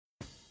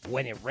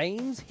When it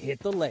rains, hit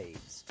the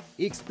lanes.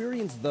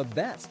 Experience the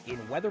best in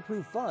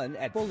weatherproof fun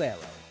at Bolero.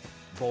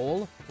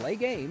 Bowl, play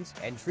games,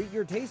 and treat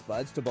your taste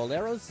buds to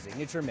Bolero's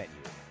signature menu.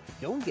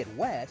 Don't get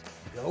wet,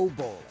 go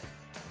bowling.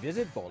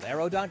 Visit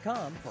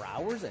Bolero.com for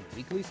hours and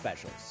weekly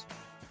specials.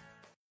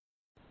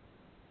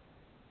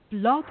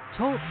 Blog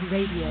Talk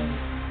Radio.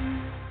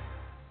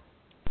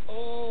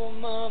 Oh,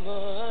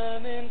 Mama,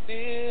 I'm in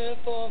fear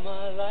for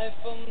my life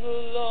from the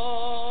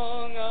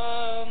long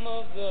arm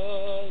of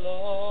the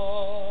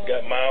law.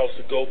 Got miles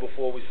to go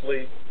before we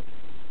sleep.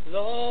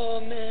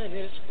 Lawman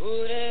is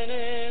putting an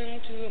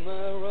end to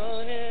my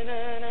running,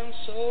 and I'm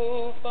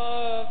so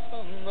far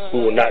from my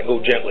We will not go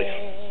gently.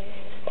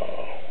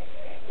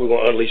 We're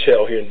going to unleash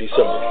hell here in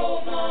December.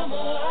 Oh,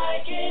 Mama,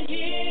 I can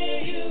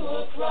hear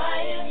you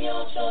crying.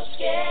 You're so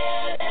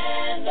scared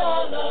and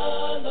all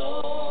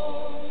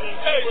alone.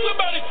 Hey,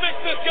 somebody fix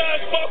this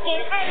guy's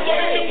buckle. So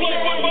he can play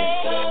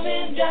football.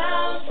 Coming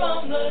down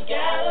from the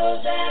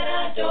gallows, and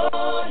I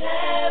don't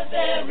have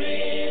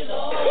very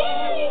long.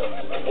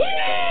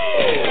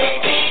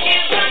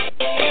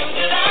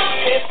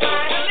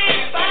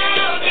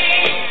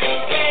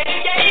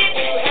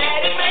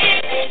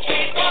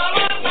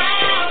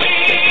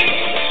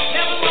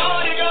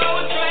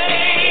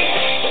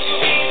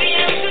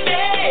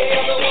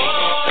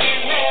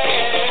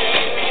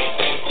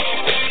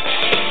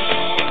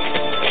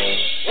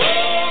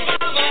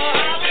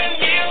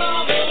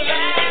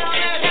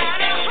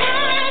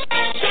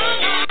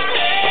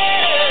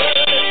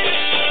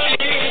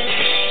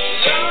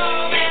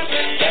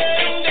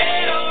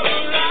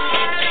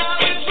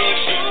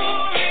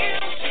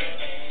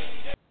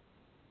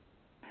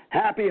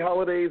 Happy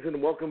holidays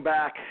and welcome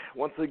back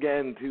once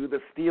again to the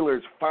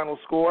Steelers' Final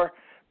Score,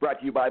 brought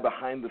to you by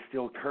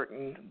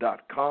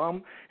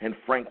BehindTheSteelCurtain.com and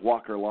Frank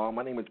Walker Law.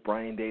 My name is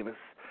Brian Davis.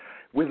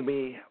 With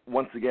me,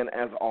 once again,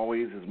 as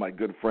always, is my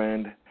good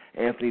friend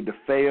Anthony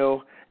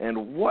DeFeo.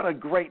 And what a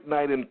great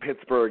night in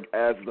Pittsburgh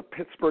as the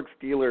Pittsburgh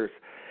Steelers,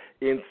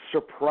 in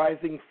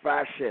surprising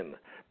fashion,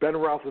 Ben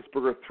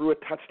Roethlisberger threw a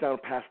touchdown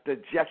pass to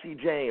Jesse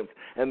James,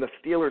 and the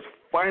Steelers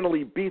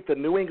finally beat the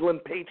New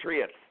England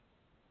Patriots.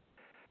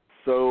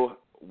 So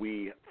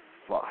we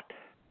fought.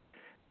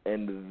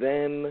 And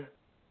then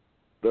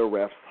the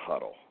refs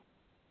huddle.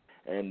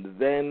 And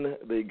then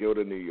they go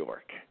to New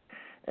York.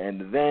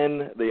 And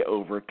then they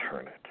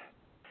overturn it.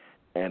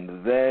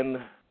 And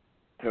then,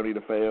 Tony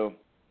DeFeo,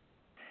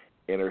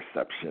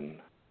 interception.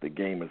 The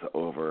game is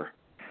over.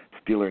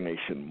 Steeler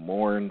Nation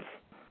mourns.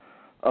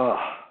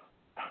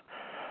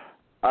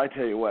 I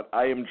tell you what,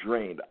 I am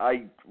drained.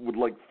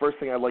 First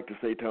thing I'd like to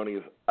say, Tony,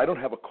 is I don't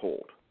have a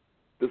cold.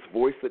 This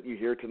voice that you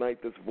hear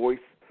tonight, this voice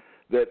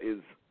that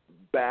is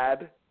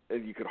bad,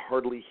 and you could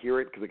hardly hear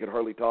it because I could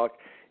hardly talk,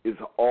 is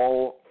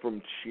all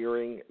from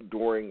cheering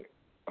during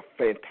a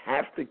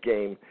fantastic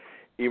game,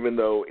 even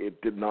though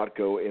it did not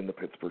go in the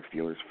Pittsburgh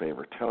Steelers'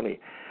 favor. Tony,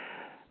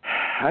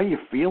 how you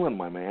feeling,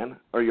 my man?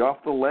 Are you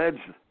off the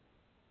ledge?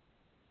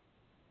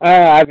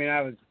 I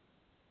was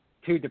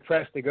too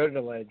depressed to go to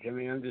the ledge.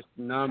 I'm just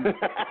numb.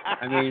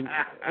 and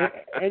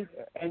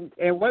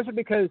it wasn't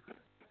because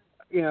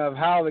of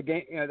how the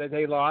game, that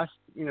they lost.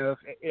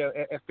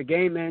 If the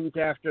game ends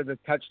after the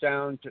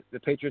touchdown, the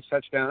Patriots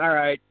touchdown, all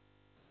right,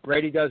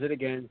 Brady does it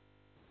again.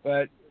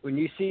 But when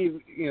you see,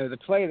 the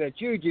play that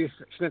Juju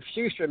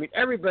Smith-Schuster,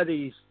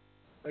 everybody's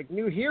like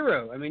new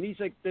hero. He's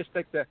like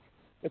the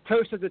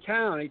toast of the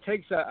town. He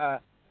takes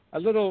a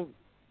little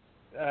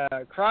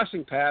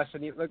crossing pass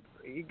and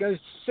he goes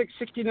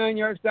 69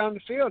 yards down the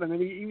field.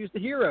 He was the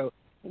hero.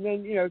 And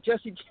then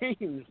Jesse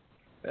James.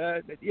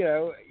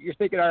 You're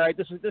thinking, all right,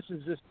 this is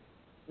just.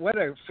 What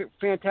a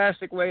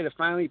fantastic way to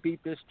finally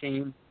beat this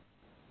team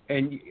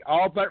and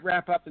all but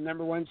wrap up the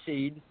number one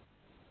seed.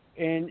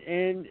 And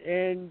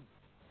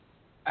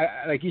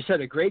like you said,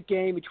 a great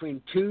game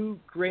between two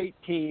great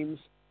teams,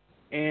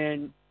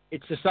 and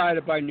it's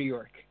decided by New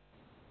York,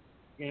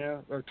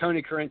 or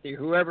Tony Corrente,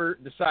 whoever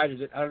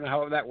decided it. I don't know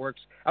how that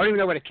works. I don't even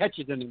know what a catch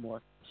is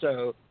anymore.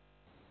 So,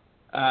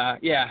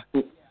 yeah.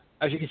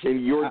 As you can see,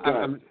 in your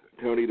gut,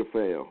 Tony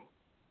DeFeo,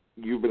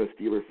 you've been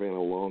a Steeler fan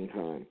a long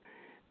time.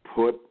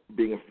 Put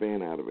being a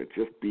fan out of it.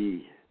 Just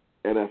be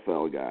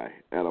NFL guy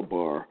at a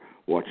bar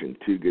watching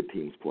two good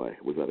teams play.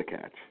 Was that a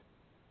catch?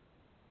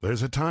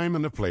 There's a time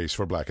and a place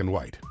for black and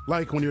white,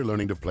 like when you're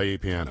learning to play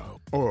piano,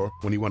 or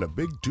when you want a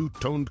big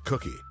two-toned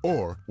cookie,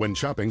 or when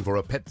shopping for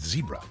a pet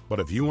zebra. But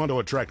if you want to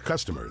attract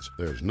customers,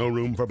 there's no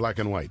room for black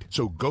and white.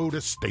 So go to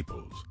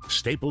Staples.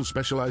 Staples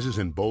specializes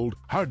in bold,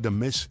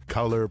 hard-to-miss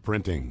color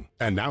printing.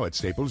 And now at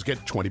Staples, get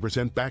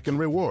 20% back in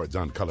rewards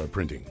on color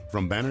printing,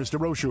 from banners to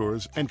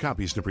brochures and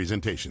copies to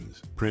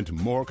presentations. Print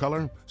more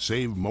color,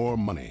 save more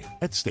money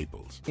at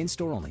Staples.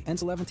 In-store only.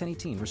 Ends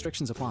 11/10/18.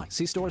 Restrictions apply.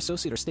 See store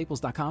associate or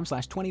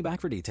staples.com/20back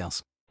for details.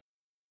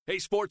 Hey,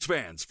 sports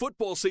fans,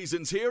 football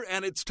season's here,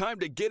 and it's time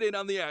to get in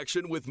on the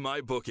action with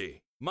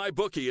MyBookie.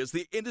 MyBookie is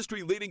the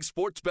industry-leading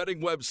sports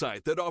betting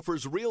website that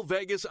offers real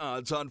Vegas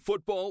odds on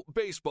football,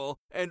 baseball,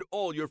 and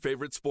all your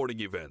favorite sporting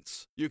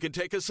events. You can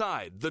take a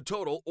side, the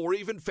total, or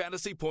even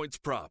fantasy points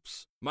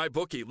props.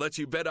 MyBookie lets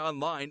you bet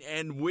online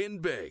and win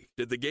big.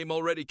 Did the game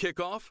already kick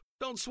off?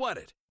 Don't sweat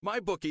it.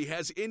 MyBookie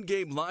has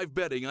in-game live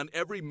betting on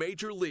every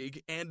major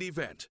league and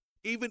event,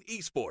 even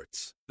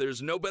esports.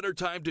 There's no better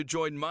time to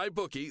join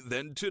MyBookie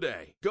than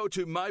today. Go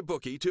to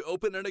MyBookie to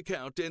open an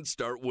account and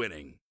start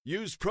winning.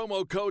 Use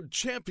promo code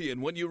CHAMPION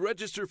when you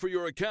register for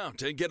your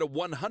account and get a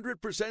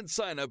 100%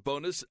 sign-up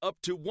bonus up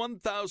to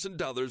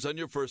 $1,000 on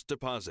your first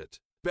deposit.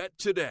 Bet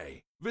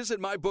today. Visit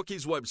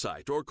MyBookie's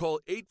website or call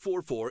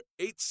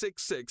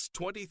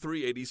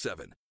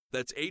 844-866-2387.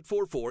 That's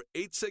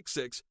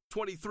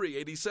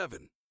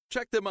 844-866-2387.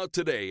 Check them out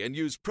today and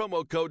use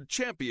promo code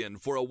CHAMPION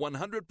for a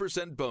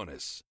 100%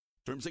 bonus.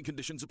 Terms and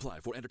conditions apply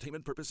for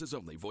entertainment purposes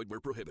only. Void where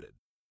prohibited.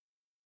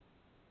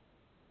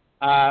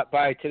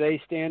 By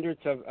today's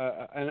standards of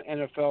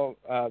NFL,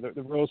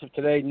 the rules of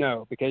today,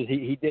 no, because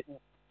he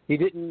didn't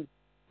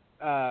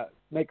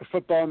make a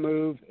football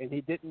move and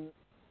he didn't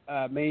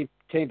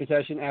maintain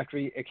possession after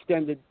he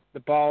extended the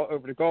ball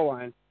over the goal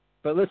line.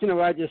 But listen to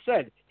what I just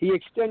said. He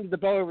extended the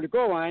ball over the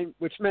goal line,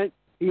 which meant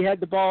he had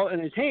the ball in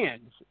his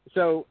hands.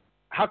 So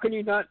how can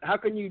you not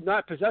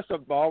possess a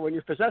ball when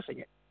you're possessing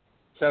it?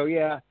 So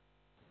yeah,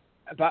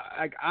 but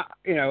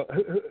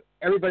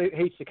everybody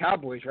hates the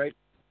Cowboys, right?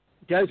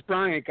 Des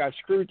Bryant got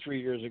screwed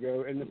 3 years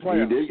ago in the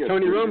playoffs.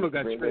 Tony Romo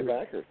got screwed.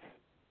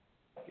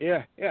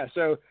 Yeah.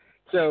 So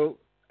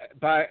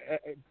by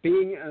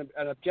being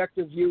an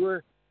objective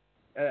viewer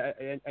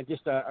and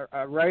just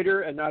a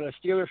writer and not a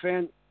Steeler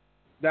fan,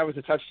 that was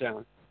a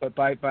touchdown. But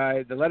by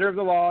the letter of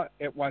the law,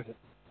 it wasn't.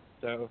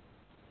 So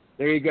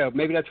there you go.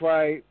 Maybe that's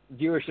why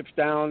viewership's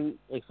down.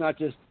 It's not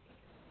just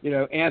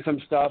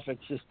anthem stuff.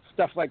 It's just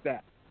stuff like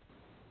that.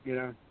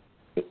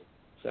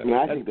 So I mean,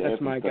 I think the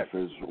anthem stuff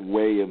is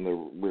way in the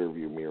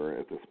rearview mirror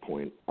at this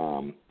point.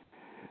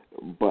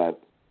 But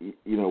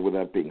with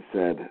that being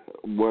said,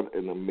 what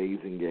an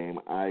amazing game!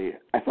 I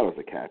thought it was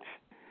a catch.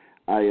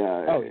 I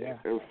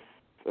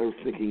was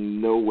thinking,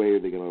 no way are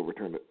they going to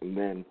overturn it, and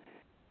then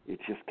it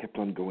just kept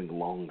on going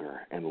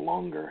longer and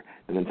longer.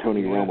 And then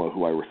Tony Romo,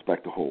 who I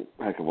respect a whole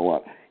heck of a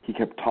lot, he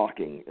kept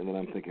talking, and then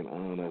I'm thinking,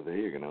 oh no,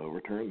 they are going to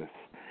overturn this,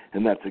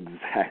 and that's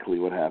exactly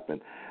what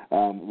happened.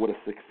 What a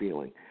sick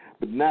feeling!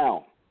 But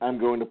now I'm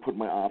going to put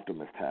my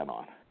optimist hat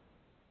on.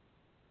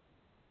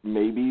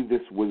 Maybe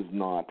this was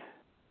not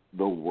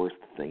the worst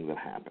thing that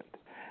happened.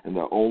 And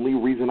the only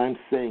reason I'm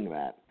saying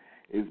that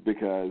is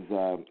because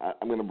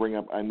I'm going to bring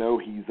up, I know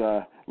he's,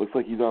 looks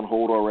like he's on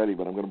hold already,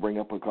 but I'm going to bring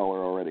up a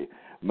caller already.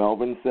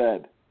 Melvin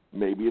said,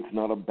 maybe it's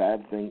not a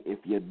bad thing if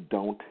you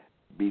don't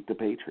beat the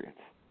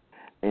Patriots.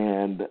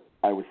 And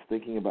I was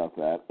thinking about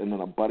that, and then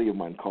a buddy of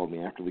mine called me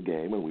after the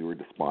game, and we were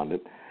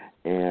despondent.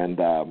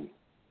 And,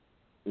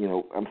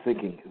 I'm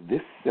thinking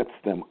this sets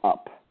them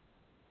up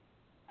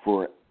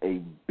for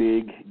a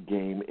big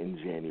game in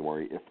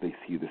January if they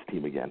see this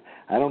team again.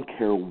 I don't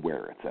care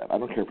where it's at. I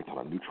don't care if it's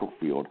on a neutral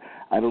field.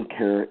 I don't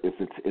care if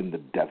it's in the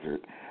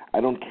desert. I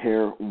don't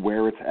care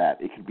where it's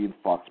at. It could be in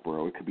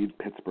Foxborough. It could be in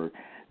Pittsburgh.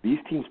 These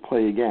teams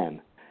play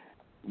again.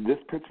 This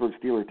Pittsburgh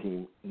Steelers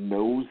team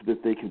knows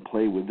that they can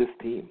play with this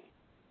team.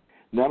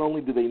 Not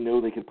only do they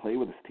know they can play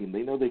with this team,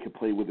 they know they can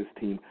play with this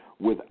team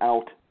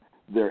without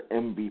their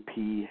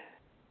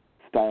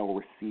MVP-style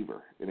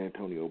receiver in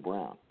Antonio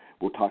Brown.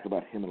 We'll talk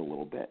about him in a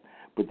little bit.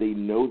 But they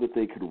know that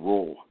they could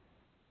roll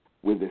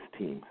with this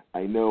team.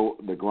 I know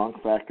the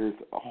Gronk factor's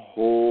a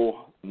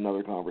whole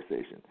another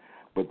conversation.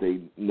 But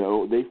they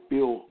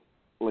feel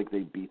like they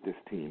beat this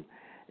team.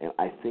 And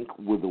I think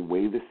with the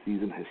way this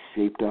season has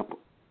shaped up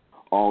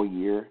all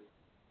year,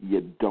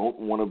 you don't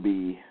want to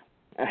be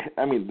 –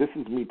 I mean, this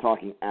is me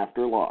talking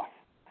after loss.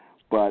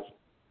 But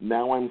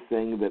now I'm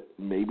saying that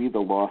maybe the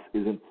loss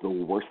isn't the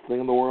worst thing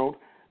in the world,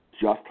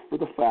 just for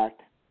the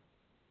fact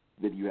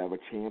that you have a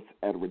chance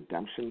at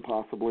redemption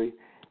possibly,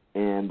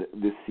 and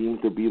this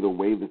seems to be the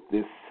way that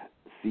this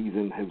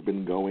season has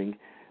been going,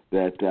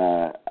 that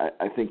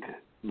I think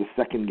the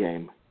second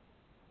game,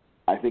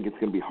 I think it's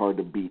going to be hard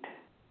to beat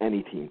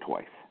any team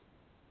twice.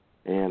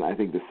 And I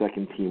think the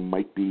second team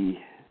might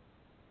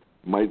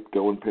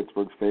go in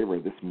Pittsburgh's favor.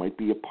 This might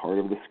be a part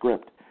of the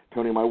script.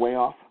 Tony, am I way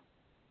off?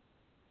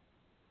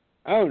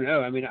 Oh,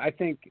 no. I mean, I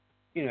think,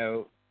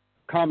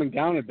 calming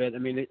down a bit, I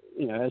mean,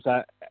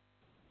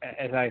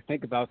 as I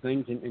think about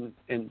things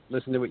and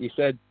listen to what you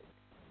said,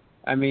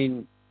 I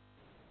mean,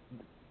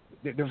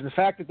 the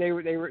fact that they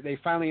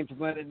finally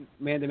implemented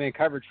man-to-man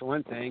coverage for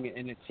one thing,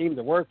 and it seemed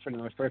to work for the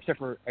most part, except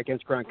for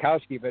against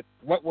Gronkowski. But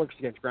what works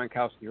against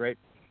Gronkowski, right?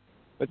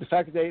 But the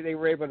fact that they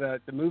were able to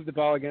move the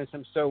ball against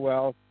him so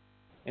well,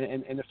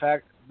 and the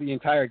fact the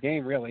entire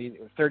game really,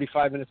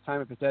 35 minutes time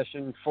of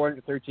possession,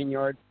 413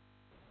 yards,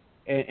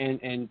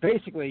 and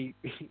basically,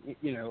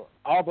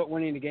 all but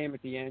winning the game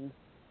at the end.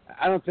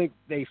 I don't think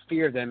they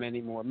fear them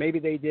anymore. Maybe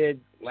they did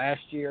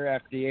last year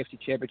after the AFC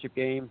Championship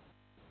game.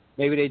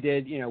 maybe they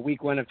did,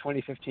 week 1 of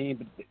 2015.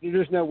 But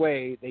there's no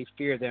way they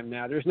fear them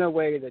now. There's no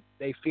way that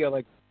they feel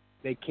like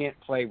they can't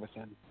play with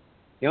them.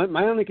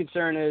 My only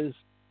concern is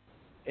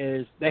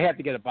they have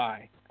to get a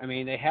bye. I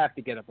mean, they have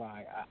to get a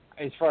bye.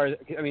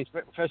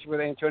 Especially with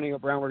Antonio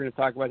Brown, we're going to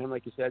talk about him,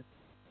 like you said.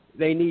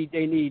 They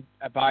need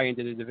a bye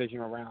into the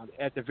divisional round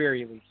at the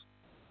very least.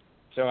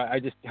 So I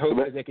just hope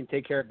that they can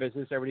take care of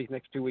business over these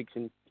next 2 weeks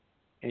and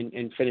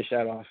finish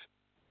that off.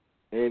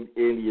 And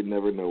you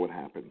never know what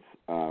happens.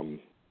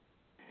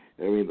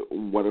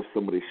 What if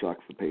somebody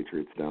shocks the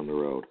Patriots down the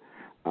road?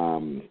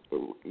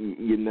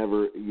 You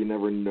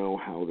never know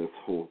how this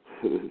whole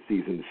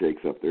season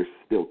shakes up. There's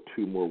still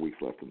 2 more weeks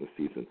left in the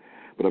season,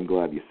 but I'm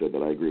glad you said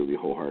that. I agree with you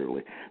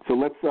wholeheartedly. So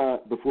let's,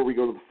 before we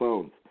go to the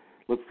phones,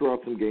 let's throw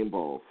out some game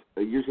balls.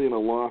 Usually in a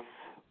loss,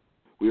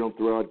 we don't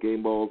throw out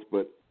game balls,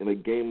 but in a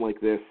game like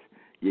this,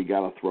 you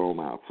got to throw them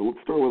out. So let's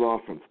start with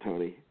offense,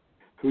 Tony.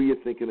 Who are you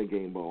thinking a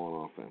game ball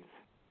on offense?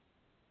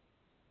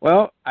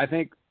 Well, I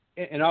think,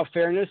 in all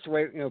fairness, the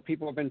way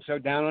people have been so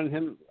down on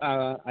him,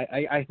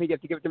 I think you have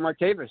to give it to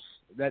Martavis.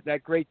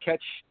 That great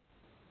catch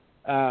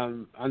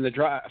on the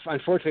drive.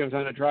 Unfortunately, it was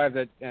on a drive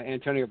that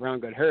Antonio Brown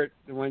got hurt.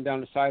 The one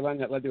down the sideline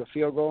that led to a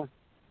field goal.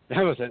 That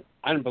was an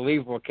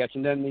unbelievable catch.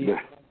 And then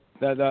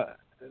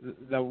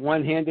the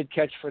one-handed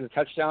catch for the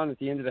touchdown at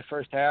the end of the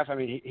first half. I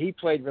mean, he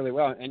played really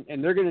well,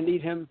 and they're going to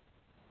need him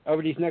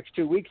over these next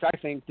 2 weeks, I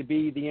think, to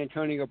be the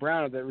Antonio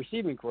Brown of the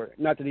receiving corps.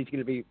 Not that he's going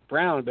to be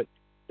Brown, but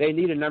they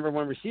need a number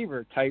 1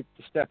 receiver type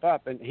to step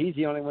up, and he's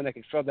the only one that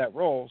can fill that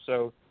role.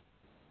 So,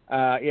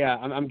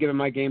 I'm giving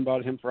my game ball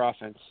to him for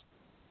offense.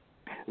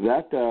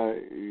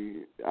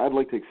 I'd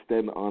like to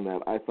extend on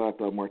that. I thought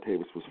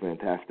Martavis was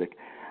fantastic.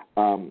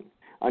 I'm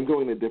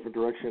going in a different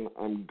direction.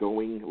 I'm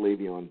going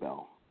Le'Veon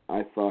Bell.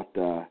 I thought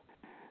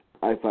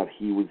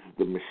he was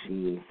the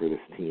machine for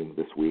this team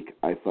this week.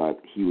 I thought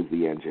he was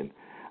the engine.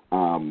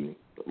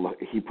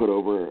 He put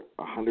over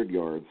 100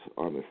 yards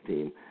on this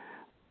team.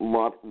 A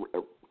lot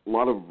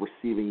of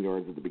receiving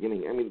yards at the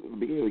beginning. I mean, at the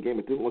beginning of the game,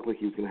 it didn't look like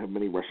he was going to have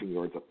many rushing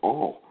yards at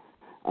all,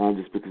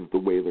 just because of the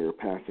way they were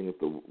passing it,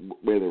 the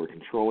way they were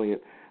controlling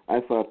it.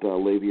 I thought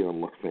Le'Veon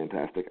looked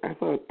fantastic. I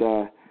thought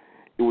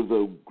it was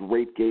a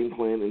great game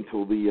plan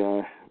until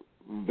the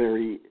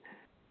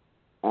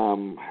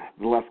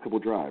last couple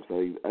of drives.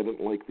 I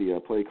didn't like the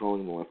play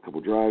calling in the last couple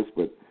of drives,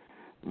 but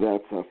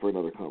that's for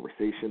another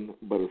conversation.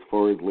 But as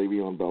far as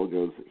Le'Veon Bell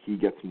goes, he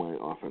gets my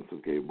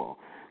offensive game ball.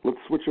 Let's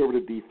switch over to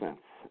defense.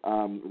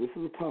 This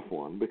is a tough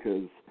one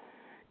because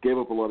gave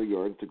up a lot of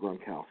yards to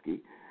Gronkowski.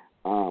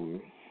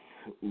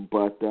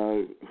 But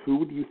who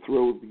would you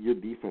throw your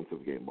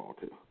defensive game ball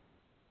to?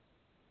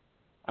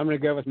 I'm going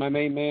to go with my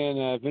main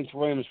man, Vince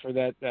Williams, for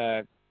that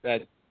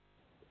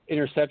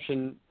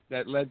interception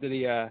that led to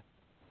the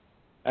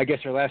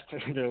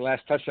their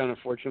last touchdown,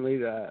 unfortunately,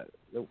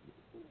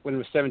 when it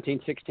was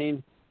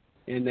 17-16,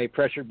 and they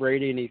pressured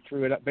Brady, and he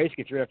threw it up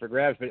for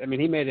grabs. But, I mean,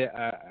 he made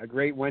a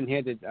great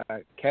one-handed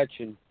catch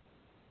and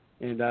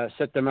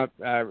set them up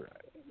to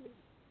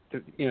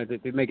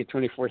make it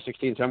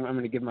 24-16. So I'm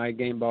going to give my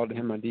game ball to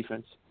him on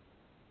defense.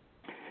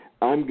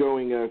 I'm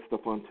going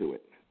Stephon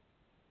Tuitt.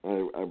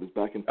 I was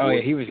back and forth. Oh,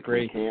 yeah, he was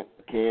great.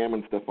 Cam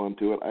and Stephon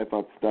Tuitt. I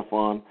thought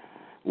Stephon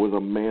was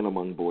a man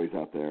among boys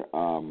out there.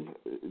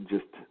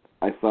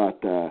 I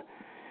thought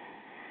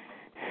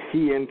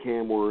he and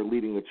Cam were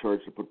leading the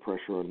charge to put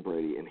pressure on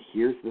Brady. And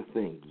here's the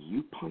thing.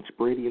 You punch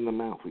Brady in the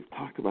mouth. We've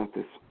talked about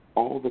this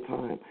all the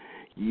time.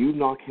 You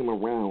knock him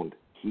around,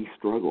 he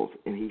struggles,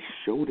 and he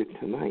showed it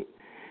tonight.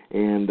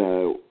 And,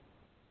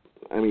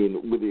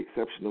 with the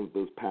exception of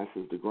those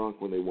passes to Gronk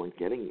when they weren't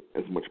getting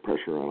as much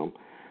pressure on him,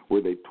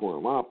 where they tore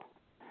him up,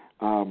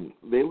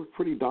 they looked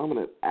pretty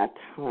dominant at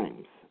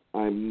times.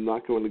 I'm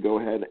not going to go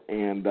ahead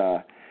and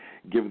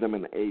give them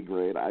an A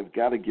grade. I've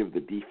got to give the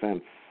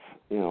defense,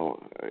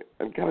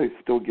 I've got to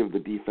still give the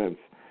defense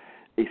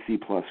a C+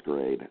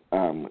 grade,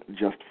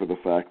 just for the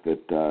fact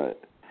that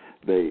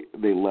they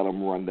let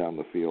them run down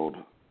the field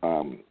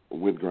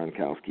with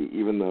Gronkowski,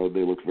 even though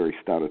they look very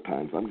stout at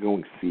times. I'm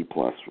going C+.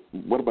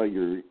 What about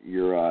your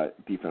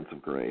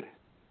defensive grade?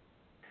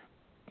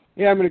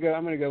 Yeah, I'm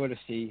gonna go with a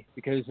C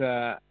because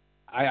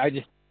I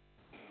just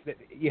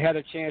you had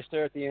a chance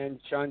there at the end.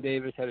 Sean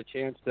Davis had a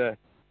chance to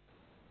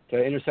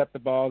intercept the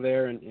ball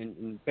there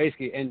and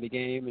basically end the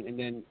game. And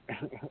then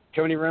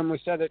Tony Romo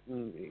said it,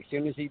 and as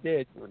soon as he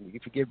did,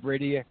 if you give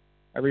Brady a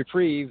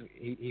reprieve,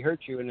 he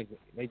hurt you, and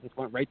they just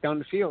went right down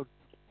the field.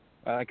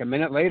 Like a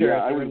minute later,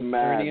 yeah, I was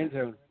mad. In the end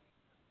zone.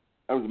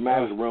 I was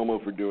mad at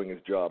Romo for doing his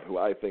job, who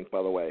I think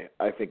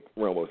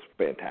Romo's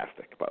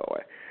fantastic, by the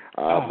way.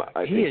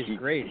 I think is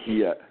great.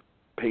 He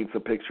paints a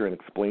picture and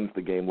explains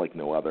the game like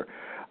no other.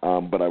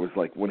 But I was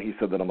like, when he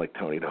said that, I'm like,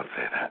 Tony, don't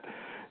say that,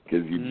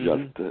 because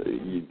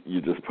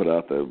you just put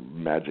out the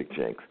magic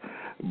jinx.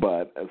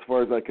 But as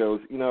far as that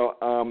goes,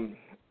 I'm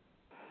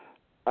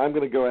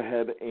going to go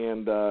ahead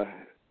and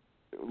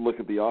look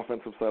at the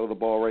offensive side of the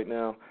ball right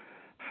now.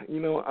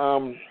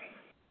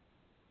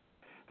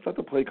 I thought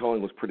the play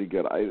calling was pretty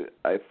good. I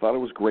thought it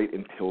was great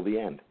until the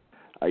end.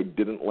 I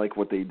didn't like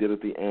what they did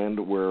at the end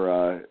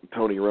where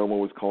Tony Romo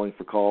was calling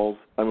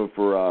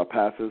for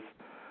passes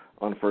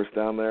on first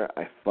down there.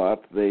 I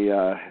thought they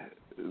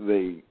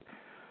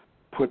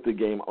put the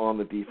game on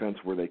the defense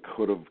where they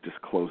could have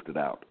just closed it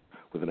out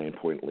with an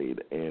 8-point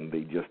lead, and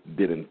they just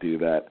didn't do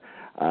that.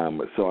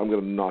 So I'm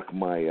going to knock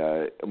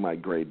my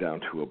grade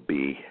down to a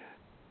B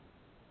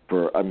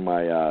for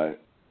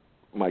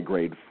my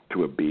grade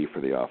to a B for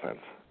the offense.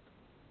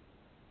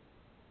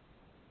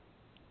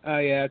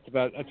 Yeah,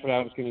 that's what I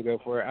was going to go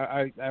for.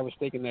 I was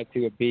thinking that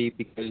to a B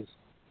because,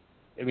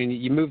 I mean,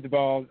 you moved the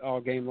ball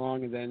all game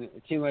long, and then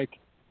it seemed like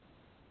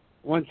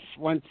once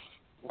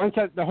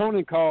the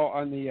holding call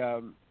on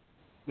the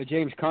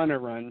James Conner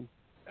run,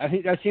 I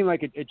think that seemed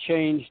like it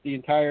changed the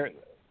entire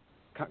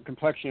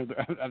complexion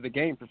of the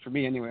game for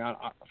me anyway.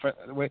 For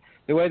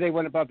the way they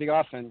went about the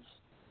offense,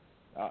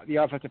 the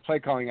offensive play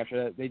calling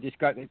after that,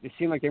 it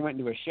seemed like they went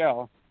into a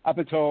shell up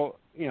until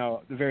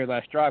the very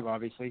last drive,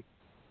 obviously,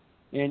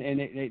 and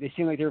they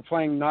seemed like they were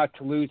playing not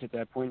to lose at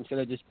that point instead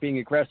of just being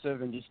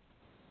aggressive and just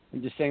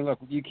saying, look,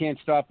 you can't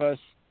stop us.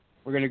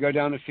 We're going to go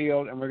down the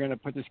field and we're going to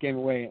put this game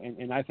away.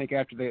 And I think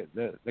after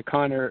the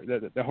Conner,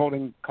 the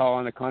holding call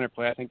on the Conner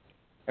play, I think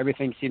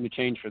everything seemed to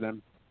change for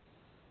them.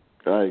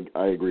 I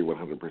agree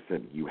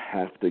 100%. You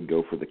have to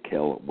go for the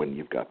kill when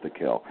you've got the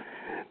kill.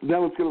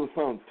 Now let's go to the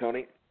phones,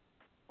 Tony.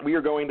 We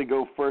are going to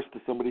go first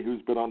to somebody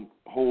who's been on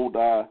hold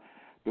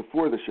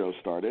before the show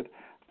started,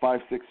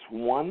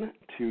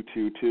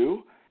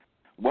 561-222.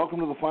 Welcome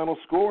to the Final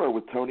Score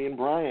with Tony and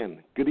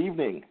Brian. Good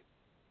evening.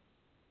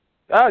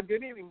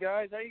 Good evening,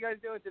 guys. How are you guys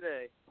doing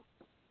today?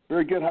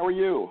 Very good. How are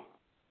you?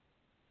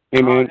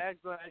 Hey, man.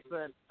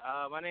 Excellent.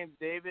 My name's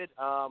David.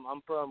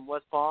 I'm from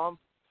West Palm.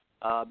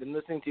 Been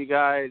listening to you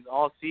guys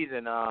all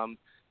season.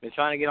 Been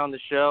trying to get on the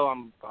show.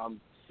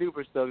 I'm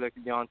super stoked I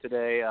could be on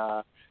today.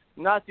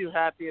 Not too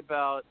happy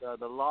about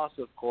the loss,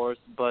 of course,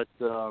 but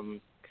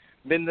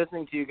been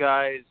listening to you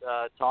guys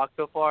talk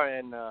so far,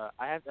 and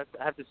I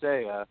have to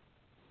say, I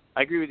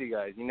agree with you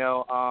guys.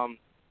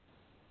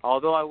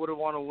 Although I would have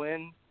wanted to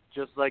win,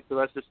 just like the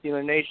rest of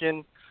Steeler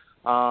Nation,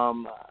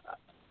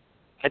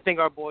 I think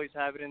our boys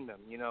have it in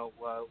them.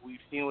 We've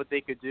seen what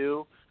they could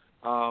do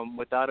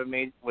without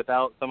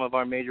some of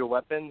our major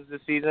weapons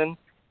this season,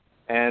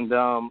 and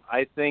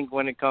I think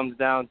when it comes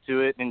down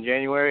to it in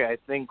January, I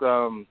think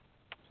I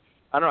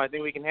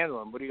think we can handle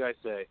them. What do you guys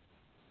say?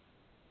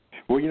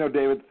 Well,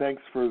 David,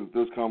 thanks for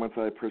those comments.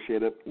 I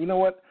appreciate it. You know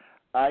what?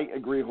 I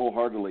agree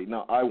wholeheartedly.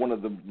 Now, I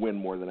wanted to win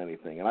more than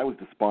anything, and I was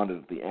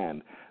despondent at the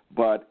end.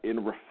 But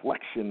in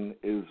reflection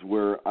is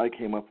where I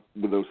came up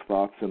with those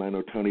thoughts, and I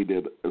know Tony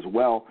did as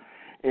well.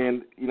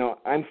 And,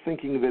 I'm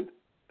thinking that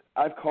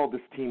I've called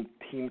this team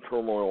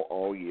turmoil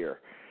all year.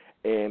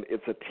 And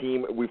it's a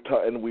team,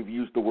 and we've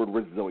used the word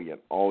resilient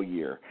all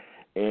year.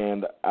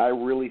 And I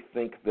really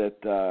think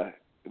that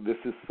this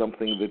is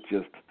something that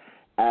just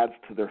adds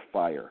to their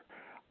fire.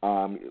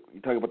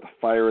 You talk about the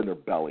fire in their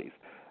bellies.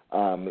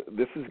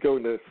 This is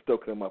going to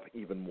stoke them up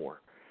even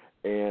more.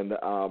 And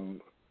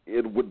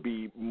it would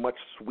be much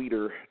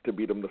sweeter to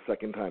beat them the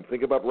second time.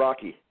 Think about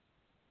Rocky,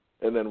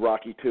 and then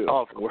Rocky 2,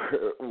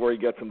 where he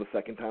gets him the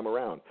second time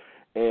around.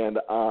 And,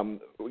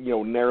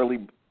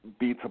 narrowly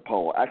beats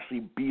Apollo,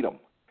 actually beat him.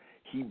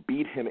 He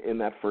beat him in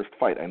that first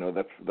fight. I know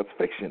that's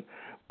fiction,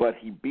 but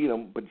he beat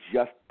him, but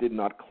just did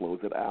not close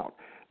it out.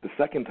 The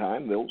second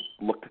time, they'll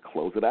look to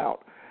close it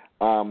out.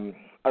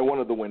 I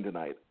wanted the win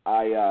tonight.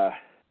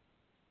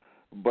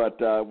 But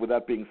with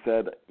that being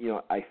said,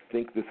 I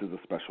think this is a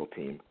special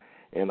team,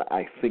 and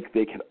I think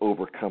they can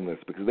overcome this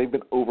because they've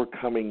been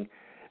overcoming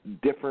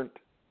different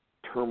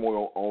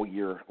turmoil all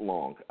year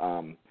long,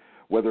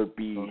 whether it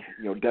be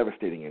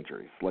devastating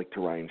injuries like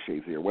to Ryan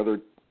Shazier, whether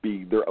it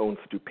be their own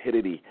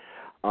stupidity,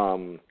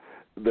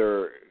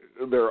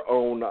 their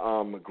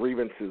own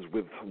grievances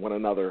with one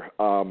another,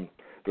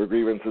 their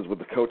grievances with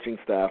the coaching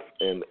staff,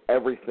 and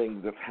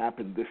everything that's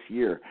happened this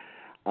year.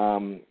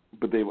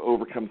 But they've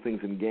overcome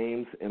things in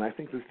games, and I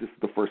think this is just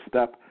the first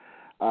step.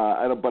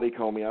 I had a buddy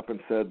call me up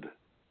and said,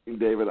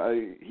 David,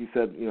 he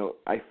said,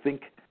 I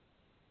think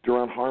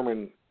Duron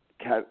Harmon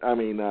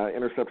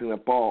intercepting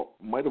that ball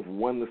might have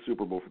won the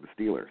Super Bowl for the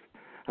Steelers.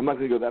 I'm not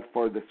going to go that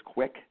far this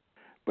quick,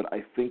 but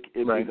I think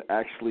it is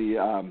actually,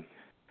 I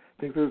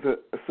think there's a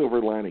silver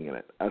lining in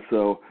it.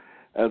 So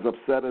as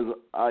upset as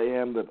I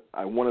am that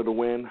I wanted to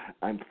win,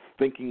 I'm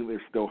thinking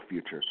there's still a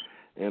future,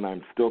 and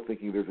I'm still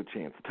thinking there's a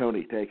chance.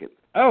 Tony, take it.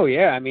 Oh,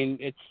 yeah. I mean,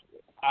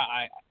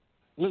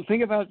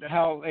 think about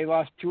how they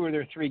lost 2 of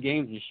their 3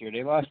 games this year.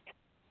 They lost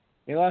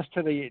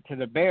to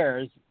the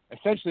Bears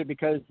essentially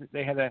because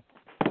they had a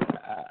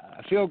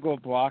field goal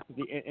block,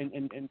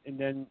 and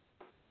then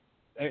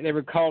they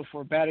were called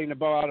for batting the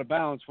ball out of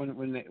bounds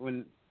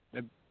when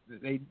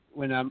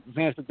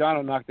Vance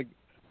McDonald knocked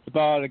the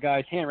ball out of the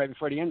guy's hand right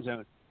before the end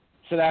zone.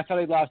 So that's how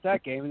they lost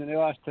that game, and then they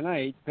lost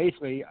tonight,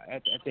 basically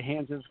at the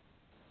hands of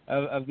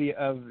the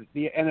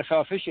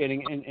NFL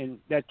officiating. And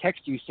that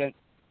text you sent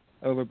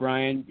over,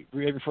 Brian,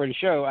 right before the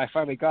show, I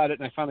finally got it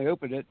and I finally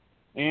opened it.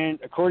 And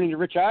according to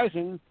Rich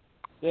Eisen,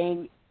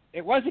 then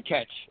it was a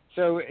catch.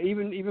 So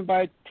even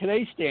by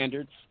today's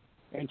standards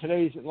and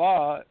today's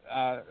law,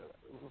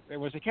 it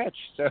was a catch.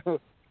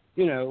 So,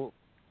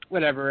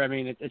 whatever. I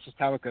mean, it's just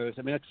how it goes.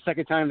 I mean, that's the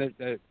second time that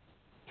the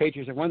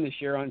Patriots have won this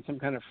year on some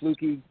kind of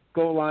fluky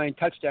goal line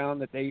touchdown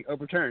that they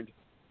overturned.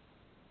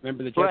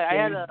 Remember the Jets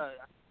game?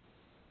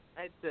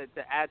 I had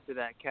to add to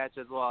that catch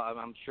as well.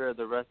 I'm sure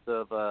the rest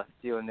of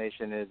Steeler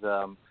Nation is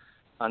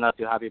not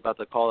too happy about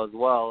the call as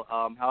well.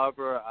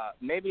 However,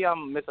 maybe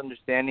I'm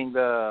misunderstanding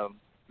the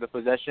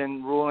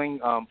possession ruling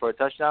for a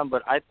touchdown,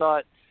 but I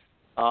thought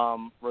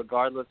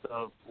regardless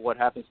of what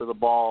happens to the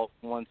ball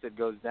once it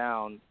goes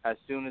down, as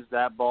soon as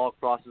that ball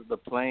crosses the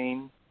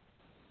plane,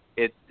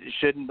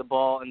 shouldn't the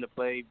ball and the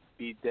play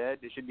be dead?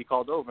 It should be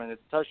called over and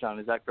it's a touchdown.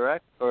 Is that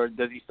correct? Or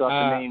does he still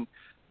have to name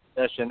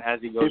possession as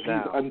he goes down?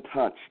 If he's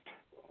untouched.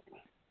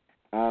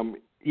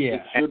 Yeah.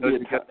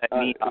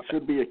 It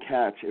should be a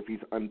catch if he's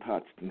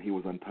untouched, and he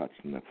was untouched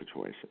in that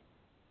situation.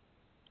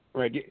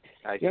 Right.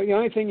 The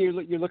only thing you're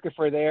looking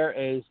for there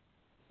is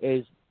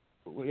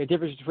the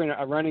difference between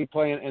a running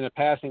play and a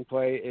passing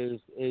play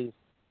is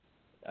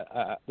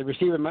the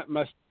receiver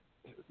must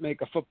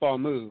make a football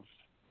move,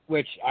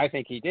 which I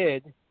think he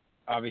did.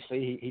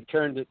 Obviously, he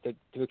turned it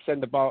to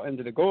extend the ball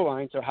into the goal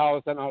line. So how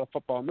is that not a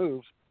football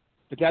move?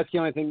 But that's the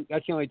only thing.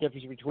 That's the only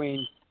difference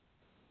between.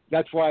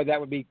 That's why that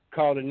would be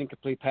called an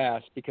incomplete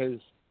pass, because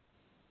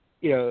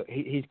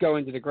he's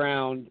going to the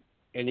ground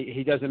and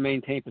he doesn't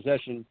maintain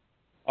possession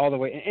all the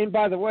way. And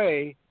by the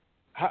way,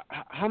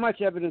 how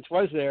much evidence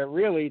was there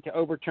really to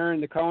overturn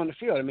the call on the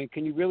field? I mean,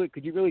 could you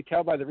really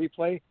tell by the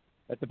replay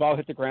that the ball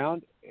hit the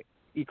ground?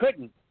 You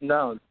couldn't.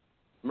 No,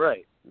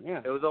 right.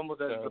 Yeah. It was almost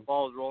as if the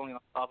ball was rolling on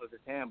top of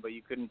his hand, but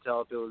you couldn't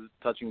tell if it was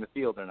touching the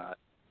field or not.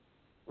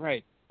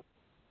 Right.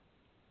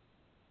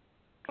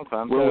 Okay.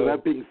 Well, with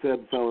that being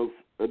said, fellas,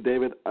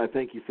 David, I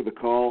thank you for the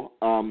call.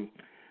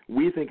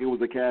 We think it was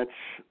a catch.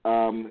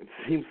 It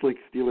seems like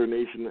Steeler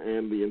Nation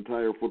and the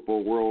entire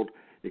football world,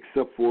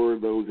 except for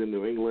those in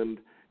New England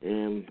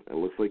and it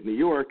looks like New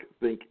York,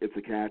 think it's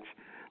a catch.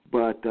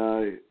 But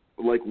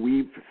like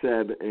we've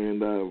said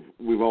and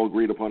we've all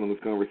agreed upon in this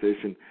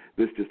conversation,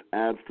 this just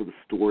adds to the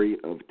story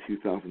of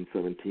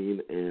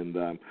 2017, and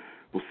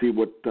we'll see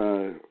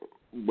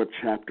what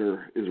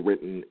chapter is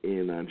written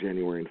in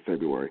January and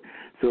February.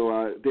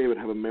 So, David,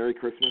 have a Merry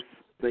Christmas.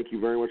 Thank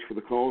you very much for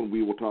the call, and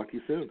we will talk to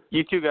you soon.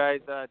 You too, guys.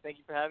 Thank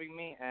you for having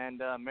me,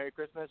 and Merry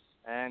Christmas,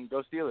 and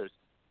go Steelers.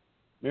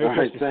 Merry All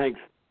right, Christmas. thanks.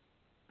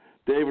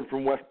 David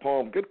from West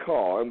Palm, good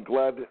call. I'm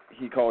glad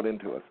he called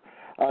into us.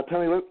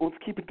 Tony, let's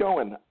keep it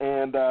going.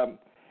 And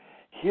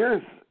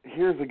here's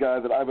a guy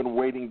that I've been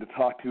waiting to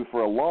talk to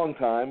for a long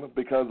time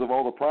because of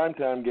all the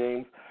primetime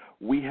games.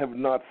 We have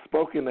not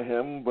spoken to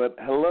him, but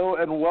hello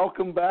and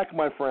welcome back,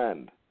 my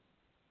friend.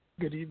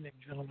 Good evening,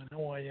 gentlemen.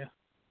 How are you?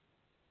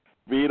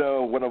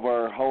 Vito, one of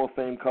our Hall of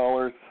Fame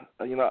callers.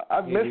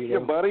 I've missed Vito. you,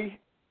 buddy.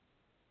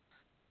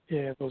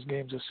 Yeah, those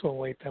games are so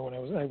late that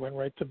I went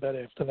right to bed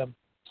after them.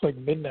 It's like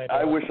midnight.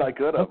 I wish I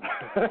could have.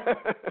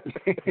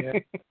 Yeah.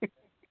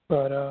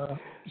 But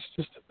it's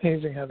just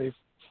amazing how they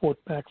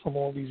fought back from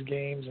all these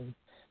games and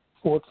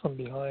fought from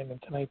behind,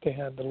 and tonight they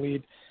had the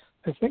lead.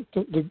 I think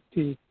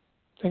the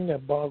thing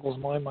that boggles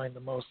my mind the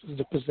most is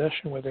the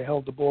possession where they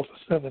held the ball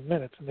for 7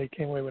 minutes and they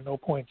came away with no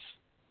points.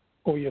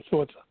 What were your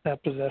thoughts on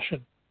that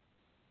possession?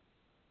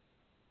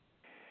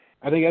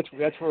 I think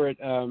that's where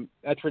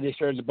they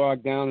started to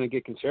bog down and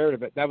get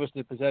conservative. But that was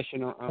the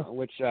possession on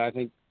which I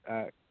think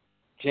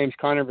James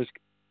Conner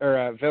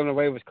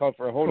Villanueva was called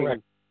for a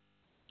holding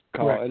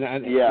call. Correct.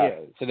 And yeah.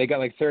 So they got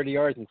like 30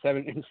 yards in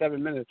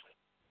 7 minutes.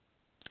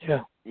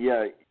 Yeah.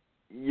 Yeah.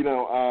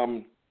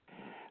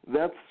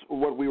 That's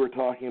what we were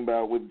talking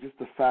about with just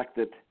the fact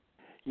that,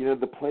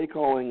 the play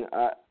calling,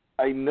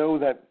 I know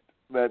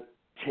that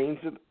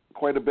changed it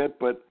quite a bit,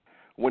 but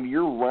when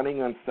you're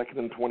running on 2nd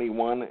and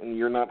 21 and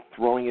you're not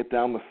throwing it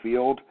down the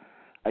field,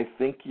 I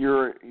think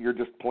you're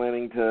just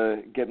planning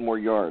to get more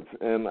yards.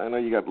 And I know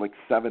you got like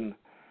 7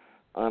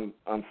 on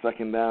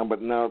 2nd down,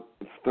 but now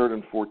it's 3rd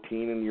and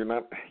 14, and you're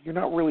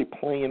not really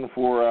playing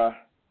for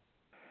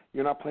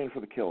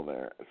the kill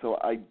there. So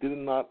I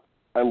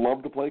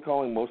love the play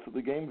calling most of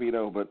the game,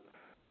 Vito, but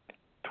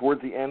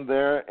towards the end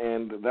there,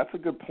 and that's a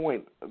good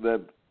point,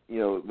 that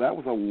that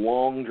was a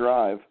long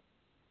drive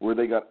where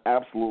they got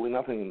absolutely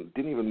nothing and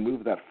didn't even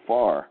move that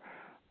far.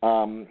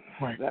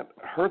 Right. That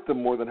hurt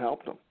them more than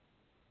helped them.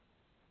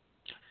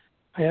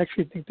 I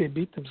actually think they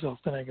beat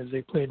themselves tonight because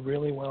they played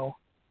really well.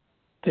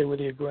 They were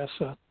the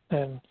aggressor,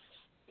 and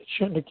it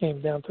shouldn't have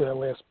came down to that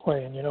last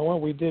play. And you know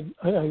what we did?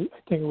 I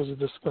think it was a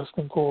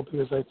disgusting call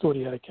because I thought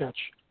he had a catch.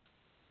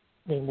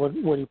 I mean, what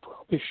he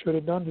probably should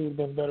have done, he would have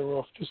been better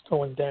off just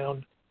going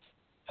down,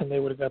 and they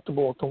would have got the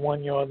ball at the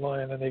 1 yard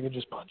line, and they could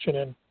just punch it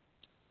in.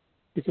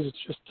 Because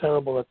it's just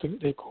terrible that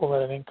they call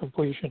that an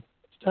incompletion.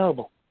 It's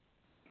terrible.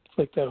 It's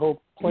like that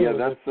whole play. Yeah,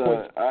 that's.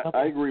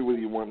 I agree with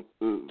you.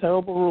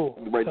 Terrible rule.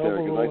 Right terrible there,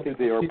 because rule I think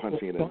they are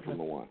punching it in from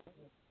the one.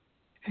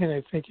 And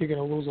I think you're going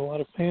to lose a lot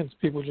of fans.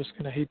 People are just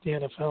going to hate the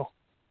NFL.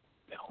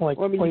 They don't like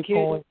Well, I mean, play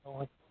calling.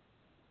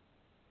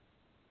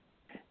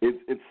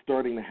 It's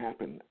starting to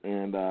happen,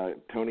 and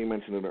Tony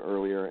mentioned it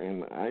earlier,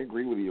 and I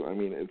agree with you. I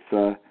mean,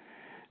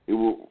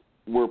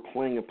 we're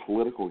playing a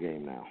political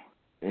game now,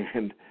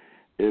 and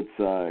it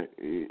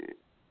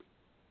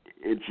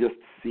just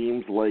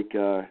seems like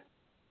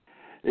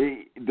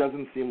it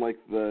doesn't seem like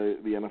the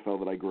NFL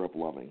that I grew up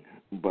loving,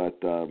 but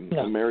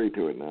I'm married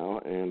to it now,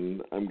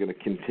 and I'm going to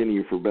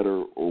continue for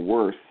better or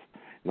worse.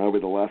 And I'll be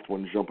the last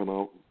one jumping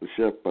off the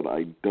ship, but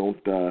I don't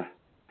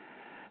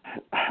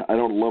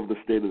love the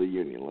State of the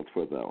Union. Let's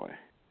put it that way.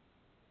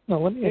 Now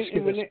let me ask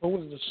you this: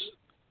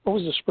 what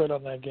was the spread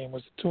on that game?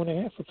 Was it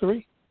 2.5 or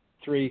 3?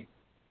 3.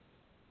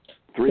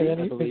 3.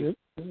 Is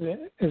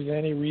there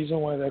any reason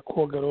why that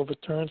call got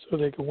overturned so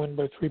they could win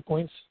by 3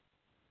 points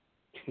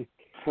to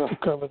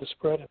cover the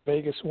spread and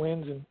Vegas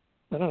wins? And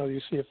I don't know. Do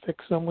you see a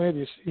fix somewhere? Do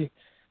you see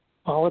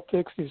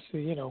politics? Do you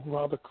see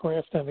Robert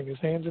Kraft having his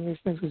hands in these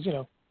things?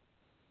 Because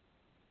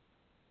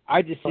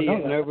I just see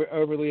an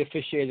overly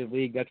officiated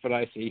league. That's what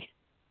I see.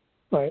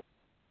 Right.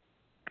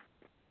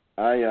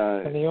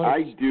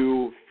 I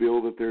do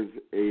feel that there's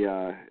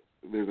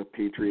a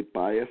Patriot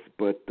bias,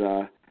 but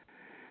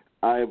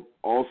I'm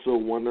also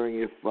wondering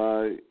if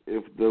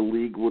the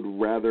league would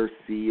rather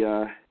see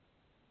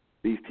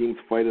these teams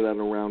fight it out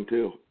in round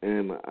 2,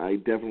 and I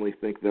definitely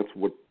think that's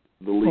what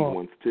the league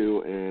wants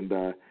too, and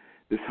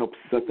this helps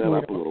set that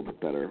up a little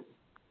bit better.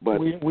 But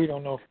we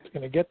don't know if it's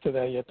going to get to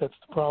that yet. That's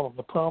the problem.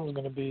 The problem is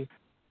going to be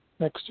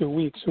next 2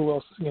 weeks. Who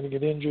else is going to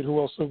get injured? Who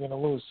else is going to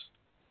lose?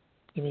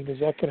 I mean, is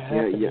that going to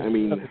happen? Yeah. I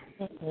mean,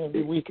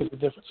 every week is a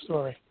different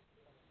story.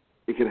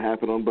 It could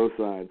happen on both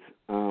sides.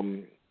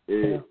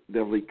 It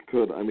definitely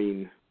could. I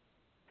mean,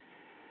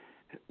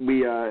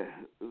 the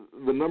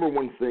number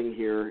one thing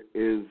here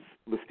is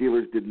the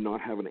Steelers did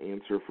not have an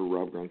answer for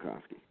Rob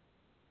Gronkowski.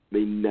 They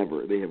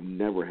have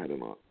never had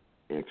an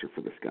answer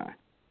for this guy,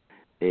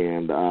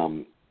 and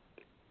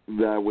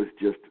that was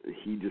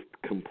he just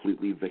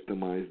completely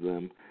victimized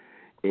them.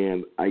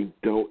 And I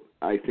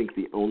think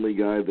the only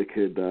guy that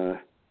could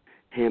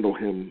handle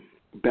him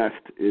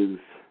best is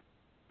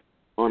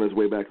on his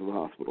way back to the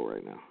hospital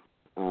right now.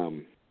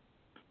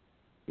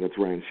 That's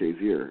Ryan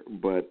Shazier.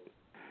 But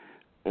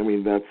I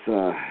mean, that's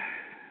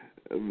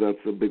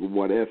a big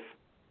what if.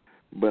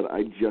 But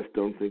I just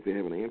don't think they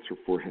have an answer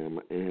for him,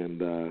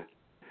 and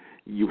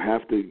you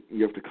have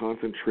to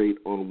concentrate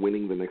on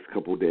winning the next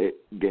couple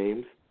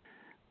games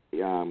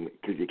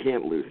because you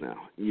can't lose now.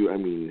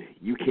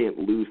 You can't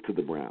lose to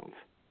the Browns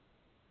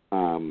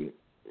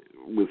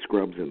with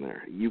Scrubs in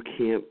there. You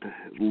can't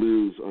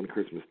lose on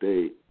Christmas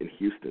Day in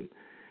Houston,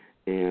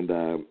 and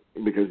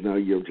because now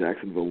you have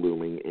Jacksonville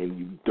looming, and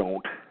you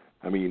don't.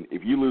 I mean,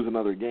 if you lose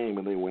another game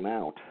and they win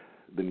out,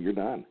 then you're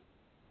done.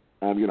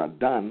 You're not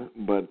done,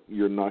 but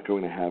you're not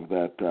going to have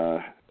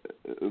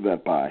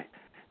that bye,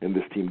 and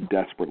this team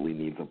desperately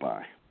needs a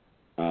bye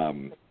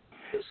to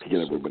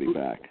get everybody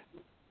back.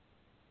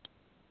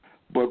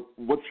 But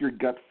what's your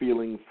gut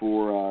feeling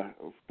for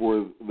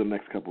the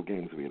next couple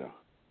games, Vito?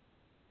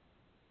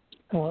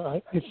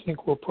 Well, I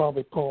think we'll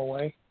probably pull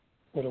away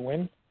with a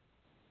win,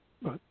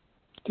 but at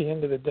the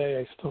end of the day,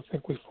 I still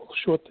think we fall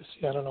short this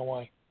year. I don't know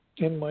why.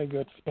 In my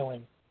gut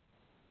feeling,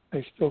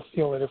 I still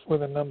feel that if we're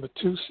the number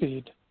 2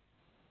 seed,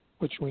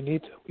 which we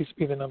need to at least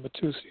be the number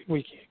 2 seed,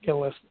 we can't get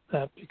less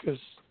than that because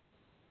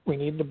we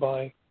need to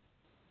bye,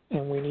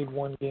 and we need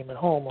one game at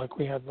home like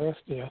we had last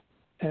year,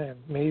 and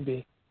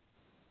maybe,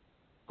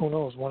 who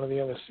knows, one of the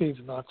other seeds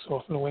knocks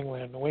off New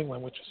England,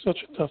 which is such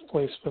a tough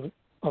place for the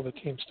other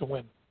teams to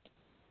win,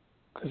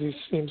 because he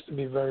seems to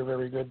be very,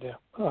 very good there.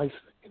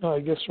 I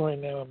guess right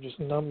now I'm just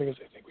numb because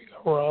I think we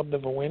got robbed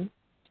of a win,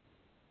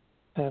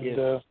 and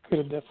could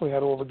have definitely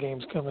had all the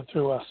games coming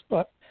through us.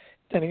 But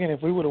then again,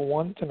 if we would have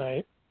won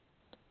tonight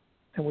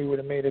and we would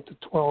have made it to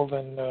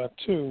 12-2,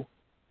 and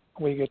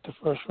we get the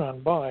first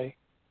round bye,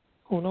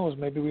 who knows?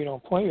 Maybe we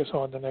don't play as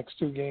hard the next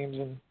 2 games,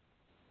 and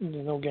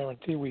there's no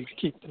guarantee we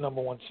keep the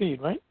number 1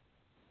 seed, right?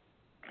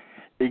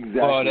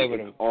 Exactly.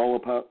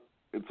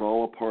 It's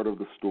all a part of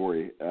the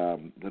story.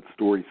 That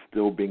story's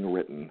still being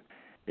written,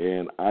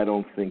 and I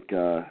don't think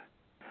the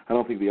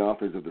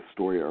authors of the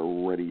story are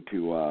ready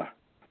to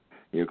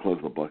close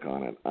the book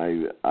on it.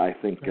 I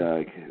think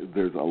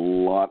there's a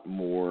lot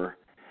more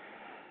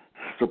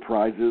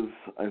surprises.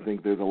 I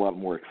think there's a lot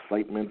more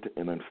excitement,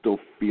 and I'm still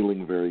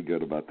feeling very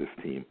good about this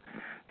team.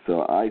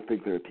 So I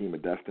think they're a team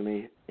of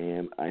destiny,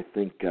 and I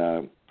think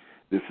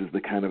this is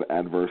the kind of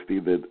adversity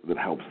that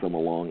helps them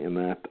along in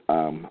that.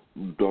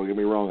 Don't get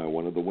me wrong, I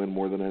wanted to win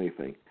more than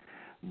anything,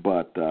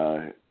 but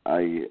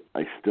I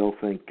still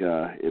think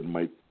it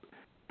might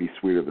be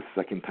sweeter the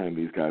second time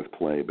these guys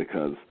play,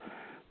 because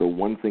the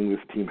one thing this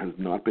team has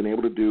not been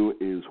able to do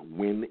is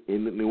win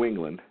in New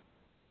England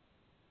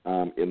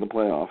in the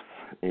playoffs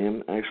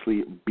and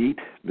actually beat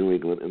New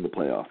England in the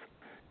playoffs.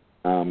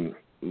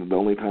 The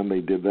only time they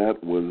did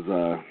that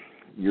was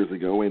years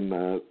ago in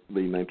the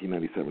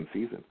 1997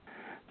 season.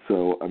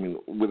 So, I mean,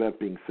 with that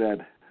being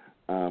said,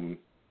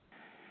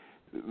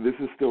 this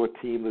is still a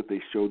team that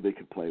they showed they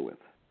could play with.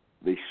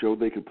 They showed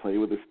they could play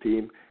with this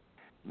team.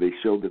 They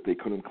showed that they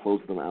couldn't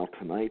close them out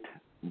tonight,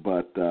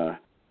 but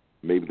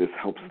maybe this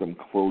helps them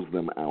close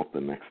them out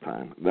the next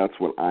time. That's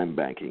what I'm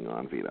banking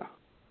on, Vito.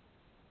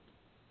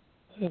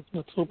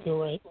 Let's hope you're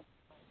right.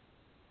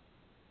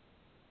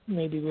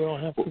 Maybe we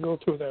don't have to go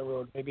through that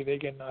road. Maybe they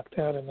get knocked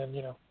out, and then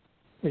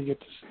we get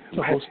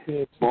to host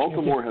the.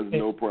 Baltimore has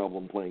no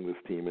problem playing this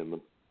team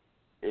in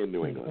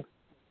New England.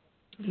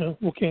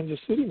 Well, Kansas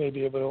City may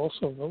be able to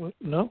also.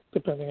 No,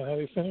 depending on how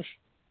they finish.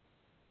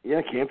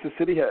 Yeah, Kansas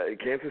City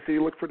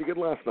looked pretty good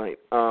last night.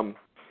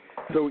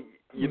 So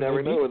you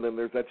never know, and then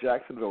there's that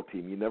Jacksonville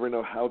team. You never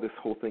know how this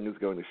whole thing is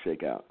going to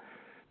shake out.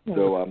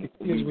 So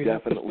we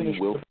definitely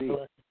will see.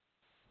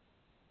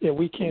 Yeah,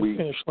 we can't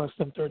finish less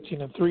than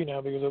 13-3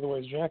 now because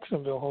otherwise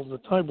Jacksonville holds the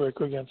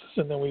tiebreaker against us,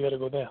 and then we got to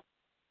go there.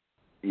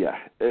 Yeah,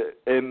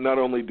 and not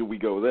only do we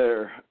go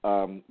there,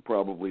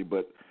 probably,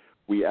 but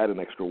we add an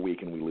extra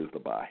week and we lose the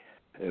bye,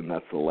 and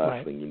that's the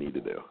last thing you need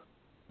to do.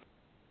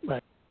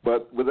 Right.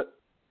 But with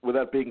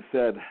that being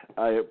said,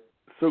 I am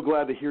so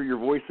glad to hear your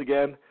voice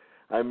again.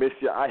 I miss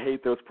you. I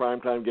hate those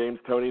primetime games.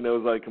 Tony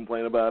knows I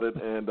complain about it,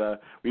 and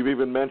we've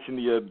even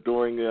mentioned you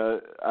during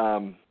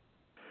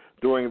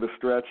the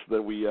stretch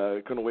that we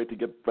couldn't wait to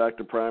get back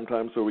to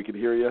primetime so we could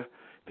hear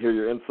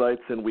your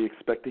insights, and we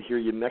expect to hear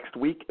you next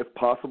week if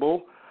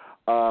possible.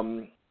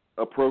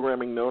 A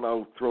programming note,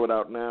 I'll throw it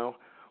out now.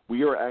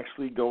 We are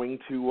actually going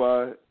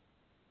to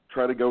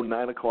try to go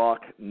 9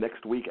 o'clock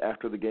next week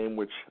after the game,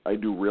 which I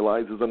do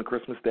realize is on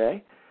Christmas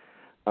Day.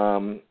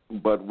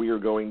 But we are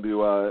going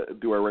to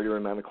do our regular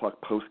 9 o'clock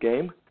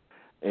post-game,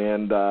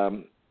 and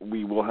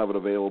we will have it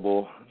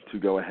available to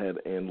go ahead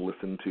and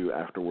listen to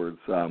afterwards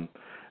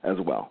as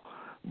well.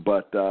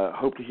 But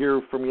hope to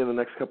hear from you in the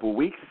next couple of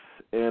weeks,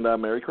 and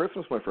Merry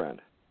Christmas, my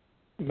friend.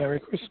 Merry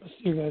Christmas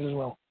to you guys as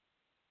well.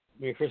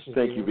 Merry Christmas.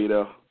 Thank you,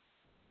 Vito.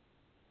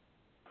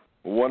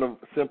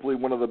 Simply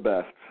one of the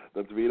best.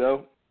 That's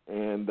Vito,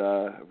 and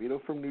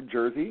Vito from New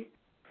Jersey,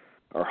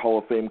 our Hall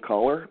of Fame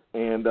caller.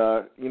 And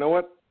you know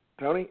what,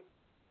 Tony?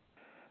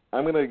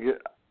 I'm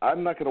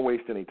not going to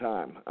waste any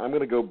time. I'm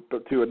going to go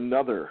to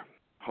another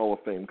Hall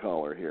of Fame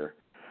caller here.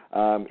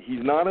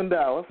 He's not in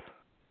Dallas,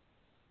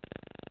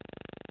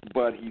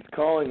 but he's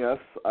calling us.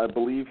 I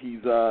believe he's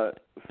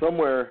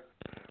somewhere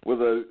with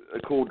a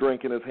cool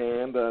drink in his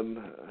hand and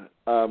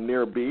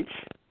near a beach.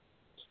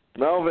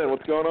 Melvin,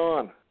 what's going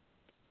on?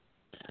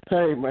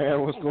 Hey,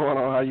 man, what's going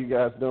on? How you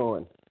guys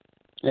doing?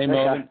 Hey,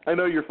 Melvin. I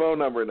know your phone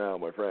number now,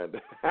 my friend.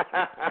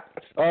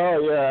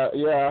 Oh,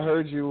 yeah, I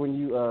heard you when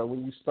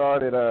you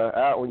started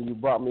out, when you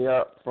brought me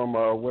up from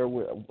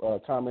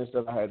comments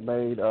that I had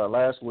made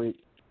last week.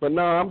 But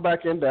no, I'm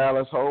back in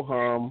Dallas,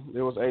 ho-hum.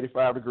 It was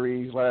 85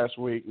 degrees last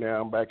week.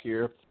 Now I'm back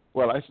here.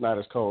 Well, it's not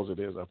as cold as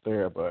it is up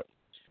there, but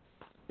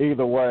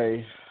either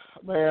way,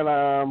 man,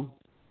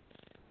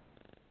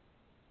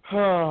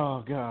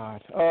 oh,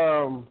 God.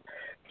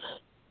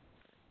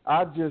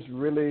 I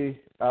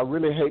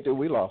really hate that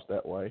we lost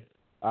that way.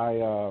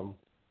 I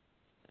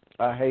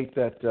hate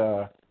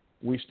that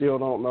we still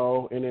don't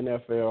know in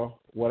NFL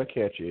what a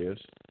catch is.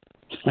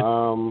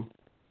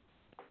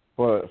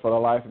 For the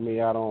life of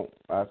me,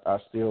 I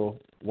still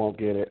won't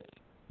get it.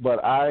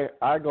 But I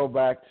go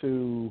back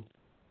to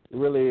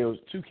really it was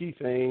two key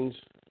things.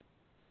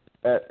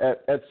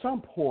 At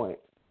some point,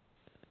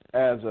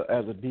 as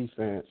a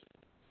defense,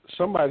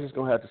 somebody's just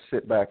gonna have to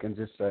sit back and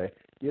just say,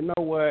 you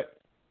know what,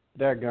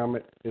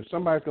 dadgummit, if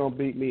somebody's gonna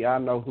beat me, I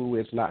know who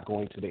it's not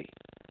going to be.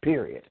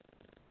 Period.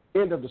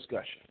 End of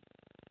discussion.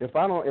 If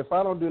I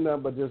don't do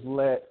nothing but just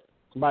let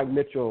Mike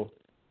Mitchell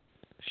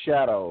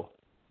shadow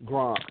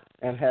Gronk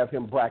and have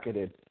him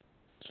bracketed,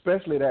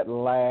 especially that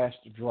last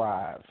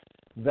drive,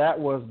 that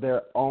was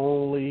their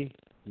only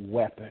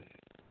weapon.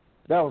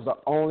 That was the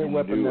only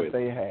weapon that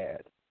they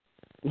had.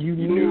 You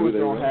knew it was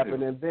going to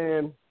happen.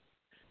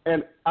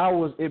 And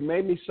it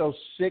made me so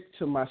sick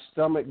to my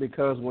stomach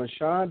because when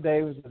Sean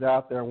Davis is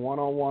out there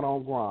one-on-one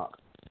on Gronk,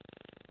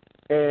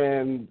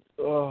 and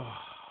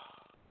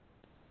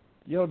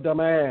yo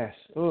dumbass,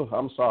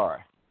 I'm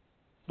sorry,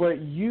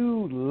 but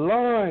you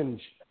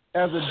lunge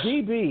as a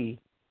DB,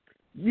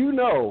 you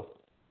know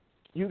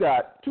you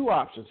got two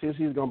options. It's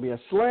either going to be a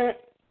slant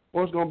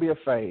or it's going to be a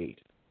fade.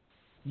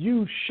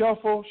 You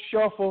shuffle,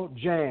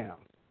 jam,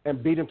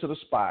 and beat him to the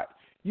spot.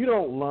 You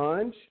don't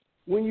lunge.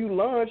 When you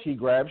lunge, he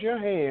grabs your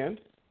hand,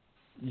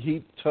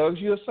 he tugs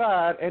you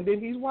aside, and then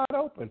he's wide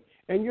open.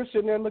 And you're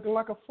sitting there looking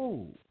like a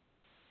fool.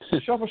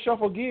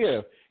 Shuffle,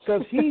 give.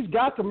 Because he's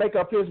got to make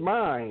up his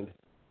mind.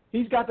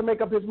 He's got to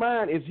make up his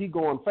mind. Is he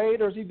going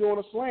fade or is he doing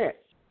a slant?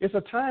 It's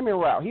a timing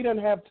route. He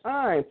doesn't have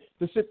time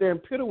to sit there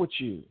and piddle with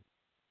you.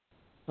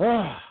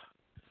 That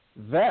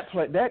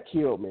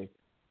killed me.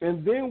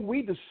 And then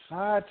we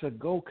decide to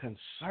go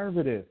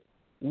conservative.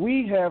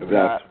 We have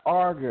got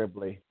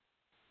arguably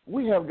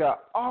one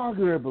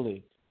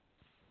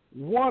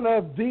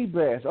of the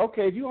best.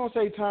 Okay, if you want to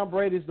say Tom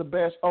Brady's the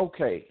best,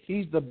 okay,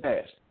 he's the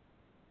best.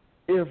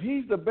 If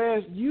he's the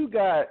best, you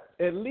got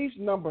at least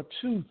number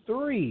 2,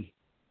 3.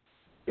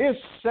 It's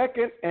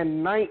 2nd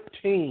and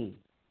 19.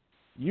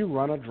 You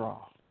run a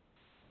draw.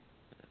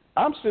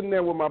 I'm sitting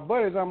there with my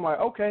buddies. I'm like,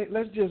 okay,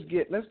 let's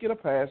get a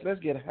pass. Let's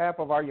get half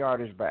of our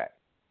yardage back.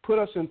 put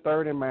us in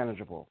third and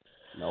manageable.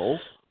 No.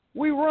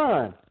 We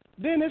run.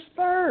 Then it's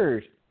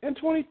third and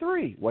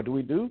 23. What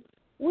do?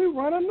 We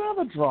run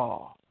another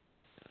draw.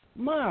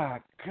 My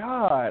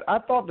God. I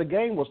thought the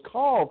game was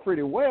called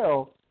pretty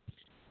well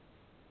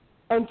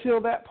until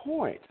that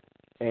point.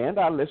 And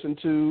I listened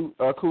to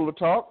Cooler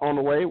Talk on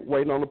the way,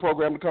 waiting on the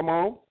program to come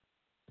on.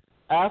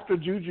 After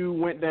Juju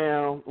went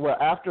down,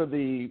 after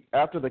the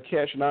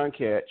catch,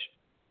 non-catch,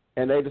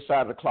 and they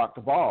decided to clock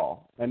the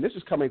ball, and this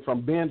is coming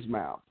from Ben's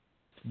mouth.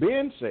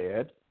 Ben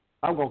said,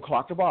 I'm going to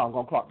clock the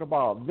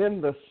ball. Then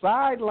the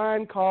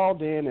sideline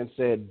called in and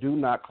said, do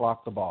not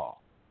clock the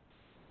ball.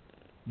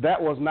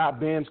 That was not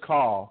Ben's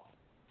call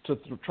to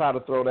try to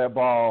throw that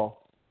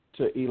ball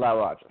to Eli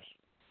Rogers.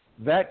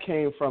 That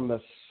came from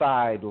the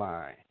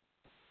sideline.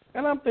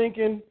 And I'm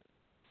thinking,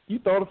 you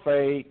throw the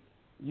fade,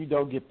 you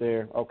don't get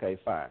there, okay,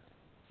 fine.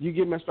 You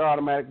get Mr.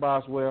 Automatic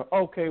Boswell,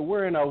 okay,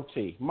 we're in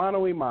OT,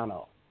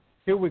 mano-y-mano.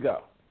 Here we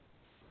go.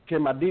 Give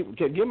my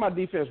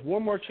defense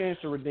one more chance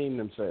to redeem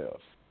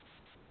themselves.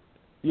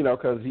 You know,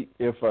 because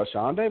if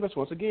Sean Davis,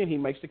 once again, he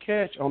makes the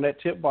catch on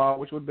that tip ball,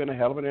 which would have been a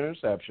hell of an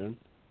interception,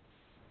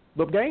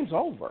 the game's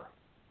over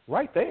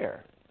right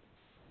there.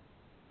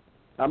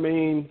 I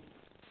mean,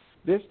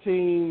 this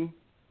team,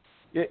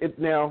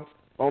 now,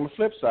 on the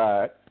flip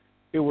side,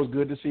 it was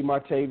good to see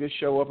Martavis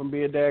show up and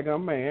be a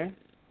daggum man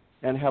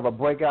and have a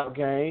breakout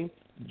game.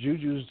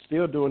 Juju's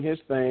still doing his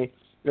thing.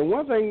 And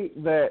one thing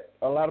that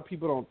a lot of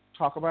people don't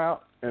talk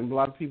about and a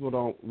lot of people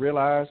don't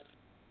realize,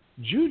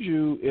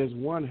 Juju is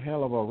one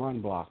hell of a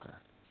run blocker.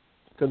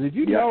 Because if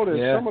you notice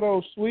some of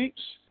those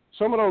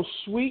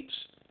sweeps,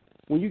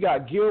 when you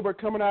got Gilbert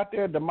coming out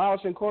there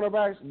demolishing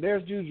cornerbacks,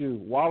 there's Juju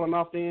walling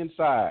off the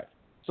inside.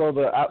 So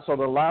the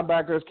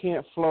linebackers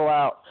can't flow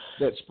out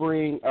that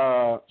spring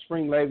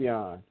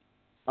Le'Veon.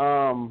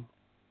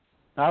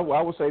 I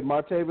would say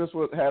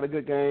Martavis had a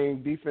good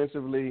game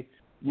defensively.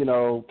 You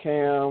know,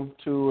 Cam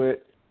to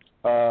it,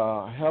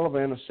 hell of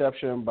an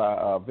interception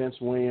by Vince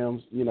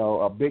Williams. You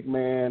know, a big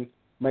man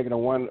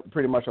making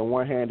pretty much a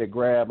one-handed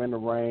grab in the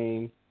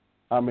rain.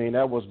 I mean,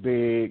 that was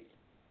big.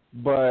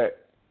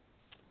 But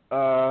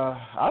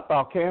I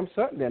thought Cam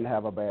Sutton didn't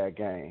have a bad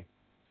game.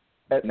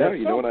 I thought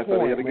he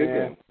had a good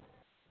game.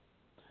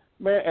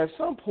 Man, at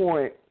some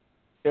point,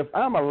 if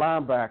I'm a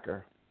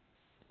linebacker,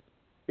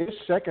 it's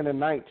 2nd and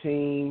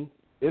 19,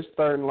 it's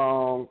 3rd and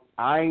long,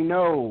 I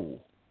know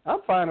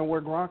I'm finding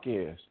where Gronk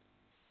is.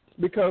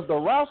 Because the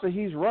routes that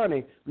he's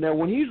running, now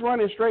when he's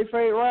running straight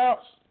fade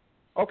routes,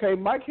 okay,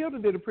 Mike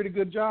Hilton did a pretty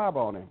good job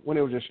on him when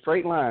it was just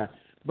straight line.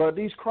 But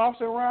these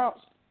crossing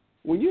routes,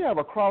 when you have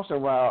a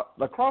crossing route,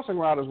 the crossing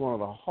route is one of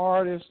the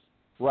hardest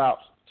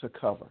routes to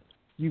cover.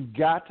 You've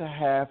got to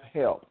have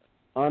help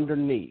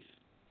underneath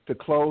to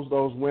close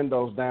those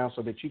windows down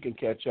so that you can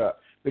catch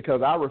up.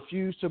 Because I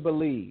refuse to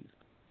believe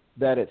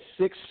that at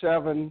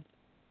 6'7",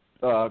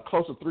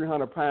 close to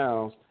 300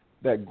 pounds,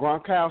 that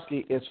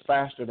Gronkowski is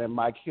faster than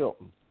Mike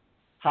Hilton.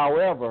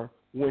 However,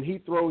 when he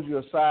throws you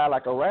aside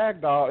like a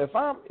rag doll,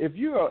 if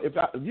you're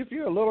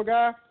a little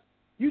guy,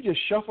 you just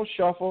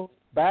shuffle,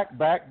 back,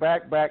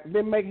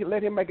 then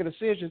let him make a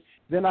decision.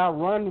 Then I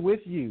run with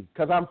you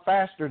because I'm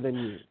faster than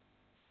you.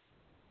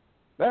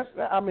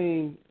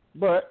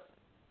 But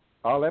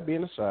all that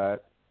being aside,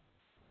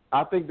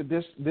 I think that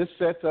this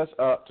sets us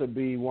up to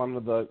be one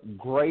of the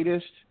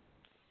greatest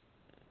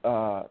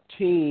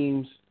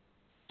teams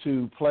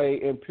to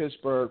play in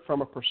Pittsburgh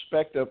from a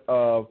perspective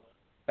of,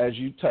 as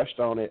you touched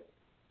on it,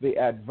 the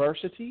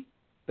adversity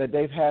that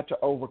they've had to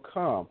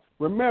overcome.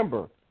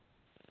 Remember,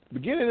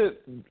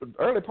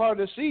 early part of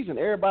this season,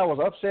 everybody was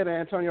upset at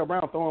Antonio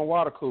Brown throwing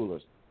water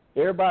coolers.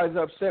 Everybody's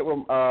upset with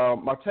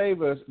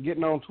Martavis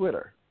getting on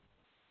Twitter.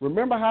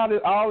 Remember how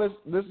all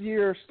this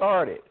year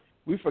started.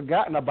 We've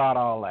forgotten about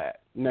all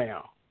that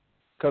now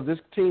because this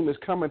team is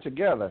coming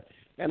together.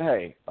 And,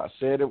 hey, I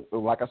said it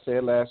like I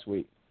said last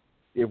week.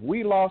 If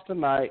we lost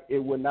tonight, it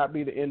would not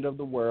be the end of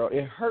the world.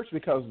 It hurts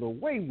because of the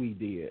way we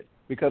did,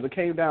 because it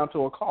came down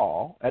to a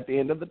call at the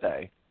end of the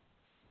day.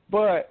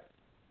 But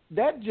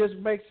that just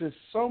makes it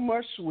so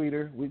much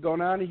sweeter. We go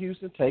down to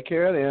Houston, take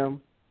care of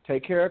them,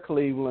 take care of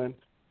Cleveland,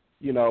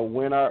 you know,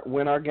 win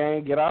our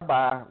game, get our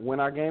bye,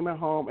 win our game at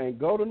home, and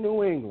go to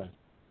New England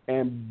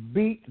and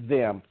beat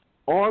them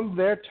on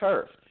their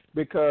turf.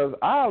 Because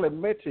I'll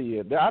admit to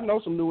you, I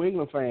know some New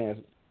England fans,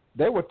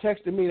 they were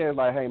texting me, they were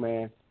like, hey,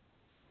 man,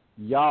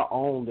 y'all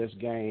own this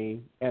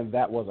game, and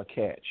that was a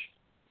catch.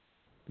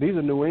 These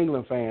are New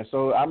England fans.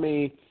 So, I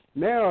mean,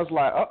 now it's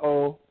like,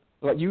 uh-oh,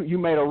 like you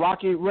made a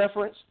Rocky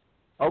reference?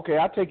 Okay,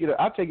 I'll take you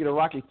to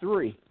Rocky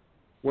 3,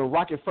 when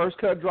Rocky first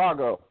cut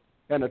Drago,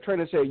 and the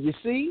trainer said, you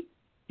see,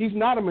 he's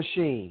not a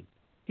machine.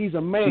 He's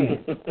a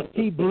man.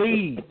 He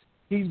bleeds.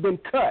 He's been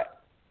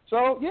cut.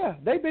 So, yeah,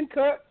 they've been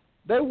cut.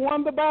 They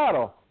won the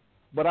battle.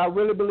 But I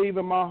really believe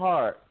in my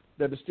heart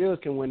that the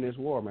Steelers can win this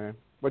war, man.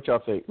 What y'all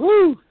think?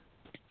 Woo!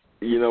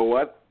 You know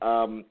what?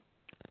 And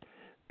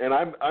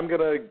I'm going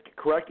to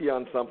correct you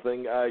on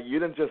something. You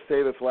didn't just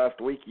say this last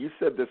week. You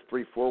said this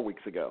 3-4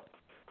 weeks ago.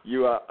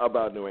 you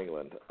about New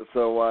England.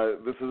 So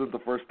this isn't the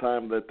first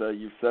time that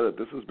you've said it.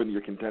 This has been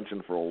your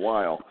contention for a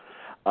while.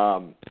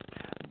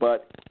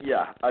 But,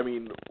 yeah, I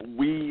mean,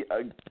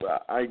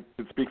 I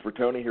can speak for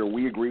Tony here.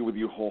 We agree with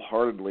you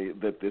wholeheartedly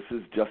that this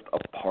is just a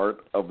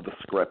part of the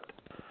script.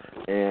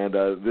 And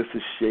this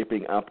is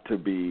shaping up to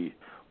be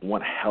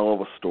one hell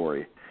of a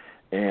story.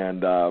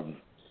 And,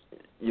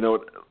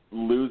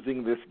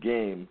 losing this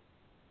game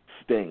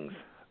stings.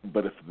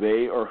 But if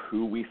they are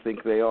who we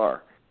think they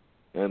are,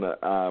 and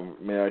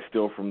may I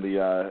steal from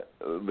the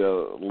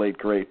late,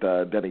 great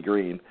Denny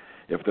Green,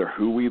 if they're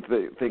who we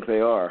think they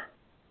are,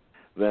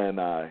 then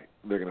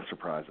they're going to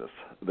surprise us.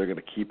 They're going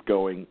to keep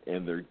going,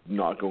 and they're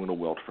not going to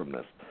wilt from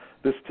this.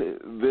 This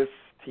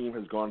team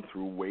has gone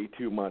through way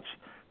too much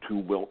to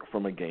wilt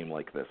from a game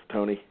like this.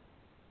 Tony,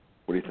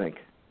 what do you think?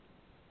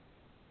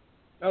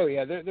 Oh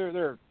yeah,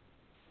 they're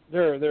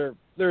the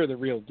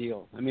real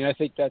deal. I mean, I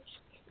think that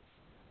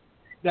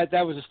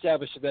was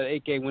established with that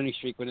 8-game winning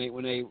streak when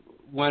they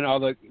won all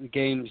the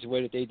games the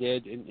way that they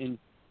did, and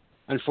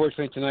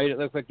unfortunately tonight it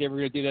looked like they were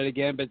going to do that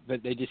again, but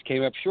they just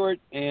came up short.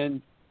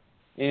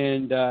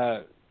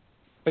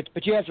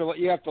 But you have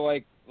to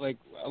like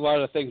a lot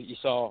of the things that you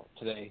saw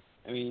today.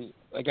 I mean,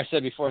 like I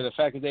said before, the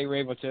fact that they were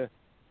able to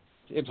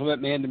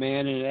implement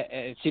man-to-man and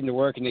it seemed to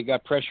work, and they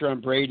got pressure on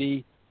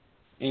Brady,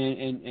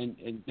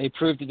 and they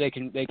proved that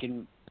they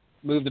can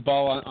move the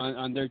ball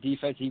on their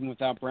defense even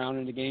without Brown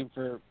in the game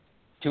for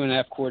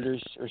 2.5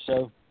 quarters or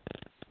so.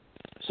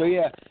 So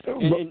yeah,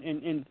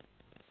 and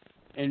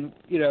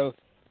you know,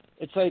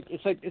 it's like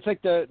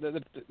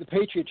the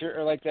Patriots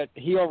are like that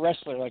heel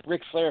wrestler like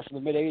Ric Flair from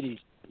the mid '80s.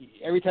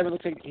 Every time it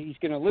looks like he's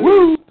going to lose,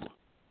 woo!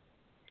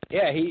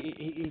 Yeah,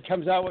 he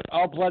comes out with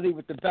all bloody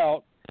with the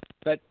belt.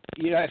 But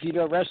you know, if you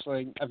know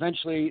wrestling,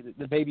 eventually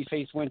the baby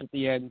face wins at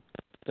the end.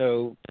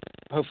 So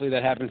hopefully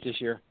that happens this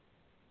year.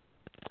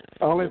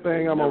 Only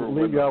thing I'm gonna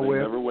leave y'all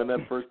with. Never win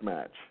that first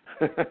match.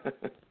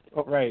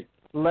 Oh, right.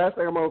 Last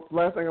thing I'm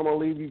gonna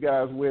leave you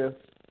guys with.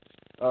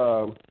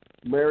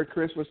 Merry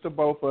Christmas to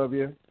both of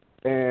you.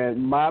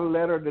 And my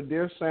letter to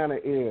Dear Santa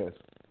is,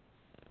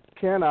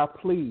 can I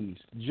please,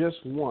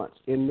 just once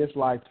in this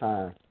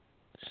lifetime,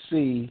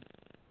 see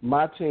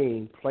my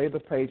team play the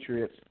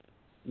Patriots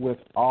with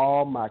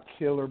all my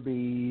killer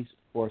bees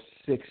for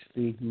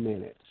 60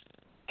 minutes?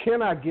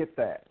 Can I get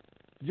that?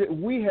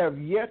 We have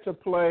yet to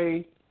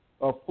play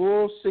a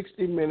full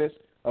 60 minutes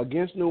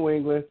against New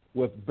England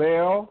with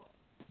Bell,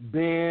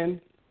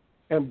 Ben,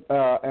 and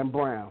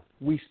Brown.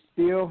 We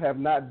still have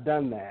not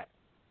done that.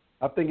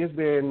 I think it's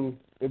been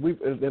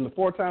in the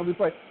 4 times we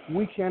played.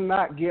 We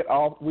cannot get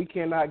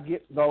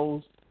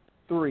those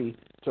 3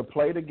 to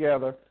play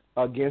together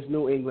against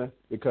New England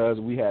because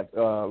we had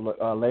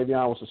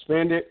Le'Veon was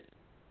suspended.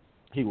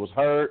 He was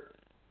hurt.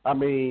 I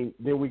mean,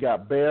 then we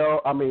got Brown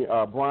on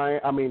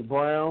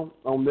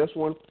this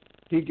one.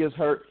 He gets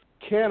hurt.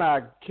 Can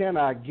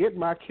I get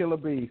my killer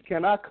bees?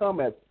 Can I come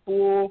at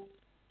full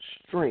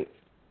strength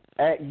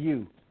at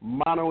you,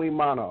 mano a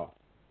mano?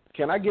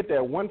 Can I get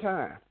that one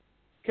time?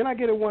 Can I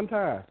get it one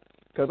time?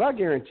 Because I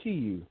guarantee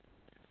you,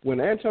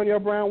 when Antonio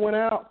Brown went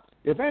out,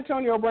 if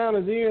Antonio Brown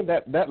is in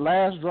that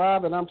last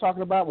drive that I'm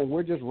talking about when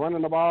we're just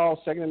running the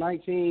ball, 2nd and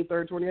 19, 3rd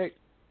and 28,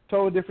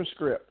 totally different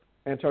script.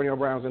 Antonio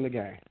Brown's in the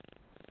game.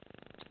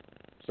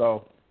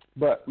 So,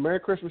 but Merry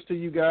Christmas to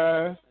you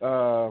guys.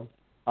 I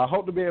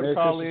hope to be able to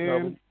call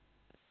in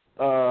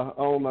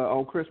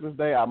on Christmas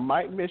Day. I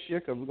might miss you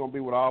because we're going to be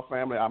with all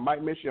family. I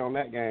might miss you on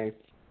that game.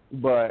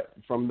 But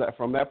from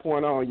that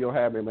point on, you'll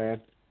have me, man.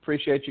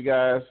 Appreciate you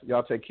guys.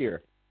 Y'all take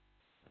care.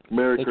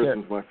 Merry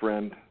Christmas, my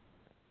friend.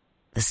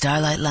 The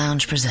Starlight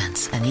Lounge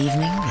presents An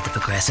Evening with the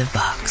Progressive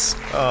Box.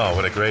 Oh,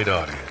 what a great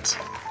audience.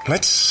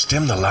 Let's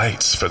dim the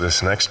lights for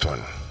this next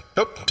one.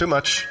 Nope, too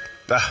much.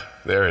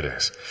 There it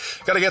is.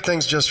 Got to get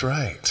things just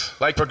right.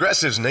 Like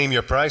Progressive's Name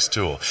Your Price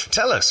tool.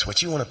 Tell us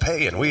what you want to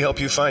pay, and we help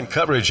you find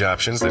coverage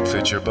options that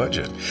fit your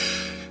budget.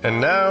 And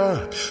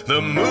now,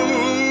 the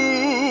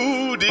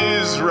mood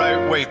is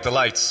right. Wait, the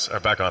lights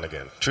are back on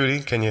again. Trudy,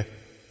 can you?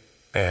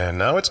 And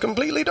now it's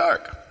completely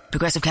dark.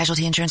 Progressive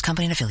Casualty Insurance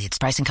Company and Affiliates.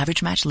 Price and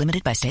coverage match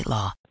limited by state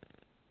law.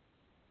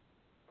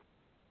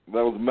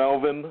 That was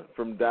Melvin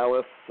from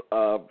Dallas.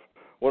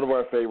 One of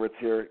our favorites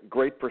here.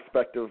 Great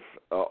perspective.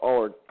 All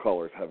our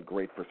callers have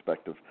great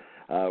perspective.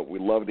 We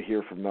love to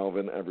hear from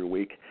Melvin every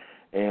week.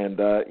 And,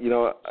 I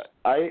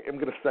am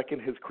going to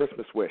second his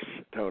Christmas wish,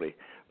 Tony.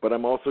 But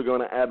I'm also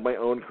going to add my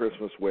own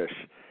Christmas wish.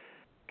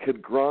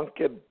 Could Gronk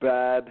get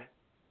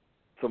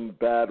some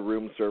bad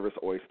room service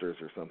oysters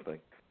or something?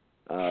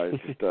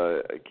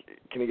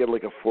 Can you get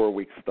like a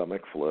 4-week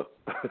stomach flu?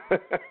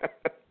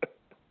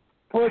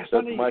 Well, it's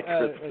funny. My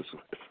Christmas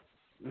wish.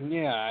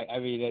 Yeah, I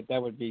mean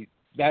that'd be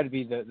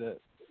the.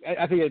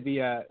 I think it'd be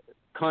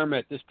karma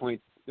at this point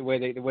the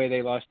way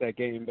they lost that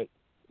game, but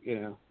you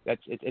know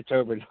it's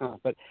over now.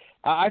 But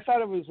I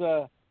thought it was.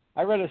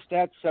 I read a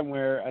stat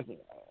somewhere. I think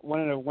one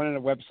of the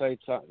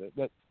websites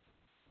that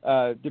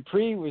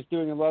Dupree was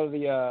doing a lot of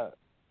the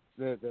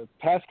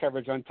pass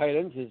coverage on tight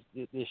ends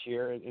this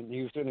year, and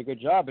he was doing a good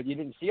job, but you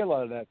didn't see a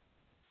lot of that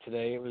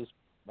today. It was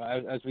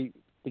as we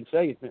can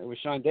say, it was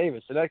Sean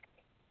Davis. So that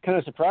kind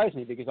of surprised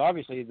me because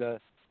obviously the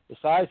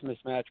size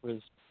mismatch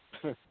was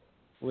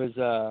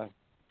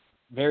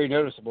very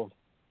noticeable.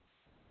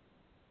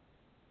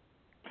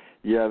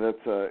 Yeah,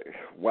 that's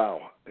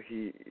wow.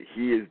 He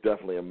is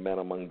definitely a man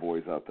among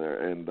boys out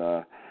there, and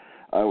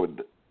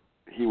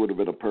he would have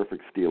been a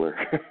perfect Steeler.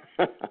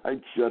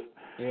 And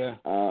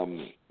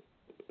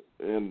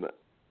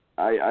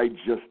I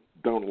just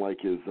don't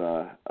like his.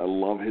 I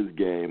love his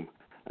game.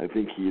 I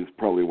think he is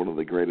probably one of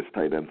the greatest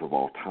tight ends of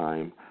all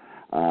time.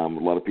 A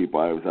lot of people,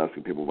 I was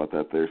asking people about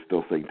that. They're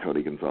still saying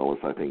Tony Gonzalez.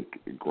 I think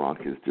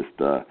Gronk is just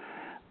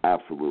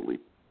absolutely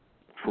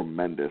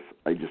tremendous.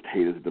 I just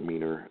hate his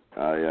demeanor.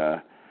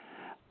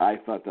 I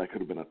thought that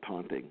could have been a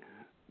taunting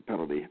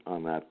penalty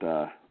on that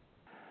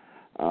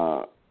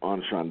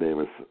on Sean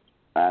Davis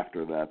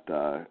after that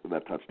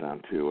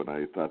touchdown too, and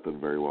I thought that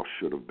very well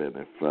should have been.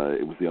 If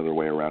it was the other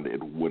way around,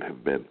 it would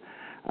have been.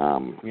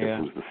 If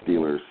it was the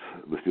Steelers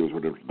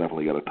would have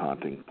definitely got a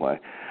taunting play,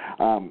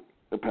 a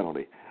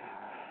penalty.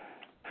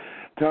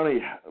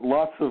 Tony,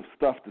 lots of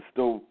stuff to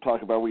still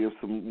talk about. We have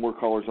some more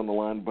callers on the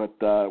line, but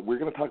we're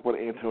going to talk about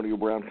Antonio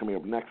Brown coming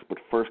up next. But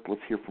first,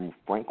 let's hear from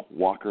Frank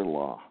Walker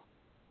Law.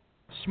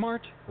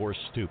 Smart or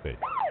stupid?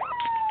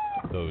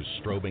 Those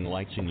strobing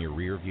lights in your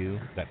rear view,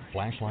 that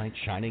flashlight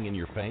shining in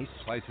your face?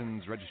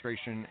 License,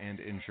 registration,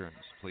 and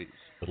insurance, please.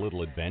 The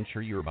little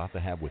adventure you're about to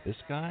have with this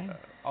guy?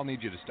 I'll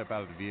need you to step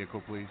out of the vehicle,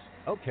 please.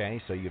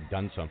 Okay, so you've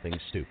done something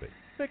stupid.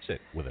 Fix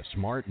it with a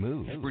smart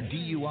move. For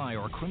DUI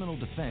or criminal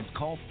defense,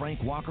 call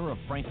Frank Walker of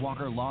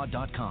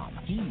FrankWalkerLaw.com.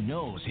 He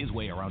knows his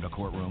way around a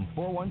courtroom.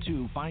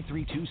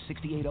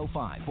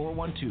 412-532-6805.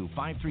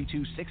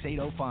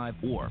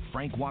 412-532-6805 or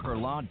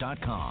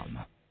FrankWalkerLaw.com.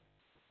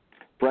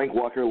 Frank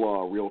Walker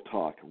Law, real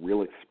talk,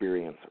 real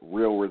experience,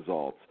 real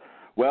results.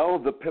 Well,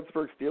 the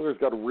Pittsburgh Steelers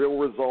got real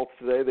results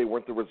today. They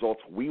weren't the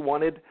results we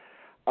wanted.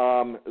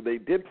 They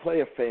did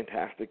play a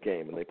fantastic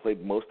game, and they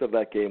played most of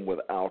that game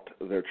without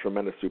their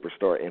tremendous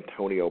superstar,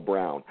 Antonio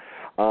Brown.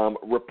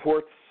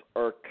 Reports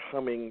are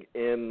coming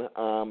in.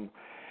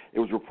 It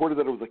was reported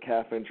that it was a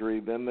calf injury.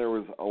 Then there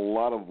was a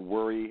lot of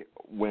worry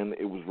when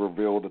it was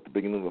revealed at the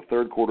beginning of the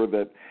third quarter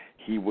that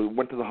he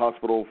went to the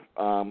hospital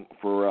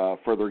for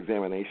further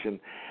examination.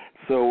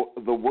 So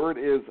the word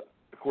is,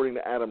 according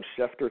to Adam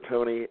Schefter,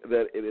 Tony,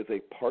 that it is a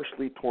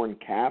partially torn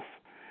calf.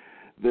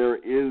 They're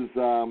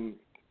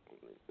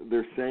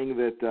saying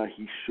that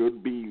he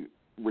should be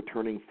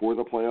returning for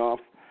the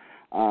playoffs.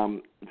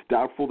 It's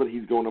doubtful that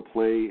he's going to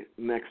play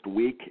next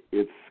week.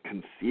 It's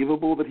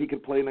conceivable that he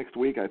could play next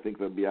week. I think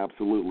that would be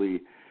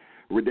absolutely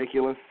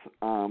ridiculous.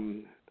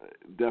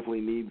 Definitely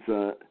needs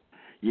you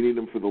need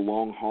him for the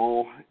long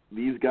haul.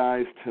 These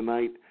guys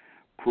tonight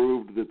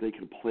proved that they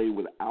can play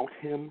without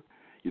him.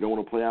 You don't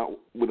want to play out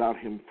without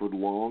him for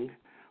long,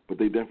 but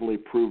they definitely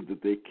proved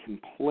that they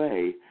can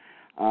play.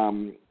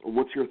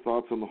 What's your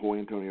thoughts on the whole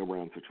Antonio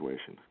Brown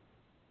situation?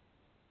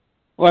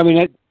 Well, I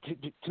mean,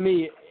 to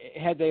me,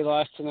 had they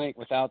lost tonight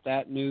without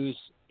that news,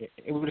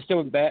 it would have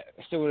still been bad.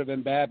 Still would have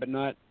been bad, but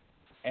not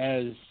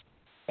as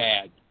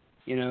bad,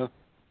 you know.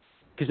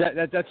 Because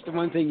that's the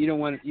one thing you don't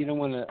want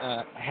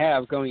to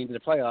have going into the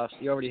playoffs.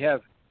 You already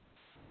have,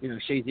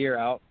 Shazier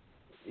out.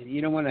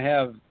 You don't want to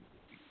have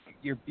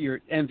your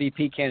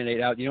MVP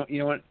candidate out. You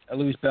don't want to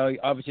lose Bell. You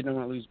obviously don't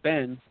want to lose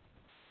Ben.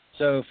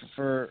 So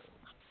for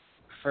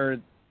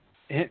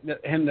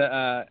him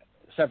to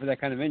suffer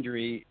that kind of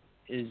injury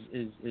is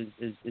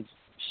it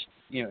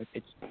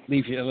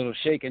leaves you a little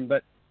shaken.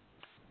 But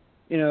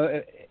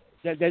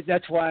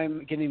that's why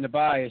I'm getting the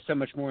bye is so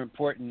much more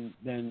important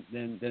than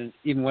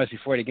even was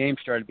before the game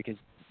started, because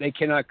they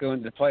cannot go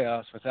into the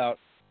playoffs without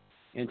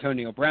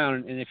Antonio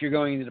Brown. And if you're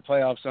going into the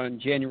playoffs on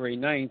January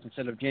 9th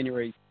instead of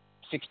January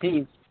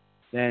 16th,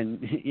 then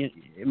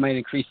it might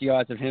increase the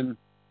odds of him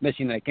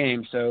missing that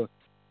game. So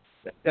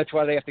that's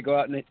why they have to go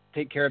out and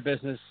take care of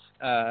business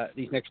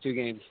these next two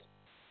games.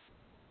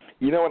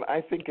 You know what?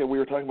 I think we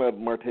were talking about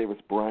Martavis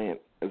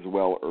Bryant as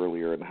well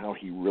earlier and how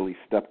he really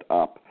stepped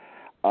up.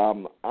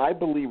 I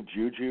believe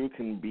Juju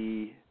can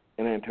be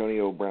an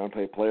Antonio Brown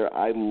type player.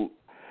 I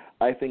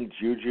think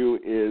Juju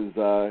is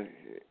a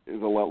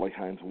lot like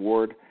Hines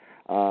Ward.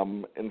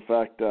 In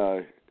fact,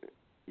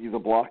 he's a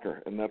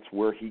blocker, and that's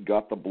where he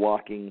got the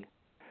blocking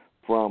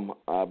from,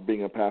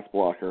 being a pass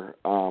blocker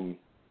and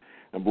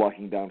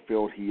blocking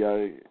downfield. He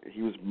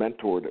was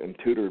mentored and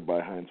tutored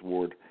by Hines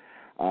Ward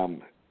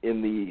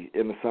in the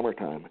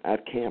summertime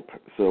at camp.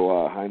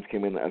 So Hines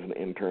came in as an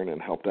intern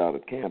and helped out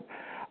at camp.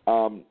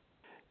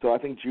 So I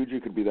think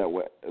Juju could be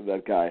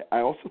that guy.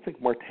 I also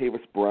think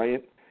Martavis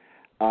Bryant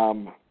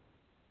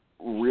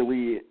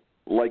really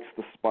likes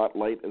the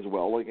spotlight as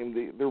well. Like, and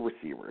they're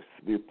receivers,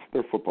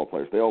 they're football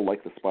players. They all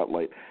like the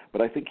spotlight.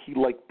 But I think he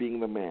liked being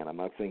the man. I'm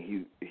not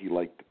saying he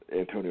liked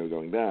Antonio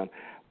going down,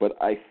 but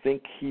I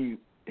think he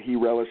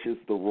relishes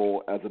the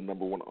role as a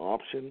number one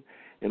option.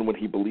 And when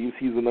he believes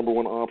he's the number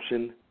one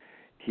option,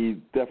 he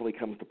definitely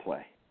comes to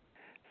play.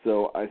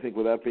 So I think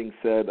with that being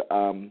said,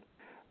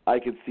 I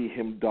could see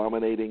him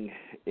dominating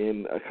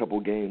in a couple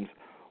games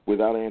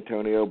without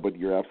Antonio, but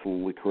you're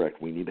absolutely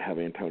correct. We need to have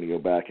Antonio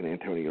back and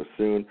Antonio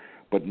soon,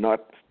 but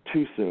not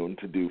too soon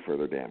to do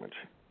further damage.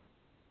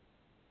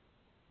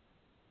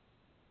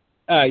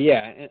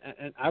 Yeah,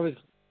 and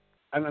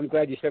I'm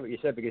glad you said what you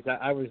said, because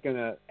I was going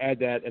to add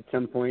that at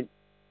some point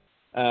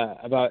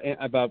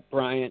about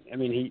Bryant. I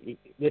mean,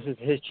 this is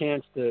his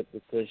chance to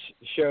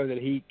show that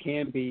he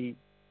can be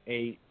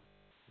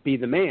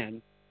the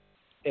man,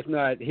 if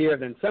not here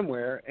then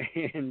somewhere,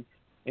 and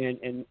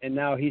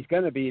now he's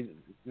going to be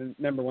the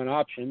number one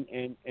option,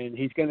 and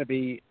he's going to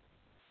be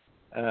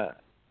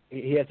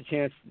he has a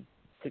chance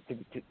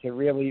to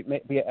really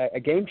be a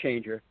game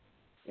changer,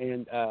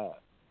 and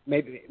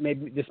maybe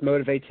this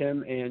motivates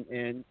him,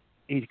 and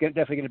he's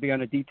definitely going to be on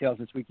the details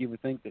this week, you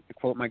would think, to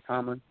quote Mike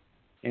Tomlin,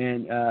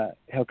 and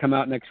he'll come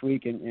out next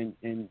week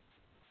and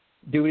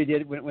do what he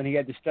did when he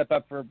had to step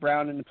up for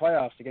Brown in the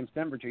playoffs against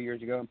Denver 2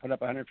 years ago and put up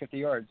 150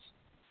 yards,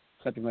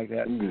 something like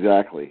that.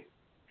 Exactly.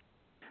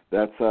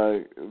 That's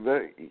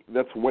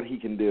what he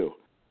can do,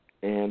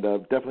 and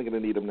definitely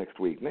going to need him next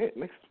week.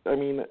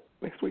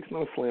 Next week's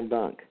not a slam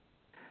dunk.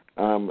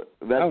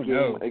 That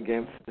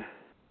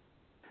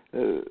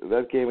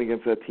game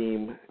against that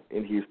team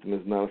in Houston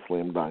is not a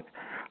slam dunk.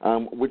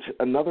 Which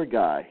another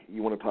guy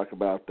you want to talk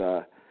about?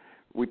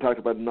 We talked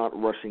about not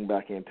rushing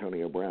back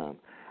Antonio Brown.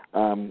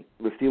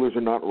 The Steelers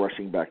are not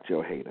rushing back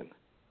Joe Hayden.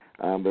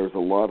 There's a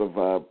lot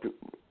of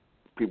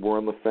people were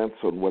on the fence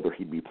on whether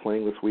he'd be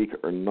playing this week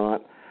or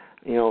not.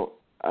 You know,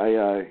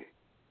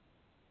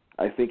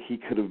 I think he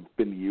could have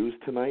been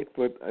used tonight,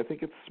 but I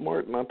think it's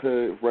smart not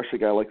to rush a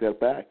guy like that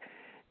back.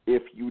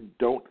 If you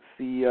don't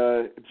see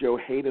Joe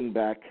Hayden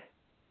back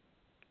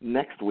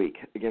next week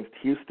against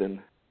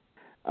Houston,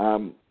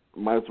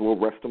 might as well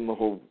rest him the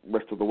whole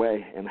rest of the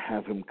way and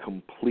have him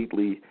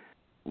completely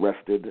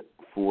rested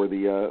for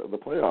the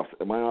playoffs.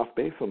 Am I off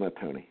base on that,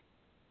 Tony?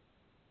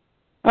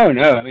 Oh,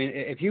 no. I mean,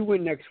 if you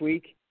win next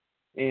week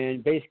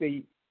and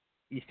basically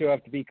you still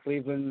have to beat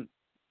Cleveland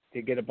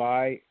to get a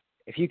bye,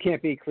 if you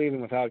can't beat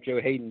Cleveland without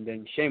Joe Hayden,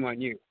 then shame on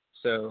you.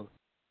 So,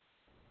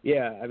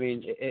 yeah, I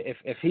mean,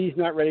 if he's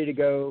not ready to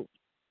go,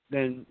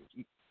 then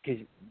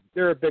because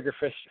they're a bigger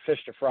fish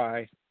to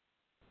fry.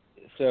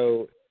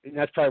 So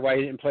that's probably why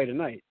he didn't play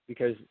tonight,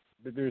 because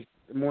there's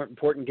more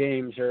important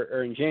games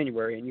are in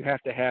January, and you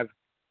have to have,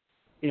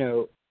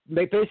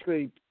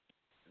 basically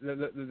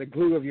the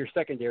glue of your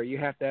secondary. You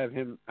have to have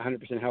him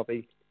 100%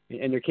 healthy,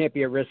 and there can't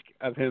be a risk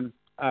of him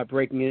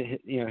breaking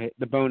it,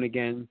 the bone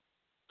again.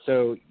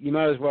 So you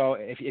might as well,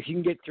 if you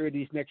can get through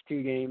these next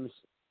two games,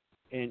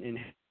 and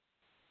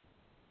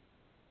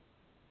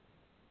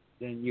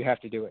then you have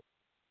to do it.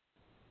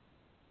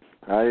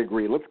 I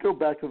agree. Let's go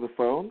back to the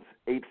phones,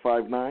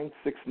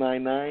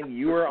 859-699.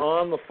 You are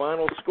on the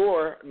final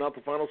score. Not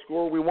the final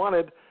score we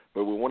wanted,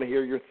 but we want to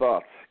hear your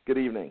thoughts. Good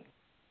evening.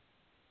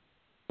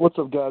 What's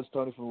up, guys?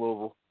 Tony from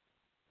Louisville.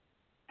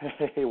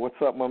 Hey,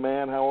 what's up, my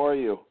man? How are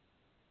you?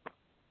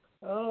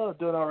 Oh,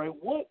 doing all right.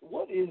 What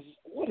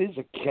is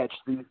a catch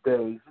these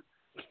days?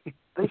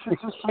 They should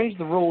just change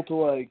the rule to,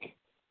 like,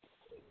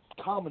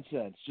 common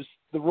sense. Just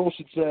the rule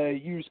should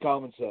say use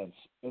common sense,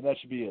 and that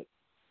should be it.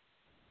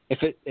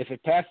 If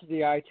it passes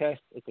the eye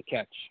test, it's a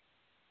catch.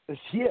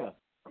 Yeah,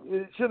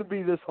 it shouldn't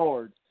be this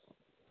hard.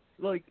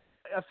 Like,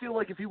 I feel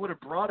like if he would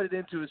have brought it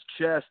into his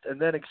chest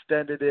and then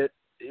extended it,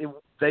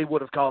 they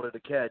would have called it a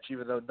catch,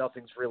 even though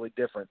nothing's really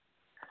different.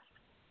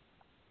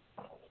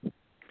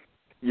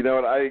 You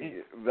know what?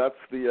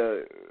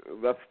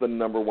 That's the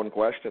number one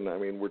question. I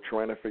mean, we're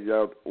trying to figure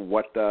out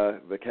what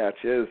the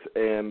catch is,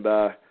 and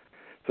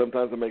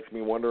sometimes it makes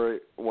me wonder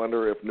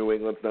if New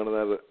England's none of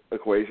that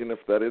equation, if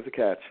that is a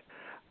catch.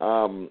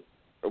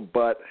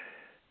 But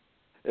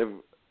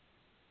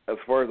as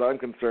far as I'm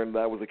concerned,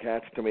 that was a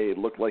catch to me. It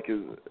looked like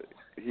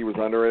he was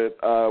under it.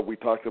 We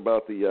talked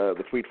about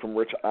the tweet from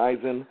Rich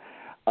Eisen.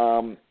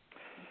 You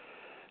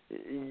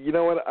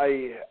know what?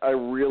 I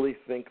really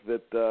think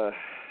that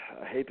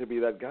I hate to be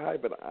that guy,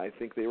 but I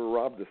think they were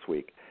robbed this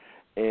week.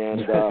 And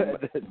yeah.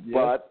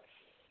 But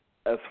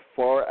as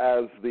far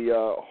as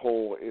the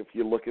whole, if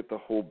you look at the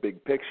whole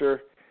big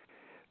picture,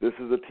 this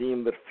is a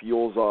team that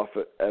fuels off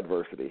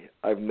adversity.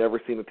 I've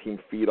never seen a team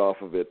feed off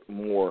of it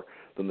more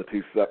than the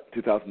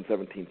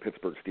 2017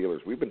 Pittsburgh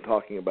Steelers. We've been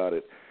talking about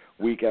it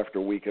week after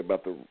week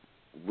about the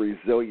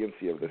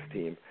resiliency of this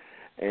team.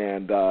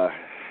 And,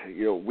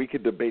 we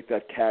could debate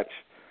that catch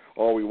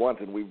all we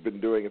want, and we've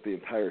been doing it the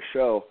entire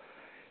show.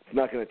 It's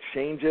not going to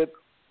change it,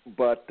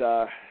 but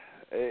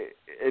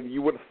and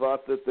you would have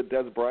thought that the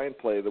Des Bryant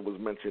play that was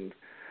mentioned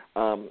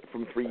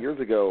from 3 years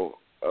ago,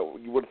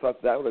 you would have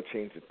thought that would have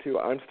changed it too.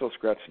 I'm still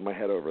scratching my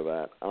head over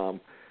that.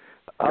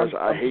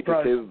 I hate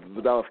to say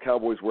the Dallas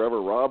Cowboys were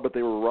ever robbed, but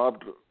they were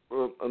robbed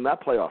in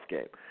that playoff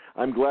game.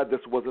 I'm glad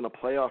this wasn't a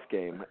playoff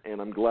game, and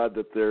I'm glad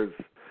that there's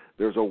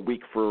a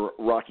week for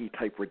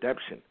Rocky-type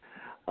redemption.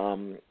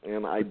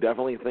 And I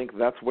definitely think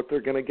that's what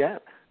they're going to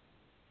get.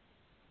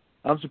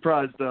 I'm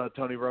surprised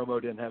Tony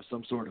Romo didn't have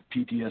some sort of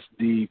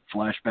PTSD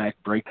flashback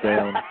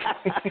breakdown.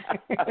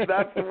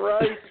 That's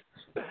right.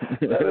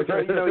 That is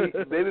right.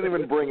 They didn't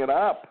even bring it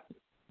up.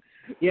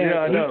 Yeah,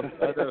 I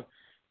know.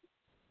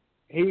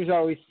 He was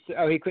always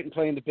he couldn't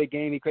play in the big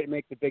game. He couldn't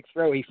make the big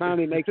throw. He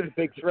finally makes the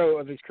big throw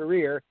of his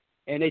career,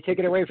 and they take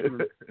it away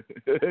from him.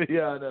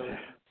 Yeah, I know.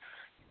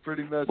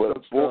 Pretty messed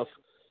up stuff.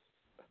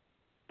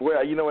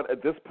 Boy, you know what?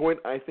 At this point,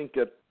 I think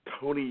that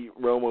Tony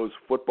Romo's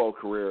football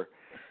career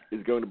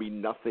is going to be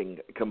nothing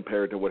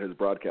compared to what his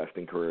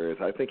broadcasting career is.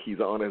 I think he's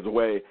on his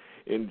way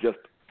in just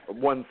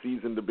one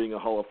season to being a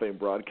Hall of Fame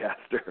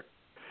broadcaster.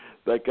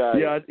 That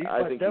guy,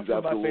 I think he's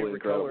absolutely my favorite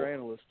incredible. color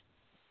analyst.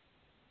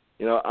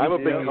 You know, I'm a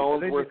big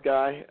Collinsworth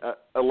guy.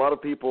 A lot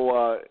of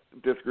people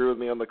disagree with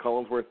me on the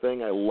Collinsworth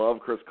thing. I love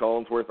Chris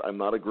Collinsworth. I'm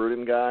not a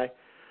Gruden guy,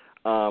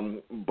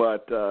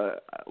 but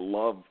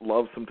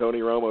love some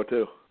Tony Romo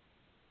too.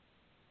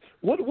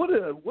 What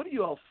do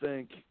you all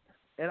think?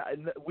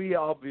 And we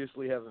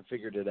obviously haven't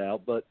figured it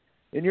out, but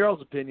in your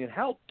all's opinion,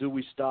 how do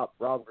we stop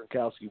Rob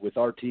Gronkowski with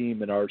our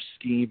team and our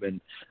scheme, and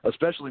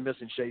especially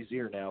missing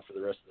Shazier now for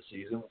the rest of the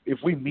season? If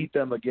we meet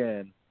them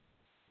again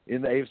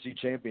in the AFC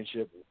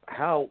Championship,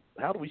 how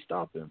do we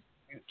stop him?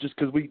 Just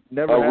because we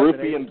never have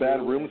roofie and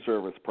bad room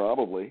service,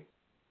 probably.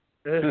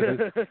 That's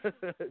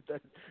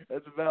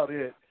about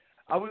it.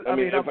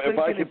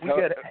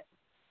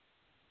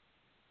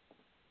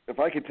 If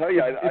I could tell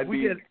you,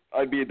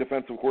 I'd be a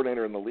defensive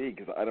coordinator in the league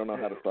because I don't know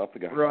how to stop the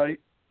guy. Right.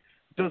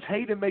 Does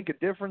Hayden make a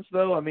difference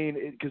though? I mean,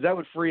 because that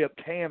would free up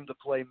Cam to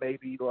play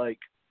maybe like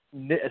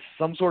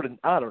some sort of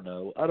I don't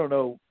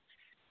know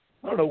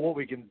what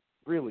we can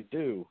really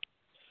do.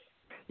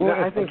 Well,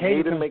 I think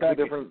Hayden makes a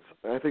difference.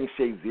 I think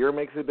Shazier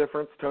makes a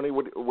difference. Tony,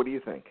 what do you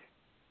think?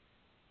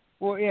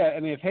 Well, yeah. I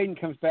mean, if Hayden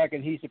comes back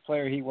and he's the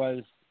player he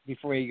was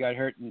before he got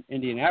hurt in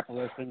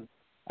Indianapolis, then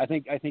I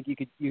think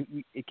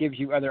it gives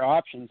you other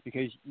options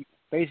because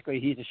basically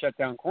he's a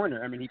shutdown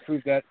corner. I mean, he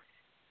proved that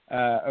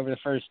over the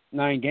first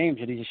 9 games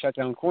that he's a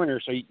shutdown corner.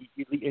 So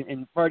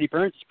and Marty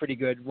Burns is pretty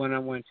good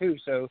one-on-one too.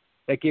 So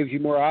that gives you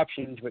more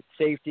options with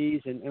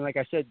safeties and like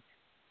I said.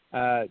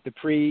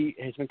 Dupree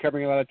has been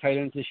covering a lot of tight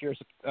ends this year,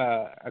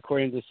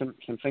 according to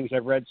some things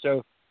I've read.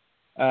 So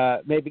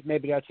maybe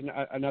that's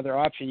another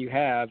option you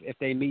have if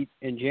they meet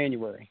in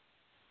January.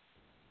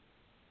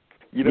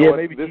 You know what?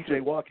 Maybe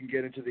TJ Watt can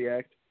get into the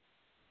act.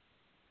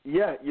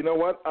 Yeah, you know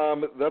what?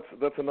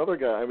 That's another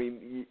guy. I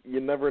mean, you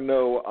never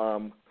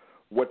know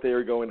what they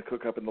are going to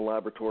cook up in the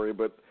laboratory.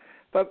 But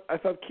I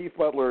thought Keith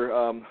Butler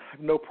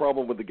had no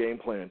problem with the game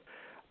plan.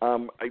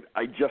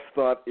 I just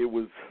thought it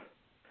was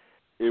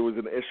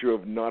an issue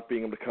of not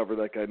being able to cover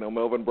that guy. Now,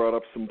 Melvin brought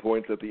up some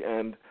points at the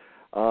end.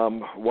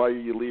 Why are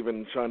you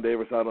leaving Sean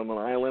Davis out on an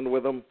island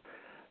with him?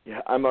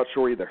 Yeah, I'm not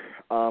sure either.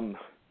 I'm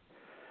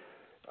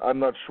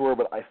not sure,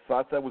 but I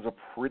thought that was a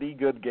pretty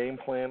good game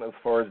plan as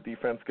far as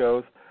defense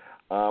goes.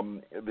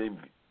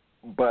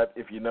 But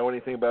if you know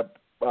anything about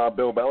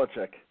Bill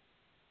Belichick,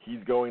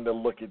 he's going to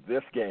look at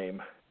this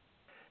game,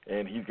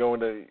 and he's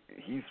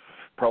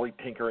probably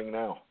tinkering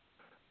now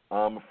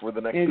for the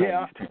next time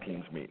these two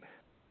teams meet.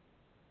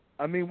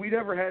 I mean, we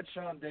never had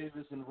Sean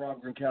Davis and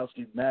Rob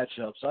Gronkowski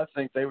matchups. I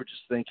think they were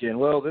just thinking,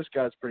 well, this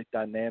guy's pretty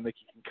dynamic.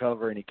 He can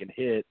cover and he can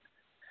hit.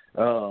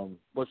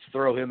 Let's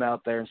throw him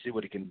out there and see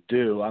what he can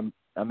do. I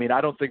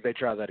don't think they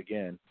try that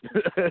again.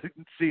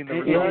 Seeing the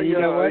result. You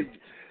know what?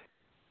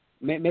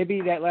 Maybe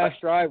that last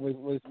drive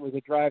was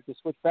a drive to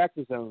switch back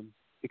to zone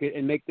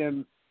and make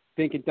them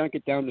think and dunk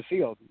it down the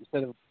field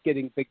instead of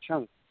getting big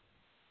chunks.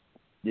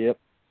 Yep.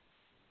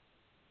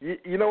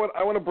 You know what?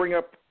 I want to bring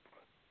up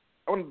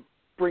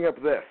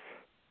this.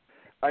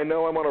 I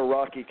know I'm on a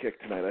Rocky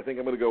kick tonight. I think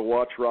I'm going to go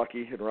watch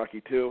Rocky and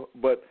Rocky 2,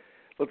 but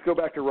let's go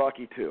back to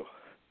Rocky 2.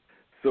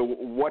 So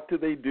what do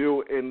they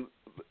do and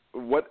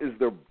what is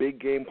their big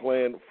game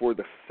plan for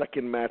the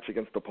second match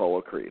against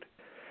Apollo Creed?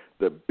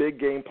 The big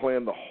game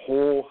plan the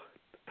whole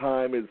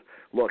time is,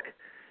 look,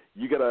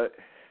 you gotta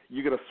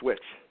switch.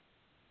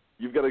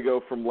 You've got to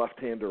go from left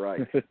hand to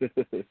right.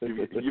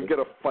 You've got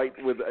to fight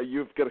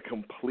you've got to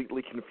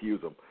completely confuse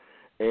them,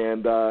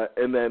 and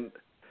then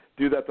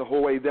do that the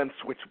whole way. Then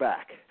switch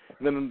back.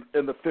 And then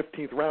in the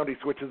 15th round, he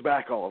switches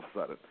back all of a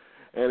sudden,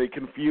 and he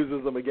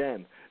confuses them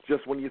again.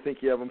 Just when you think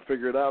you have them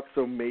figured out.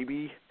 So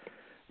maybe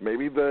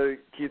the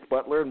Keith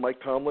Butler and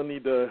Mike Tomlin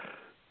need to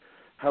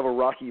have a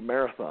Rocky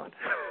marathon,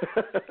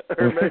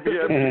 or maybe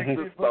I'm being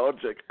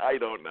nostalgic. I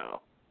don't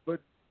know.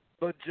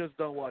 But just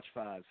don't watch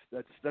 5.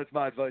 That's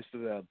my advice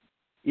to them.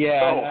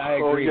 Yeah, I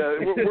agree. Yeah.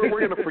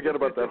 We're going to forget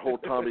about that whole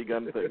Tommy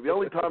Gunn thing. The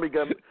only Tommy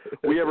Gunn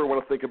we ever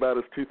want to think about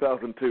is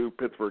 2002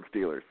 Pittsburgh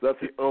Steelers. That's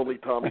the only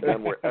Tommy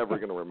Gunn we're ever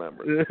going to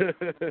remember.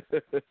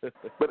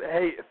 But,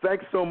 hey,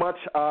 thanks so much.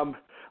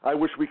 I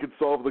wish we could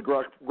solve the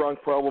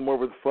Gronk problem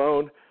over the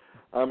phone.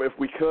 If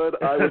we could,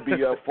 I would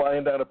be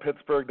flying down to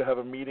Pittsburgh to have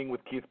a meeting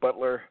with Keith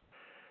Butler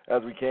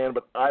as we can,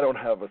 but I don't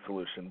have a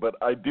solution. But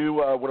I do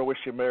want to wish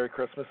you a Merry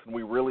Christmas, and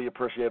we really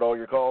appreciate all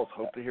your calls.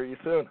 Hope to hear you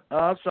soon.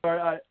 I'm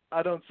sorry,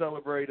 I don't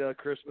celebrate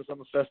Christmas.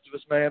 I'm a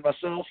Festivus man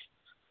myself.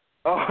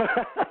 Oh,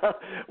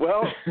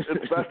 well,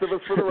 it's Festivus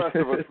for the rest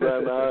of us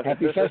then.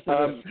 Happy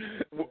Festivus.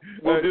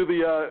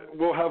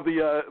 We'll have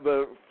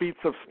the feats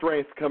of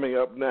strength coming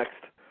up next.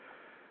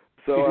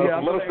 So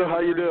let us know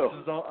how you do.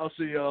 I'll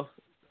see y'all.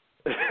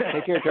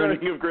 Take care, Tony.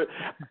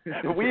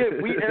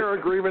 We air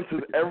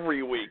grievances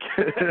every week.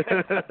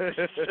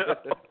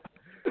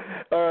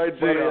 All right,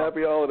 Jimmy.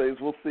 Happy holidays.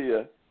 We'll see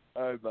you.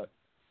 All right, bye.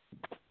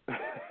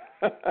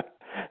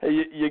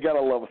 Hey, you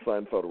gotta love a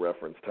Seinfeld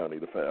reference, Tony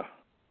DeFeo.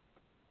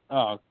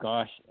 Oh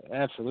gosh,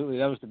 absolutely.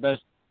 That was the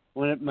best.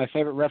 One of my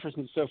favorite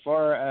references so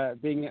far.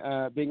 Being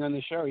on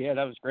the show. Yeah,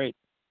 that was great.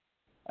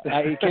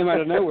 He came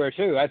out of nowhere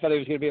too. I thought he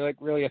was going to be like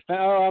really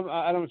offended. Oh,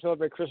 I don't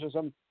celebrate Christmas.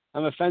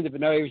 I'm offended,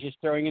 but no, he was just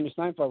throwing in the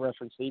Seinfeld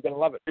reference. So you got to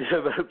love it.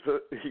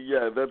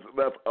 Yeah,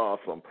 that's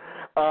awesome.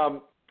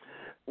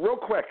 Real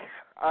quick,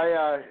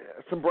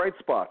 some bright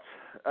spots.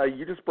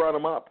 You just brought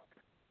him up.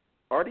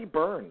 Artie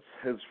Burns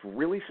has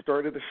really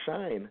started to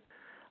shine.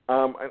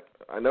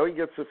 I know he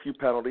gets a few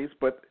penalties,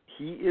 but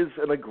he is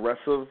an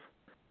aggressive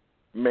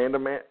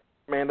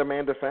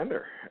man-to-man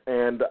defender,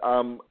 and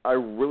I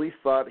really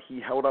thought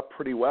he held up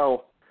pretty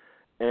well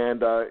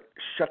and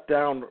shut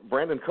down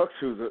Brandon Cooks,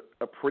 who's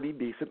a pretty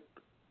decent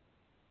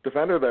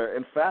defender there.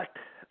 In fact,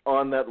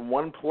 on that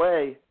one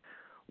play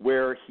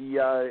where he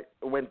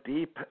went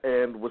deep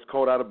and was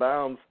called out of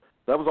bounds,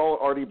 that was all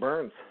Artie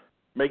Burns,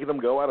 making them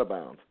go out of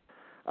bounds.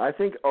 I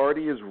think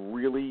Artie is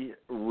really,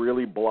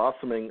 really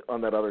blossoming on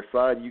that other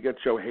side. You get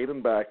Joe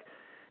Hayden back,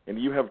 and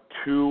you have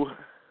two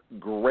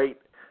great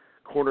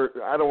corner.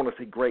 I don't want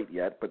to say great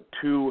yet, but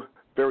two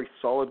very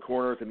solid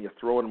corners, and you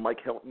throw in Mike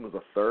Hilton as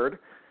a third,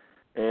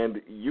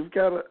 and you've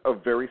got a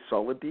very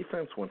solid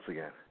defense once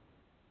again.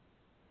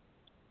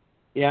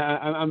 Yeah,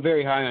 I'm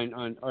very high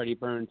on Artie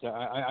Burns.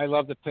 I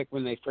love the pick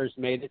when they first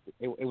made it.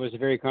 It was a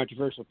very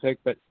controversial pick,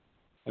 but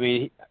I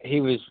mean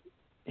he was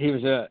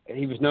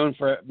known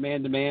for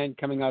man-to-man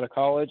coming out of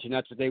college, and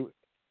that's what they've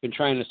been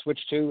trying to switch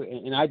to.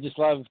 And I just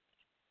love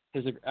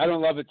his. I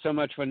don't love it so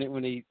much when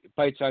he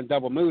bites on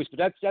double moves,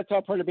 but that's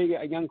all part of being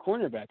a young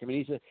cornerback. I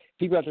mean,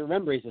 people have to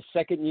remember he's a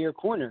second-year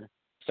corner,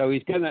 so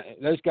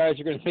those guys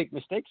are gonna make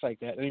mistakes like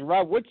that. I mean,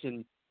 Rob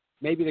Woodson,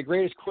 maybe the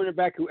greatest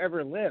cornerback who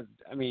ever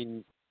lived. I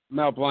mean,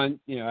 Mel Blount,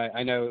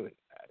 I know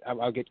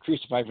I'll get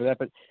crucified for that,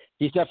 but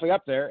he's definitely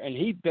up there, and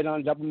he's been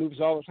on double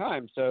moves all the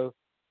time. So,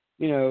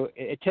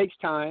 it takes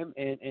time,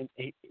 and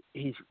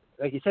he's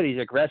like you said, he's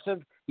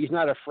aggressive. He's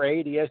not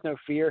afraid. He has no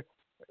fear.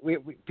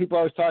 People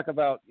always talk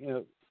about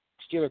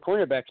Steeler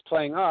cornerbacks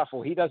playing off.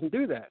 Well, he doesn't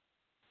do that.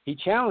 He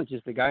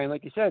challenges the guy, and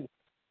like you said,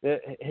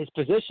 his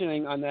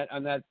positioning on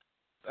that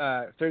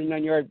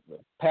 39-yard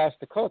pass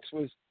to Cooks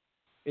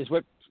is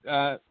what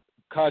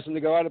caused him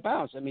to go out of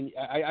bounds. I mean,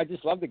 I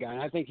just love the guy,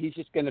 and I think he's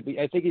going to be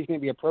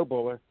a Pro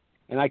Bowler,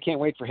 and I can't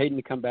wait for Hayden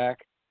to come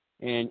back.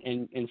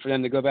 And for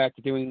them to go back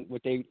to doing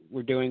what they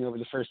were doing over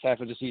the first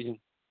half of the season.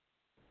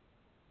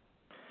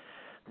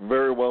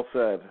 Very well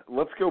said.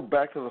 Let's go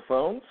back to the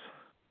phones.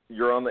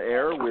 You're on the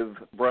air with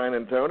Brian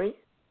and Tony.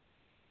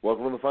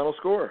 Welcome to the Final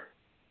Score.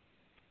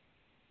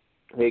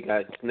 Hey,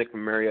 guys. It's Nick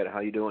from Marietta. How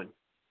you doing?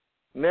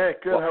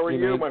 Nick, good. How are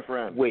you, my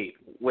friend? Wait.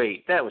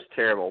 That was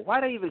terrible.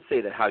 Why'd I even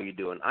say that, how you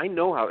doing? I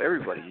know how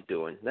everybody's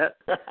doing. That's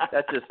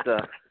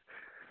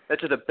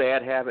just a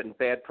bad habit and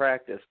bad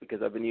practice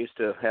because I've been used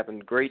to having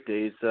great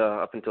days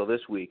up until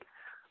this week.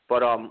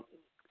 But, I'm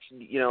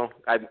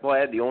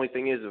glad. The only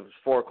thing is it was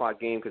a 4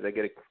 o'clock game because I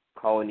get a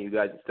call in you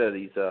guys instead of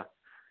these,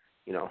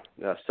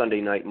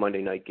 Sunday night,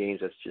 Monday night games.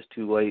 That's just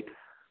too late.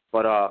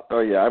 But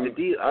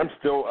I'm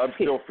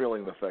still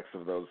feeling the effects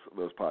of those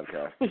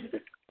podcasts.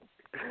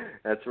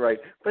 That's right.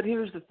 But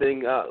here's the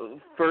thing.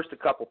 First, a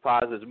couple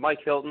positives. Mike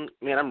Hilton,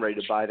 man, I'm ready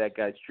to buy that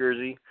guy's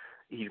jersey.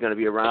 He's going to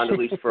be around at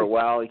least for a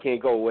while. He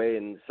can't go away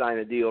and sign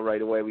a deal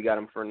right away. We got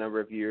him for a number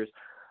of years.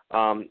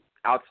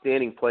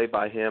 Outstanding play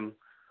by him.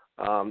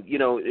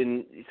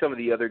 In some of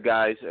the other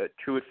guys,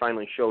 Truitt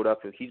finally showed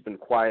up. He's been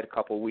quiet a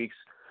couple of weeks.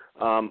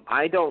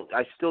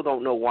 I still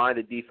don't know why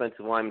the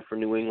defensive linemen for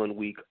New England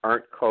week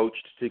aren't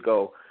coached to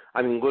go.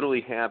 I mean,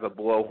 literally have a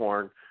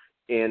blowhorn.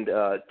 And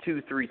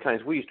 2-3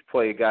 times we used to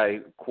play a guy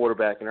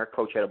quarterback, and our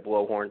coach had a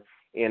blowhorn.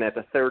 And at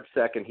the third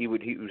second, he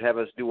would have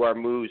us do our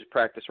moves,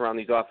 practice around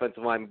these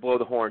offensive linemen, blow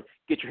the horn,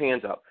 get your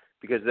hands up,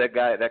 because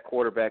that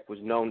quarterback was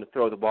known to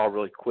throw the ball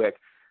really quick.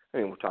 I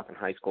mean, we're talking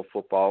high school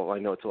football. I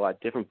know it's a lot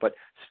different, but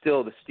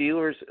still, the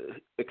Steelers,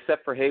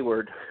 except for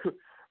Hayward,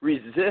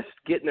 resist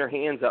getting their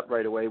hands up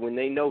right away when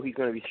they know he's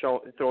going to be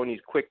throwing these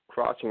quick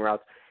crossing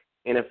routes.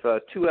 And if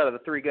 2 out of the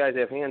 3 guys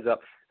have hands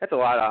up, that's a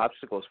lot of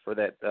obstacles for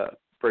that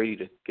Brady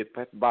to get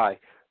by.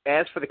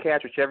 As for the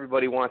catch, which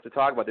everybody wants to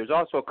talk about, there's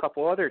also a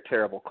couple other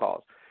terrible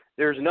calls.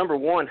 There's number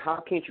one, how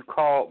can't you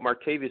call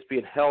Martavius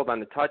being held on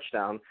the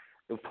touchdown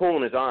and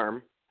pulling his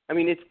arm? I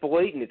mean, it's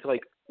blatant. It's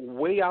like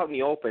way out in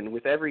the open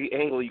with every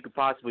angle you could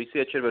possibly see.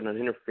 It should have been an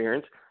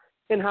interference.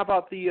 And how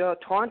about the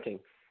taunting?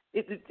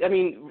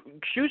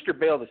 Schuster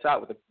bailed us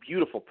out with a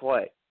beautiful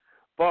play.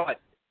 But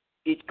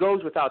it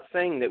goes without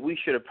saying that we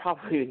should have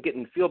probably been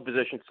getting field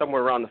position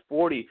somewhere around the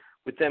 40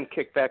 with them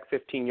kick back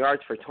 15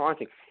 yards for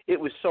taunting. It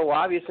was so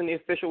obvious, and the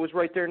official was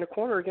right there in the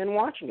corner again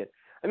watching it.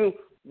 I mean,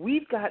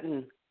 we've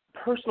gotten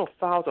personal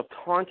fouls of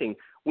taunting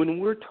when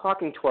we're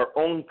talking to our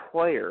own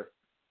player.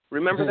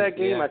 Remember that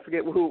game? Yeah. I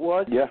forget who it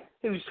was. Yeah.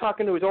 He was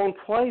talking to his own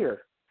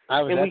player.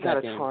 I was and at we got that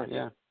a game. taunt.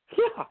 Yeah.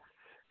 Yeah.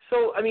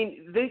 So, I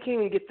mean, they can't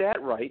even get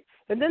that right.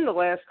 And then the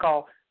last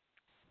call,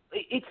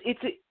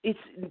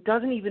 it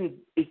doesn't even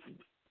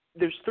 –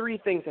 there's three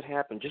things that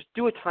happen. Just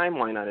do a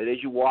timeline on it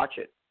as you watch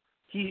it.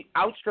 He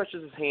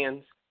outstretches his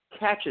hands,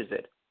 catches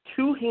it.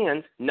 Two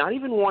hands, not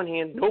even one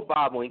hand, no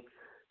bobbling,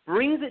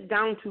 brings it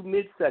down to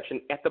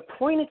midsection. At the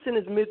point it's in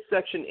his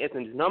midsection, it's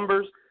in his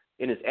numbers,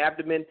 in his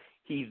abdomen.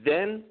 He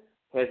then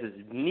has his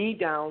knee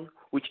down,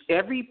 which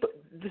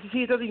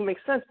it doesn't even make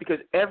sense because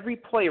every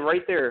play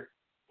right there,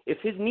 if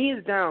his knee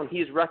is down, he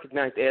is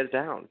recognized as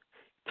down.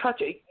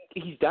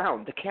 He's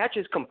down. The catch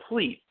is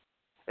complete.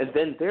 And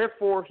then,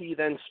 therefore, he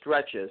then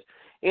stretches.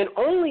 And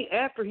only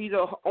after he's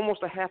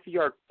almost a half a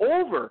yard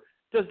over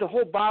does the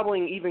whole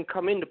bobbling even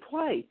come into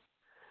play.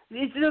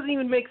 It doesn't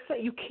even make sense.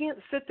 You can't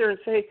sit there and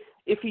say,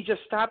 if he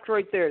just stopped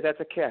right there, that's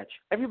a catch.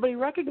 Everybody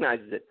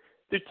recognizes it.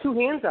 There's two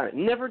hands on it.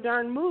 Never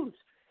darn moves.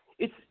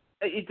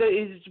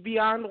 It's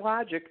beyond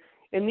logic.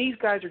 And these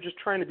guys are just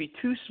trying to be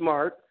too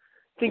smart,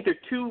 think they're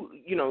too,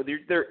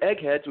 they're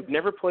eggheads who've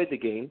never played the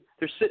game.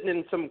 They're sitting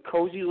in some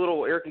cozy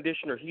little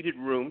air-conditioned or heated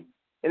room,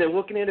 and they're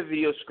looking at a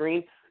video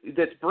screen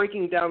that's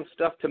breaking down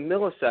stuff to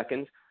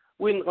milliseconds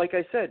when, like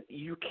I said,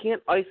 you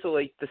can't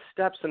isolate the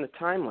steps in the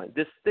timeline.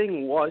 This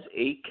thing was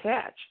a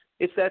catch.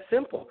 It's that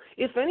simple.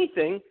 If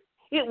anything,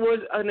 it was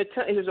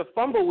a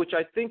fumble, which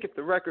I think if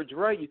the record's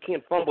right, you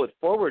can't fumble it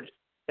forward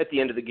at the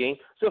end of the game.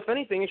 So if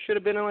anything, it should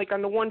have been like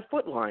on the 1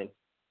 foot line.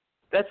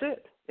 That's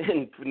it.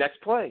 And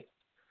next play.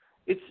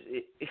 It's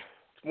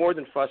more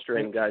than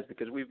frustrating, guys,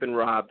 because we've been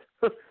robbed.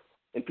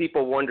 And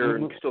people wonder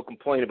and still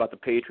complain about the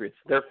Patriots.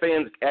 Their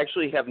fans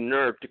actually have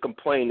nerve to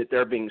complain that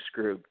they're being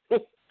screwed.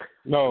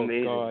 No,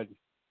 Amazing. God.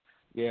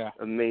 Yeah.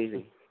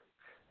 Amazing.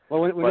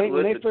 Well,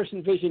 when they first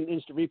envisioned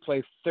instant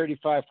replay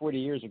 35, 40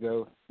 years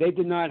ago, they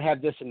did not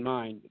have this in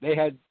mind. They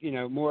had,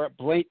 more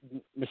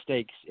blatant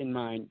mistakes in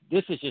mind.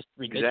 This is just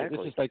ridiculous.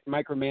 Exactly. This is like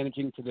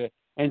micromanaging to the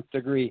nth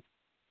degree.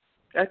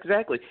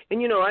 Exactly.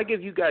 And, I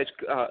give you guys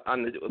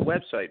on the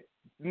website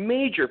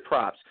major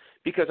props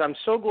because I'm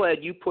so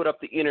glad you put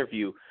up the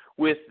interview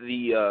with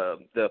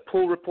the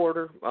pool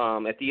reporter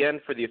at the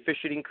end for the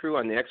officiating crew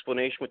on the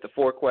explanation with the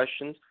 4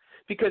 questions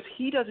because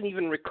he doesn't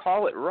even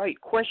recall it right.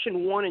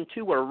 Question 1 and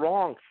 2 are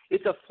wrong.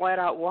 It's a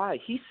flat-out lie.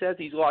 He says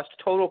he's lost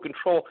total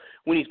control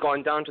when he's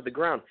gone down to the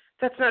ground.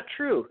 That's not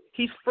true.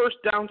 He's first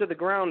down to the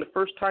ground the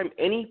first time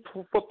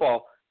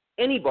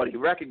anybody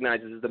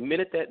recognizes the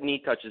minute that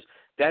knee touches.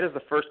 That is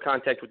the first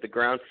contact with the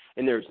ground,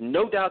 and there's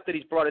no doubt that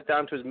he's brought it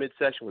down to his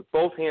midsection with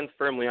both hands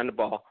firmly on the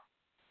ball.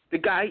 The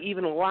guy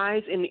even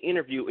lies in the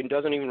interview and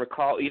doesn't even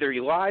recall. Either he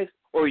lies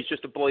or he's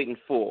just a blatant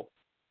fool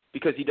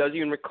because he doesn't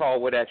even recall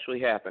what actually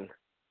happened.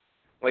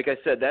 Like I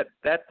said,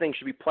 that thing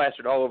should be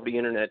plastered all over the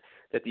Internet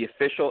that the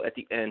official at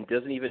the end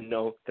doesn't even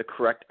know the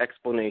correct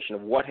explanation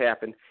of what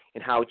happened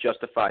and how it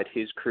justified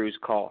his crew's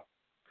call.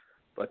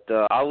 But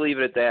I'll leave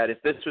it at that.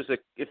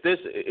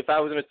 If I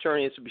was an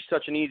attorney, this would be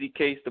such an easy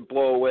case to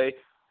blow away.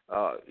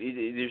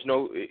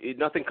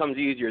 Nothing comes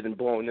easier than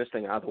blowing this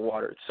thing out of the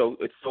water.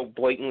 It's so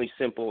blatantly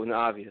simple and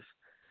obvious.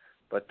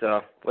 But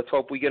let's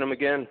hope we get him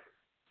again.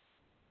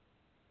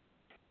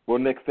 Well,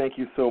 Nick, thank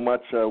you so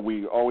much.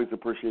 We always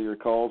appreciate your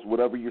calls.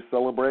 Whatever you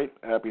celebrate,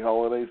 happy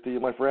holidays to you,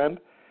 my friend.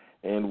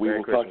 And we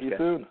will talk to you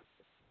soon.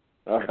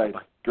 All right.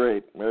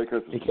 Great. Merry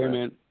Christmas. Take care,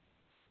 man.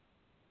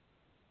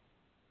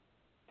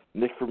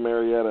 Nick from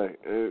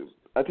Marietta.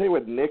 I tell you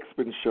what, Nick's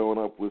been showing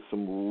up with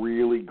some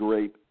really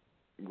great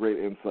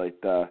insight.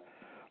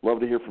 Love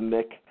to hear from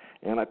Nick.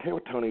 And I tell you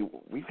what, Tony,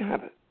 we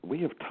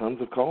have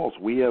tons of calls.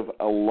 We have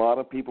a lot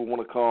of people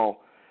want to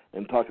call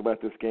and talk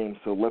about this game.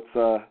 So let's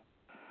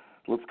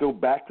go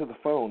back to the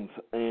phones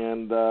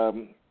and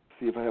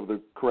see if I have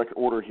the correct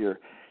order here.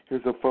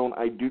 Here's a phone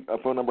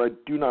number I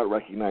do not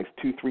recognize,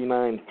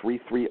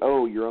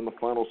 239-330. You're on the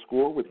Final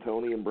Score with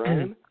Tony and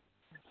Brian.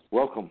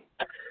 Welcome.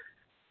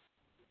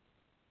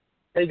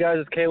 Hey, guys,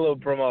 it's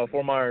Caleb from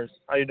Fort Myers.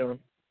 How you doing?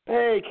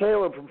 Hey,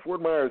 Caleb from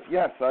Fort Myers.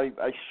 Yes, I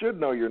should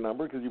know your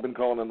number because you've been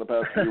calling in the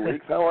past few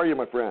weeks. How are you,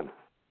 my friend?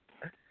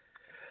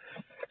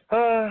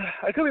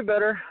 I could be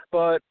better,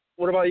 but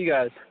what about you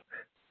guys?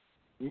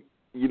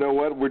 You know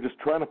what? We're just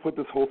trying to put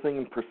this whole thing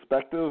in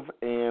perspective,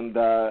 and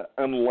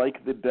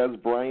unlike the Des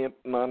Bryant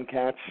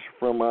non-catch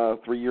from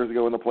 3 years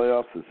ago in the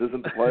playoffs, this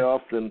isn't the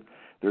playoffs, and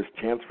there's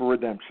chance for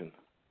redemption.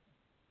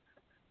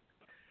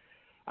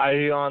 I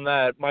hear you on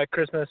that. My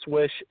Christmas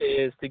wish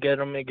is to get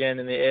them again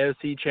in the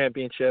AFC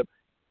Championship.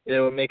 It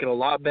would make it a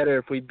lot better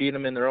if we beat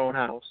them in their own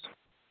house.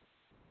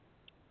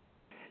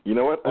 You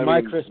know what?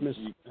 My Christmas.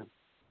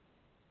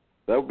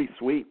 That would be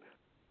sweet.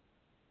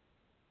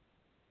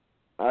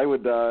 I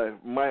would.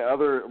 My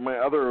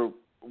other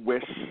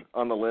wish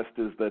on the list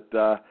is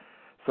that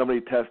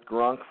somebody test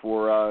Gronk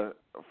for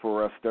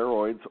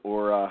steroids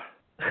or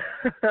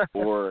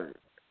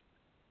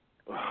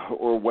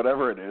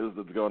whatever it is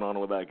that's going on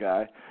with that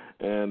guy,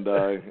 and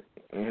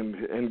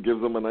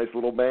gives them a nice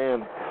little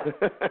ban.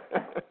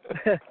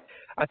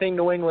 I think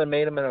New England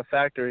made him in a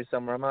factory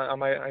somewhere.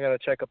 I got to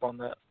check up on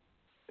that.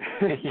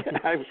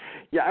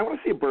 I want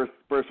to see a birth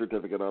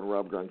certificate on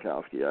Rob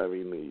Gronkowski. I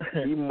mean,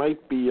 he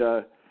might be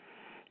a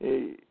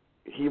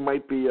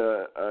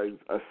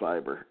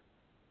cyber.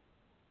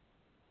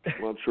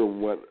 I'm not sure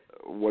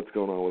what's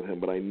going on with him,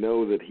 but I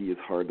know that he is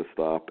hard to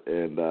stop.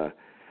 And I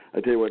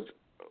tell you what,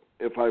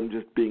 if I'm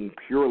just being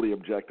purely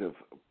objective,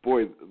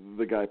 boy,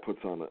 the guy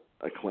puts on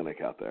a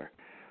clinic out there.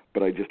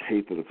 But I just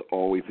hate that it's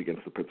always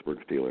against the Pittsburgh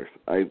Steelers.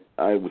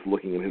 I was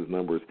looking at his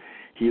numbers.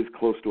 He is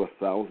close to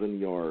 1,000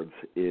 yards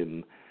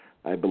in,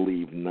 I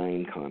believe,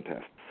 9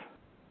 contests.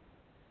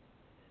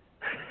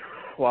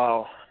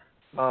 Wow.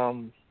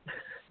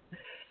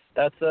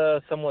 That's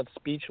somewhat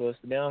speechless,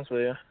 to be honest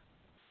with you.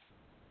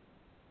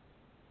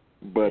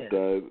 But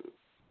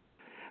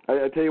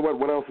I tell you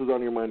what else is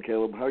on your mind,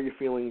 Caleb? How are you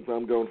feeling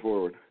going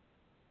forward?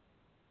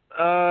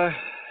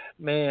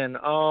 Man, it's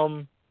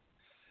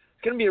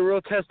going to be a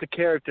real test of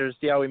character to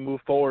see how we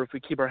move forward. If we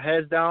keep our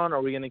heads down, or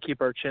are we going to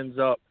keep our chins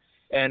up?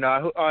 And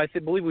I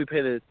believe we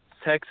play the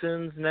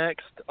Texans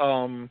next.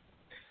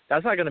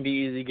 That's not going to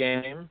be an easy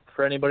game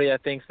for anybody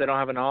that thinks they don't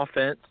have an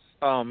offense.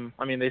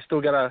 I mean, they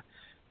still got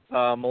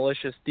a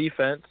malicious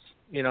defense,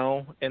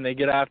 and they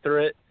get after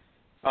it.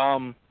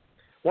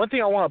 One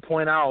thing I want to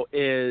point out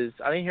is,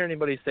 I didn't hear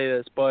anybody say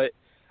this, but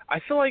I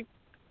feel like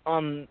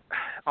on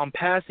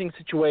passing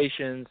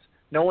situations,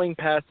 knowing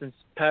passing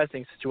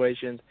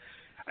situations,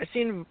 I've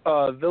seen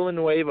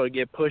Villanueva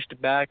get pushed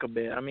back a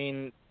bit. I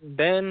mean,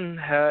 Ben,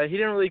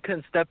 he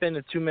couldn't step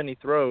into too many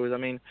throws. I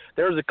mean,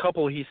 there was a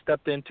couple he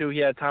stepped into. He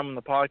had time in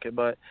the pocket.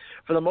 But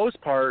for the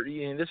most part,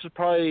 this was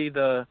probably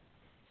the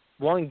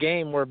one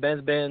game where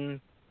Ben's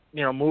been,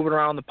 moving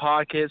around the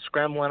pocket,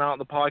 scrambling out in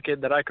the pocket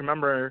that I can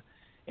remember,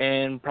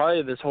 and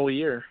probably this whole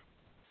year.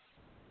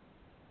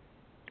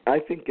 I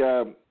think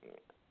I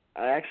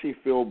actually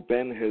feel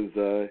Ben has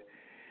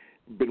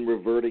been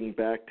reverting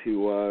back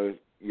to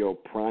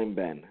prime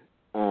Ben.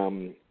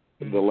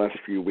 The last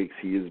few weeks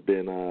he's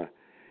been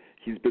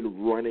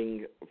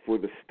running for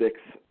the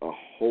sticks a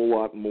whole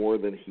lot more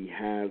than he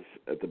has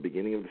at the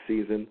beginning of the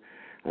season.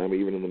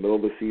 Even in the middle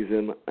of the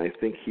season, I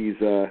think he's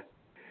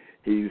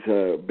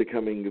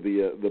becoming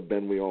the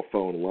Ben we all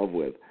fell in love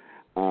with.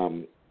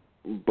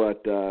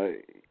 But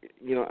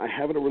I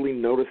haven't really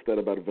noticed that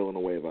about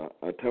Villanueva.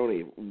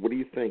 Tony, what do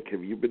you think?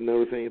 Have you been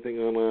noticing anything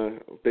on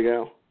Big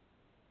Al?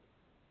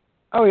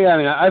 Oh yeah, I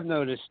mean, I've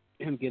noticed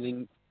him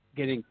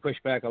getting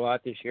pushed back a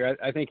lot this year.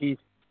 I think he's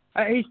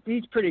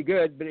pretty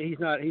good, but he's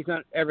not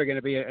ever going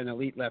to be an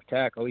elite left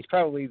tackle. He's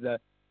probably the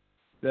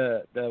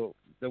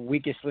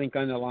weakest link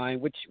on the line,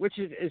 which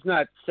is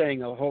not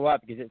saying a whole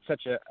lot because it's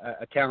such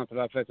a talented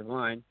offensive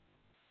line.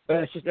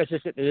 But that's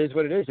just it is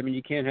what it is. I mean,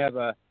 you can't have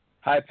a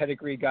high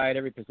pedigree guy at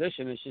every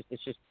position.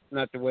 It's just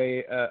not the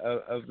way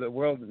of the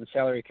world in the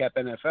salary cap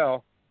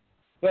NFL.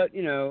 But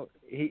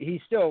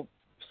he's still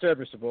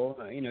serviceable.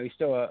 He's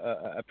still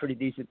a pretty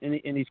decent,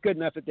 and he's good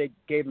enough that they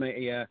gave him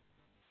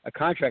a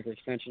contract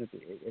extension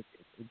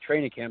at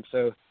training camp.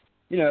 So,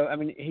 I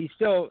mean, he's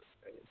still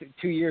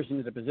 2 years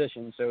into the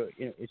position. So,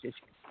 it's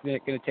going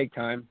to take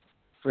time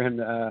for him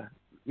to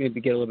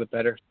maybe get a little bit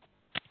better.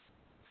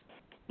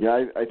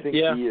 Yeah, I think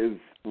he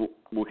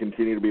will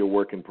continue to be a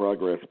work in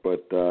progress,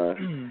 but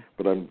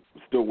I'm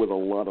still with a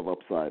lot of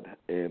upside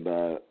and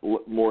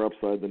more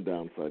upside than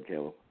downside,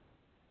 Caleb.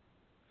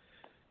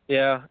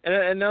 Yeah, and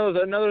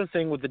another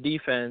thing with the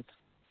defense,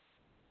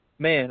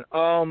 man,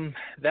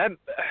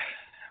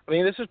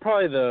 this is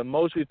probably the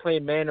most we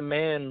played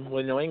man-to-man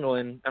with New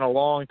England in a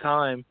long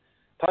time,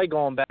 probably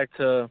going back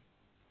to,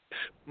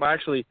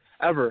 actually,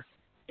 ever.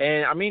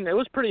 And, I mean, it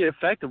was pretty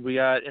effective. We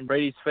got in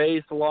Brady's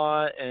face a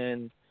lot,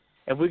 and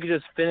if we could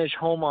just finish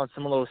home on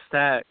some of those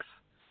stacks,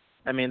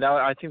 I mean,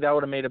 I think that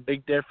would have made a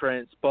big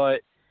difference. But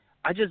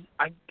I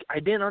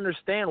didn't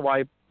understand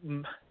why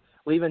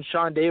leaving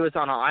Sean Davis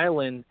on an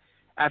island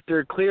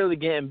after clearly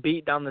getting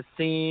beat down the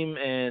seam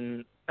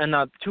and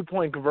a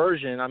 2-point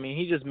conversion. I mean,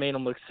 he just made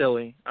him look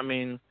silly. I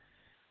mean,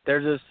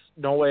 there's just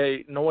no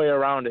way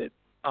around it.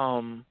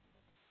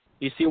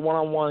 You see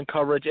one-on-one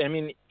coverage. I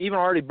mean, even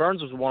Artie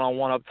Burns was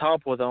one-on-one up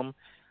top with him.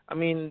 I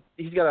mean,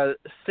 he's got a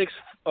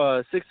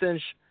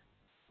 6-inch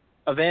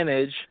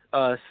advantage,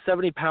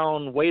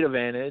 70-pound weight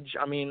advantage.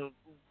 I mean,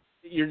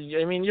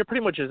 you're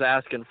pretty much just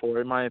asking for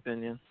it, in my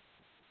opinion.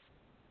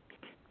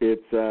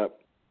 It's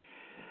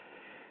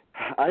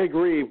I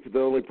agree. The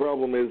only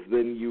problem is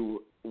then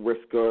you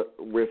risk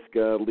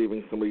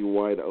leaving somebody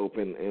wide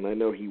open. And I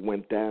know he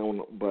went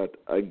down, but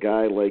a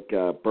guy like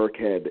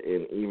Burkhead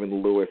and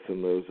even Lewis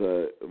and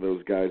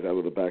those guys out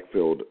of the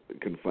backfield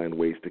can find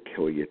ways to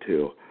kill you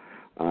too.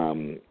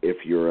 If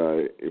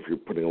you're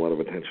putting a lot of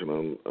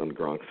attention on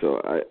Gronk.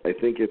 So I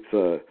think it's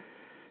a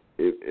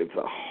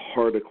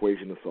hard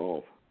equation to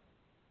solve.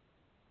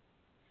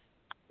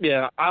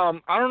 Yeah, I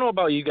don't know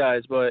about you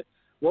guys, but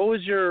what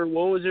was your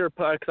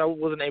because I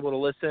wasn't able to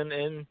listen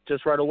in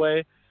just right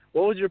away.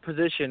 What was your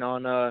position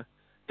on the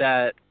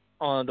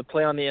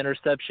play on the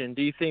interception?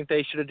 Do you think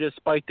they should have just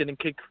spiked it and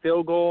kicked a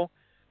field goal?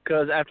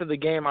 Because after the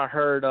game, I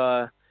heard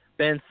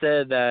Ben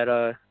said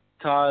that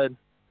Todd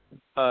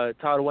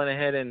went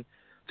ahead and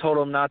told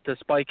him not to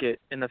spike it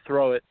and to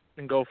throw it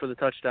and go for the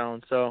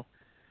touchdown. So,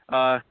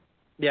 that's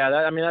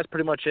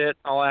pretty much it.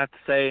 All I have to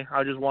say. I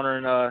was just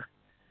wondering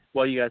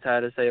what you guys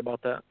had to say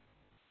about that.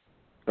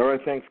 All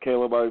right, thanks,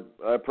 Caleb.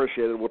 I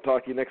appreciate it. We'll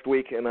talk to you next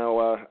week, and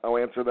I'll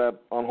answer that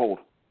on hold.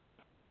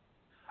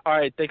 All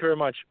right, thank you very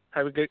much.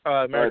 Have a good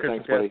Merry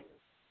Christmas. Thanks, buddy.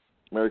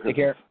 Merry Christmas.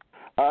 Take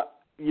care.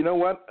 You know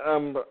what?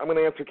 I'm going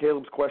to answer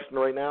Caleb's question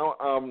right now.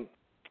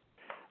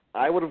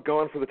 I would have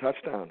gone for the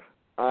touchdown.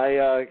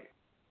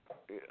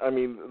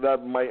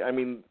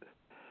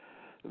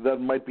 That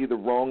might be the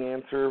wrong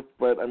answer,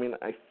 but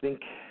I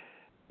think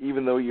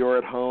even though you're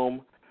at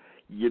home,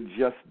 you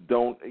just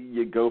don't.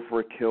 You go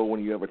for a kill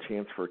when you have a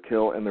chance for a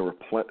kill, and there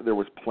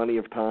was plenty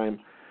of time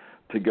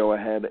to go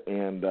ahead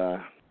and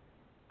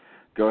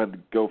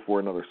go for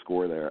another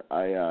score there.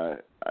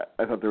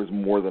 I thought there was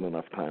more than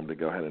enough time to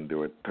go ahead and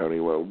do it.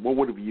 Tony, what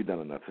would have you done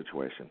in that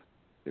situation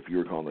if you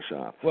were calling the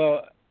shots?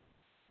 Well,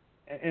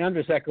 and I'm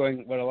just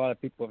echoing what a lot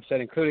of people have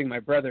said, including my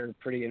brother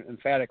pretty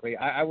emphatically.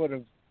 I would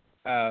have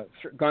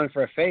gone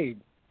for a fade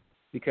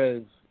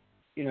because,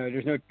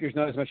 there's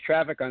not as much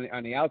traffic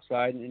on the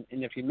outside, and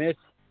if you miss,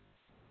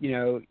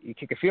 you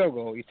kick a field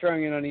goal. You're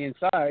throwing it on the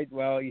inside,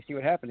 well, you see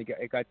what happened.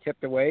 It got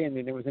tipped away, and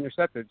then it was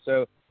intercepted.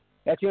 So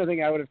that's the only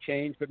thing I would have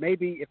changed. But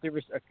maybe if there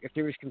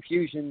was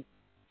confusion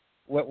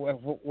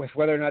with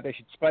whether or not they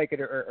should spike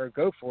it or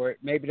go for it,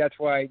 maybe that's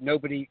why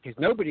nobody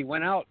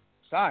went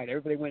outside.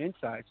 Everybody went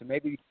inside. So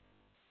maybe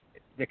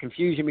the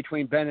confusion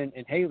between Ben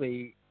and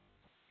Haley,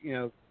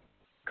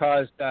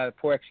 caused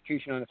poor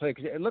execution on the play,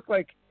 because it looked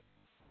like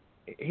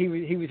he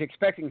was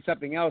expecting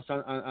something else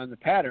on the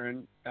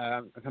pattern.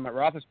 I'm talking about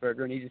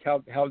Roethlisberger, and he just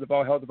held the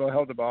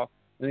ball,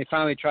 and he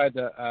finally tried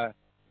to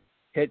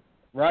hit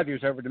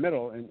Rodgers over the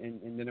middle, and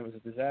then it was a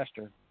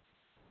disaster.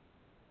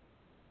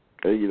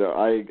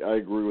 I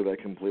agree with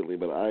that completely,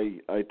 but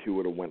I too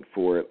would have went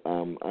for it.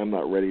 I'm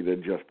not ready to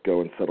just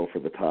go and settle for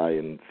the tie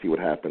and see what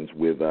happens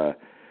with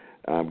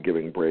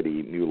giving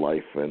Brady new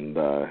life and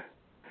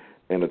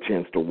a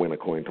chance to win a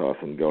coin toss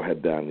and go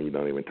head down and you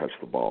don't even touch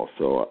the ball.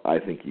 So I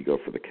think you go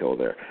for the kill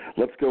there.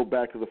 Let's go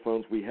back to the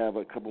phones. We have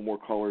a couple more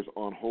callers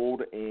on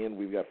hold, and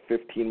we've got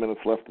 15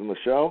 minutes left in the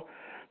show.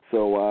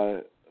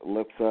 So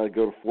let's go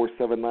to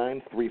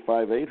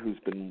 479-358, who's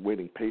been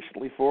waiting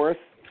patiently for us.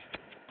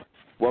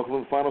 Welcome to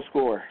the Final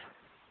Score.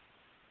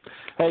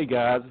 Hey,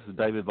 guys. This is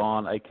David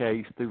Vaughn,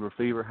 a.k.a. Steeler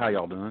Fever. How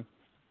y'all doing?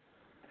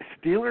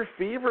 Steeler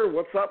Fever,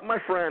 what's up, my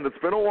friend? It's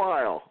been a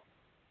while.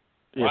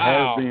 It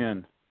has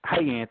been.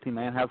 Hey, Anthony,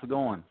 man, how's it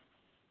going?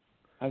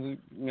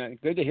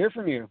 Good to hear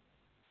from you.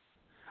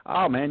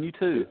 Oh, man, you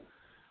too.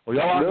 Well,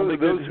 y'all are going to be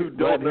good who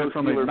don't know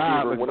from me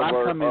tonight, Fever, because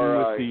one of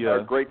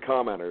our great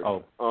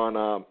commenters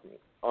on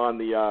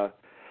the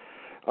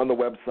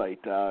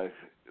website.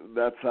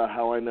 That's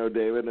how I know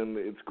David, and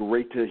it's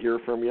great to hear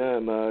from you,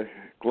 and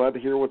glad to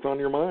hear what's on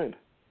your mind.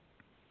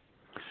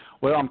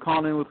 Well, I'm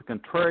calling in with a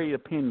contrary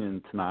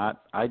opinion tonight.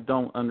 I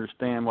don't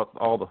understand what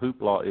all the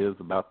hoopla is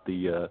about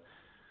the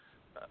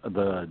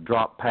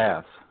drop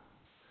pass.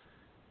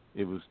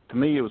 To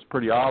me, it was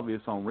pretty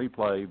obvious on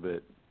replay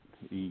that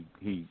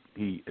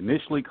he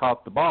initially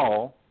caught the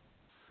ball,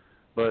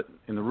 but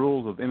in the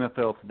rules of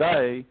NFL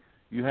today,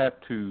 you have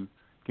to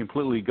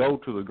completely go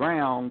to the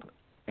ground,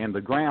 and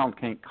the ground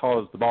can't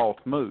cause the ball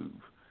to move.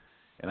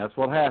 And that's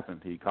what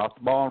happened. He caught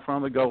the ball in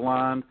front of the goal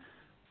line,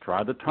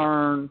 tried to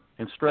turn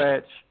and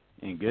stretch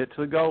and get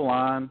to the goal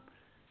line,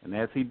 and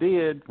as he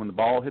did, when the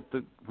ball hit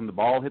the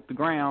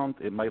ground,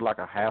 it made like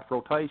a half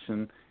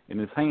rotation in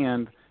his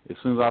hand. As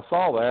soon as I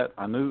saw that,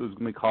 I knew it was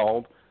going to be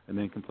called an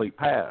incomplete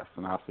pass.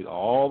 And I see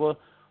all the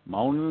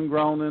moaning and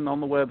groaning on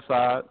the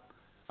website.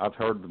 I've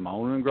heard the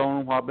moaning and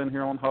groaning while I've been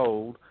here on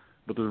hold,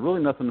 but there's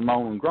really nothing to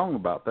moan and groan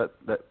about.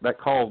 That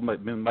call's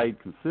been made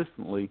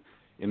consistently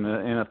in the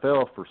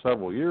NFL for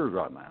several years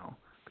right now.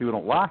 People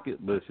don't like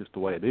it, but it's just the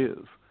way it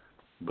is.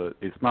 But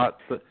it's not.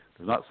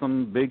 There's not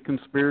some big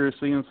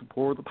conspiracy in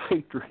support of the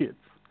Patriots.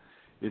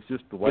 It's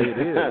just the way it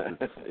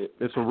is.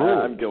 It's a rule.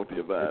 I'm guilty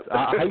of that.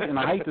 I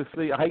hate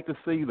to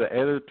see the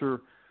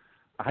editor.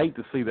 I hate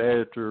to see the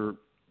editor,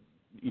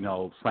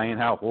 saying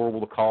how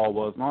horrible the call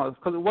was. No,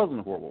 because it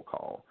wasn't a horrible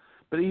call.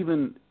 But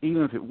even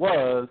if it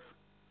was,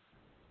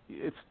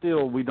 it's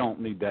still, we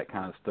don't need that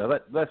kind of stuff.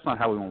 That's not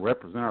how we want to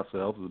represent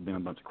ourselves, as being a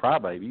bunch of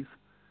crybabies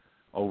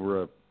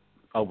over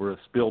a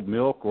spilled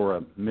milk or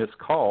a missed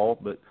call.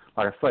 But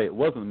like I say, it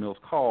wasn't a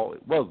missed call.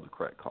 It was the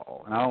correct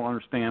call. And I don't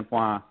understand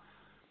why.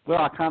 Well,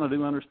 I kind of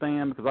do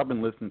understand, because I've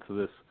been listening to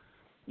this,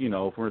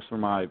 for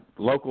my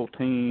local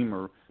team,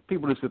 or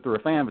people just, if they're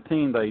a fan of a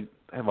team, they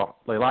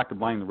like to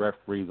blame the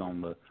referees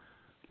on the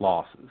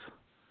losses.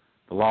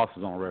 The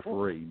losses on a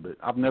referee. But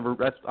I've never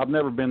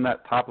been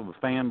that type of a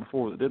fan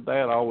before that did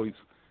that.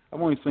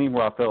 I've only seen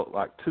where I felt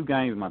like two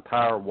games in my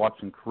entire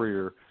watching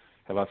career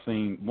have I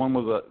seen. One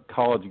was a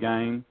college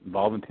game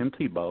involving Tim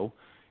Tebow,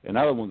 and the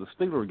other one was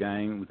a Steeler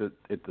game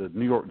at the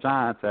New York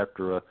Giants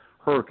after a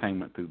hurricane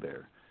went through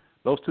there.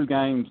 Those two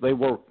games, that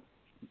was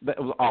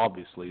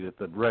obviously that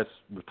the refs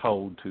were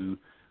told to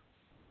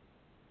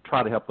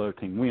try to help the other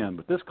team win.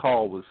 But this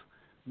call was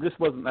this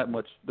wasn't that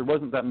much. There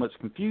wasn't that much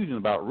confusion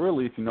about it,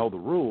 really, if you know the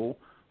rule.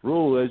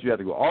 Rule is you have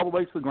to go all the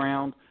way to the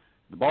ground.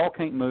 The ball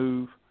can't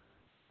move.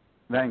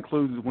 That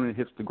includes when it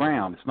hits the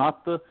ground. It's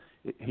not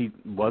he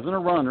wasn't a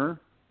runner,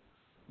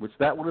 which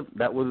that would have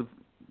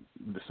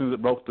as soon as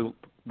it broke the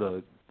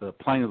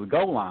plane of the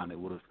goal line,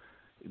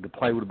 the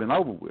play would have been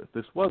over with.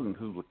 This wasn't.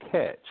 This was a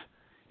catch,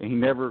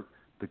 and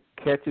the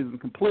catch isn't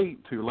complete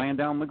until you're laying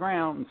down on the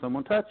ground and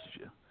someone touches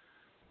you.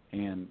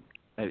 And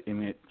I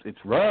mean,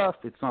 it's rough.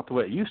 It's not the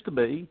way it used to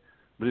be,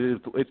 but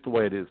it's the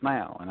way it is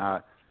now. And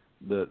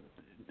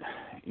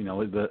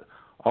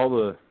all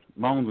the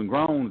moans and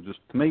groans, just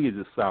to me, is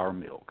just sour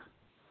milk.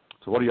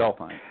 So what do y'all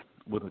think?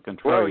 With a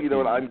contrary, well, you know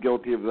what? I'm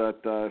guilty of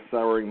that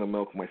souring the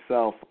milk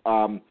myself.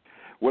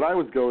 What I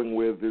was going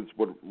with is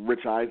what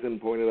Rich Eisen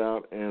pointed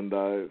out, and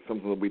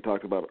something that we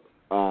talked about,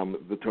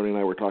 that Tony and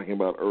I were talking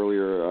about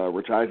earlier.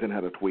 Rich Eisen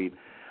had a tweet,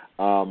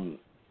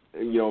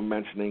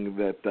 mentioning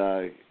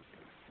that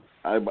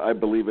I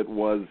believe it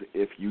was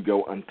if you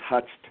go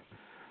untouched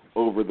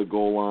over the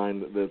goal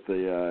line that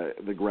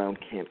the ground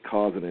can't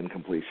cause an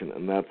incompletion,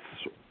 and that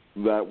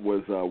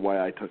was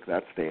why I took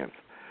that stance.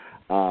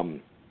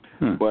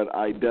 But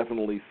I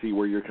definitely see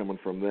where you're coming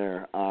from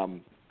there.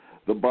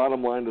 The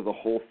bottom line to the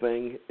whole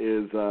thing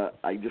is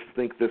I just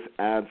think this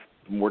adds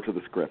more to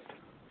the script.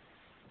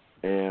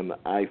 And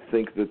I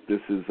think that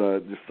this is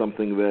just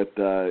something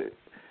that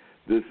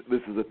this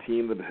is a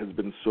team that has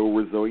been so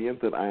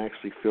resilient that I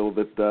actually feel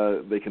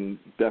that they can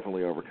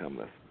definitely overcome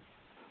this.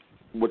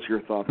 What's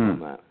your thoughts on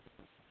that?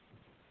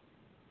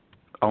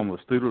 On the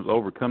Steelers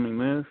overcoming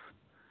this?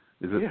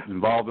 Does it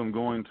involve them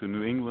going to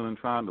New England and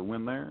trying to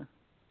win there?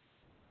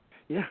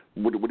 Yeah.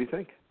 What do you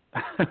think?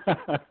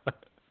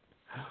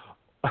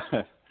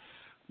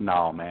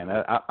 No, man.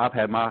 I've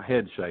had my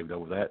head shaved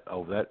over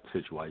that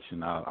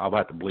situation. I'll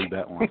have to believe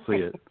that when I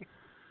see it.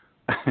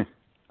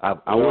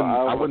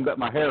 I wouldn't bet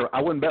my hair.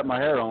 I wouldn't bet my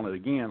hair on it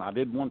again. I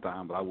did one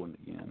time, but I wouldn't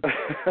again.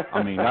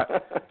 I mean,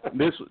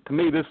 this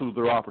was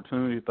their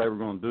opportunity. If they were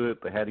going to do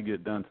it, they had to get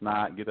it done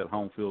tonight, get that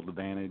home field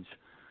advantage.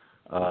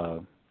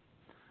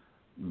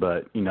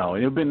 But it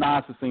would have been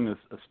nice to see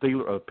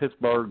a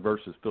Pittsburgh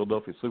versus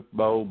Philadelphia Super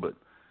Bowl. But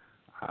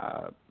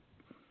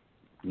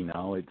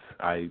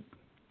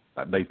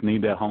they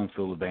need that home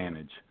field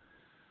advantage,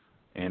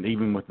 and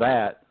even with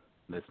that,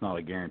 that's not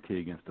a guarantee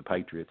against the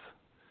Patriots.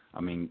 I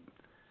mean,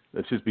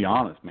 let's just be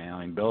honest, man.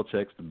 I mean,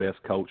 Belichick's the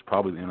best coach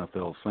probably the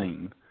NFL's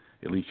seen.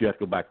 At least you have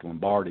to go back to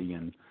Lombardi,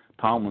 and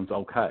Tomlin's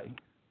okay.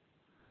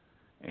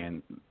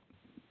 And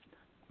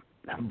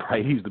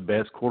Brady's the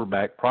best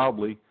quarterback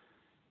probably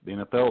the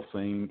NFL's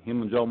seen.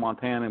 Him and Joe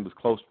Montana was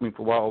close to me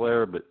for a while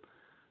there, but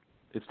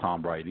it's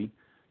Tom Brady.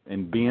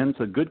 And Ben's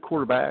a good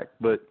quarterback,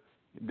 but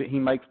he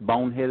makes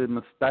boneheaded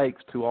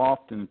mistakes too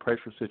often in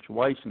pressure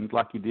situations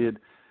like he did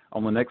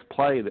on the next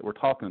play that we're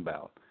talking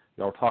about.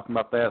 Y'all were talking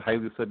about that.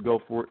 Haley said go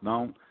for it.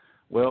 Don't.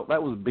 Well,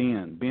 that was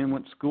Ben. Ben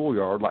went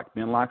schoolyard like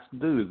Ben likes to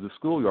do, is the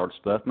schoolyard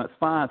stuff, and that's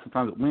fine.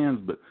 Sometimes it wins,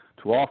 but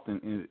too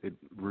often it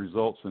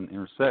results in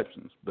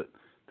interceptions. But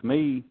to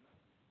me,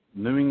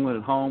 New England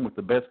at home with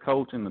the best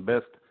coach and the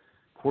best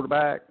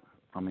quarterback,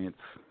 I mean,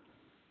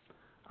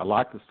 I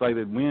like to say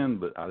they'd win,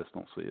 but I just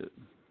don't see it.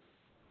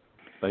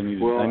 They need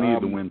to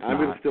win tonight. I'm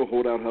going to still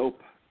hold out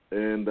hope.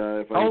 And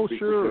if I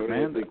sure,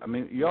 man. I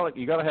mean, you got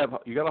to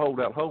hold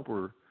out hope,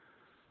 or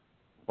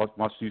what's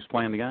the use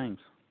playing the games?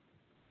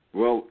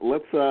 Well,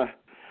 let's.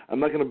 I'm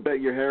not going to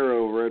bet your hair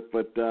over it,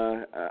 but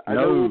I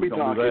know we'll be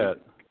talking. Do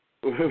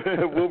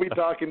that. We'll be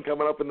talking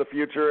coming up in the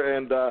future,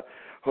 and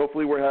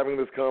hopefully we're having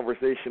this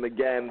conversation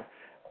again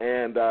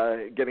and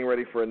getting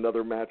ready for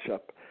another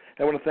matchup.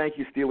 I want to thank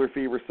you, Steeler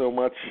Fever, so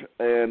much,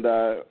 and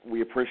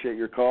we appreciate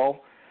your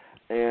call.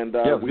 And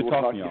we'll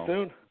talk to you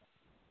soon.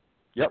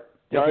 Yep.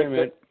 All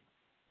right,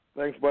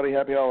 thanks, buddy.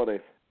 Happy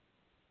holidays.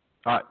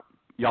 All right.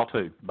 Y'all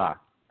too. Bye.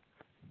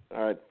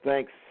 All right.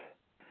 Thanks.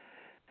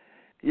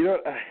 You know,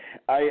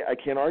 I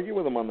can't argue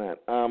with him on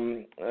that.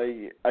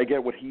 I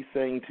get what he's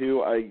saying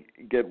too. I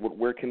get what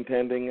we're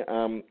contending.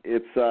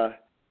 It's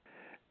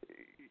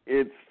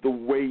the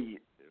way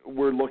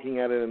we're looking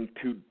at it in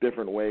two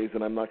different ways,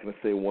 and I'm not going to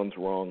say one's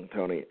wrong,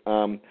 Tony.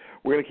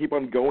 We're going to keep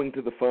on going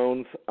to the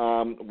phones.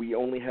 We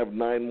only have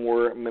 9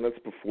 more minutes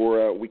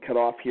before we cut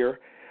off here,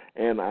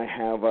 and I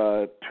have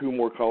 2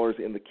 more callers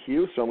in the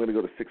queue, so I'm going to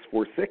go to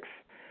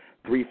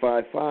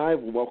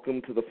 646-355.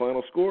 Welcome to the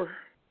Final Score.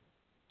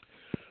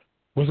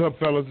 What's up,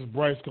 fellas? It's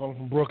Bryce calling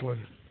from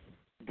Brooklyn.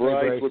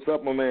 Bryce, what's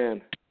up, my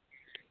man?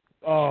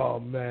 Oh,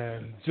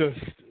 man, just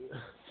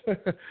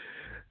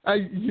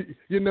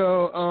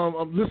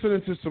I'm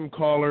listening to some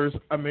callers.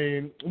 I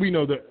mean, we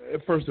know that,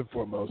 first and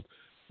foremost,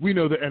 we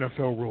know the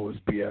NFL rule is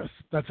BS.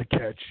 That's a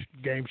catch.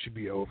 Game should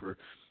be over.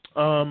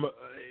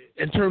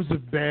 In terms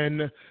of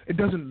Ben, it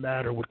doesn't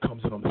matter what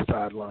comes in on the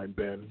sideline,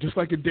 Ben. Just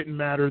like it didn't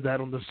matter that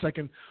on the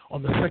second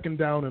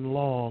down and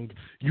long,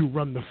 you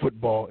run the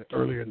football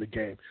earlier in the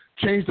game.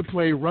 Change the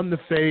play, run the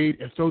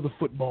fade, and throw the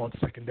football on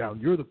second down.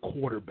 You're the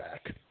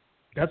quarterback.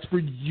 That's for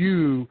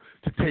you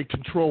to take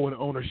control and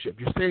ownership.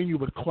 You're saying you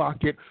would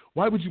clock it.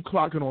 Why would you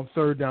clock it on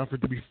third down for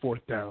it to be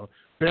fourth down?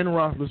 Ben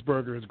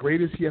Roethlisberger, as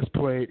great as he has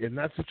played, in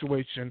that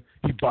situation,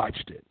 he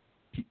botched it.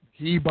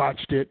 He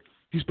botched it.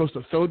 He's supposed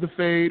to throw the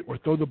fade or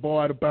throw the ball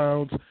out of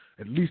bounds,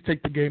 at least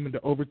take the game into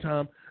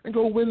overtime, and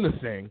go win the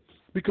thing.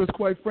 Because,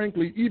 quite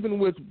frankly, even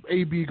with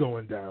AB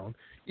going down,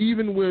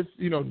 even with,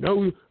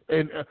 no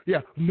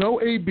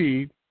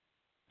AB,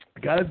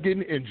 guys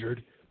getting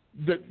injured,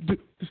 the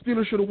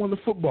Steelers should have won the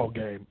football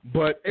game.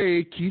 But,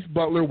 Keith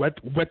Butler wet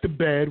the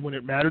bed when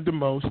it mattered the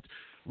most.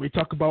 We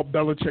talk about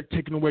Belichick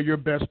taking away your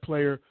best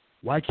player.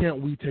 Why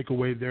can't we take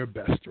away their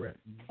best threat?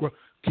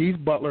 Keith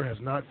Butler has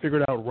not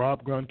figured out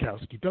Rob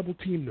Gronkowski.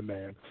 Double-team the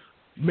man.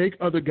 Make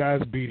other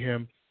guys beat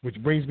him,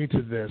 which brings me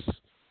to this.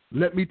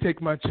 Let me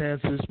take my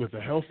chances with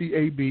a healthy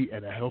AB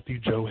and a healthy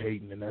Joe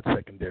Hayden in that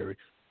secondary.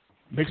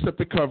 Mix up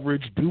the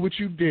coverage, do what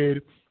you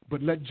did,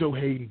 but let Joe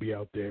Hayden be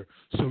out there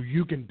so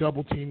you can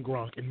double-team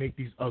Gronk and make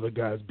these other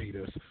guys beat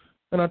us.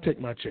 And I'll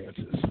take my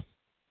chances.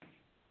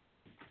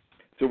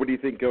 So what do you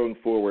think going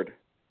forward?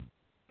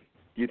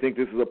 Do you think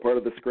this is a part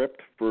of the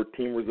script for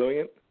Team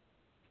Resilient?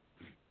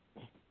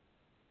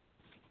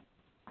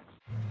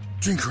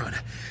 Drink Run.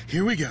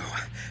 Here we go.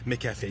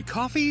 McCafe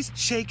coffees,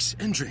 shakes,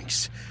 and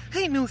drinks.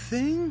 Ain't no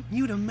thing.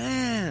 You the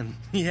man.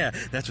 Yeah,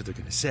 that's what they're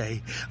going to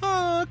say.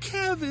 Oh,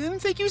 Kevin,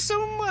 thank you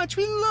so much.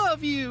 We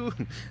love you.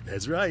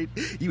 That's right.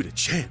 You the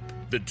champ.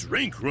 The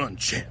Drink Run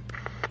champ.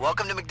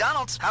 Welcome to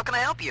McDonald's. How can I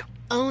help you?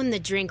 Own the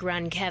Drink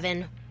Run,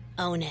 Kevin.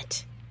 Own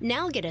it.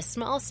 Now get a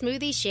small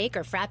smoothie, shake,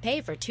 or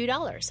frappe for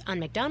 $2 on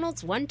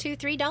McDonald's $1,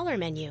 $2, $3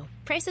 menu.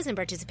 Prices and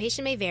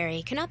participation may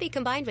vary. Cannot be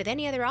combined with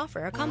any other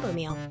offer or combo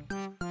meal.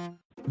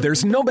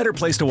 There's no better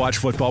place to watch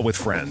football with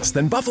friends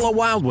than Buffalo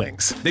Wild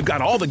Wings. They've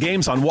got all the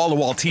games on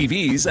wall-to-wall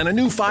TVs and a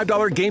new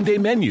 $5 game day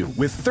menu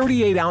with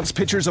 38-ounce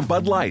pitchers of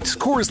Bud Light,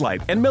 Coors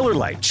Light, and Miller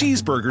Lite,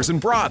 cheeseburgers and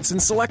brats, and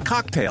select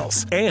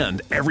cocktails.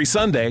 And every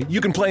Sunday,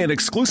 you can play an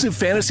exclusive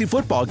fantasy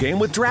football game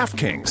with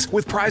DraftKings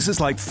with prizes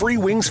like free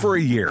wings for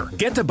a year.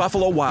 Get to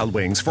Buffalo Wild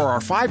Wings for our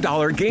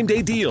 $5 game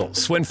day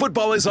deals. When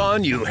football is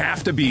on, you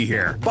have to be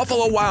here.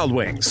 Buffalo Wild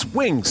Wings.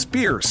 Wings,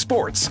 beer,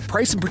 sports.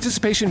 Price and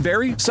participation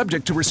vary,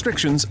 subject to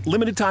restrictions,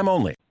 limited time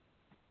only.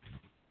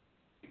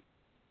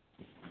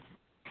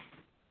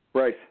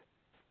 Bryce.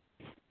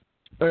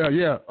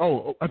 Yeah.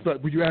 Oh, I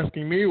thought, were you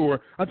asking me,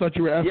 or I thought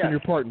you were asking your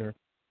partner?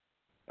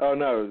 Oh,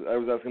 no, I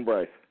was asking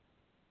Bryce.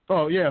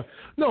 Oh, yeah.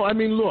 No, I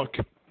mean, look,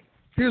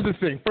 here's the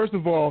thing. First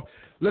of all,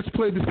 let's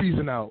play the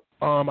season out.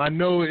 I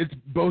know it's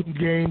both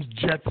games,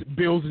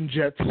 Bills and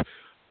Jets.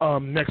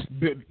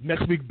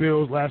 Next week,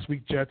 Bills, last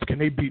week, Jets. Can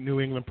they beat New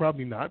England?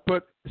 Probably not,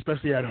 but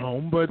especially at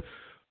home. But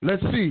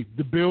let's see.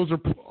 The Bills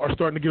are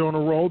starting to get on a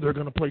roll. They're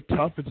going to play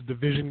tough. It's a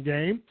division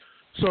game.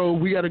 So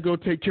we got to go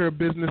take care of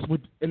business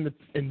in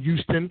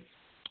Houston.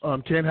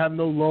 Can't have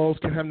no lulls,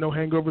 can't have no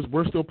hangovers.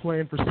 We're still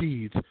playing for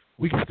seeds.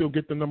 We can still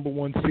get the number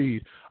one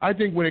seed. I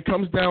think when it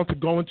comes down to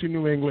going to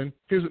New England,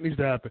 here's what needs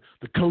to happen.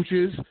 The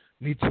coaches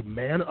need to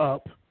man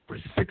up for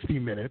 60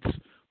 minutes,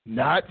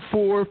 not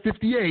for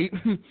 58.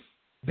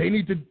 They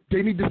need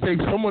to say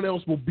someone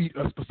else will beat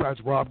us besides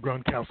Rob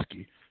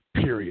Gronkowski,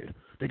 period.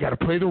 They got to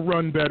play the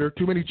run better.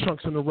 Too many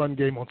chunks in the run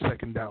game on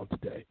second down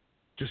today.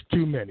 Just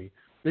too many.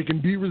 They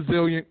can be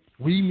resilient.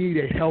 We need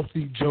a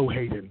healthy Joe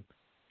Hayden.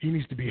 He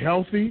needs to be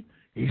healthy.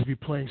 He needs to be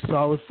playing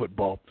solid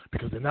football,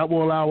 because then that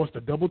will allow us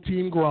to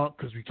double-team Gronk,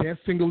 because we can't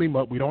single him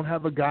up. We don't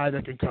have a guy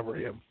that can cover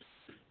him.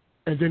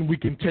 And then we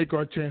can take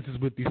our chances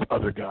with these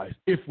other guys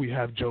if we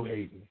have Joe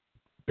Hayden.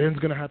 Ben's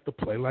going to have to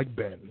play like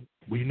Ben.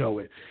 We know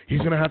it. He's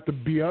going to have to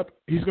be up.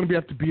 He's going to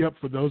have to be up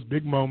for those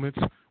big moments.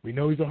 We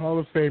know he's a Hall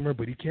of Famer,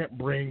 but he can't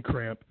brain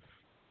cramp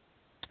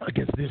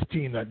against this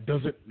team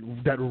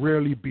that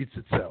rarely beats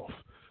itself.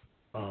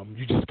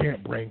 You just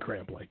can't brain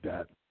cramp like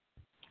that.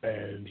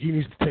 And he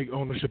needs to take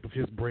ownership of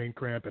his brain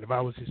cramp. And if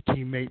I was his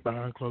teammate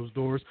behind closed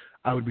doors,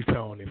 I would be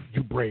telling him,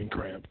 you brain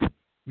cramped.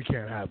 We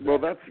can't have that. Well,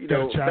 that's,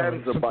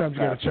 Ben's a sometimes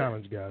you got to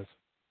challenge guys.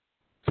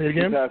 Say it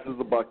again? He passes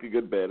the buck a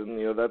good bit,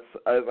 and that's.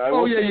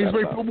 He's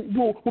very.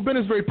 Well, Ben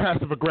is very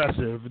passive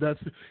aggressive.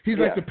 He's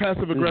like the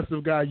passive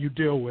aggressive guy you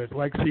deal with.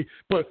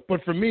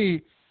 But for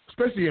me,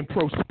 especially in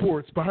pro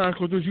sports, behind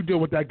closed doors, you deal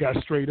with that guy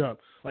straight up.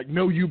 Like,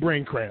 no, you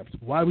brain cramps.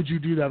 Why would you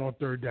do that on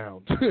third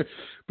down?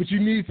 But you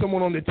need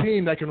someone on the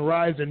team that can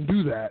rise and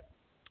do that.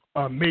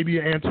 Maybe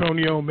an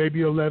Antonio,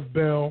 maybe a Lev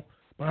Bell.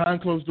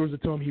 Behind closed doors, to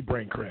tell him he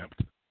brain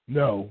cramped.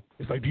 No,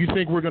 it's like, do you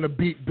think we're going to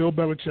beat Bill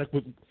Belichick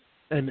with?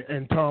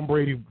 And Tom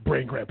Brady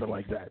brain cramping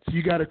like that. So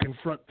you got to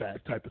confront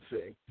that type of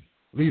thing.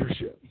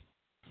 Leadership.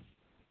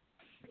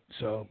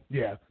 So,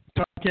 yeah,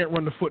 Tom can't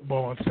run the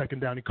football on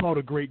second down. He called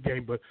a great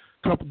game, but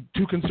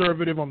too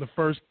conservative on the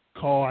first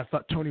call. I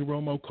thought Tony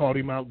Romo called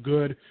him out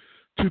good.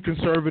 Too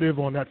conservative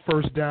on that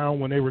first down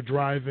when they were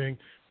driving.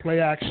 Play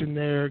action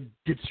there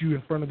gets you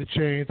in front of the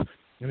chains.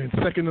 And then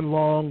second and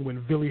long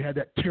when Billy had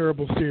that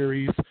terrible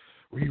series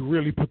where you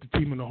really put the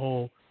team in the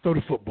hole. Throw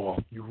the football.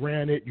 You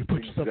ran it. You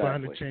put yourself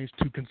behind the chains.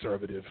 Too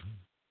conservative.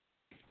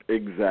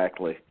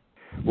 Exactly.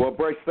 Well,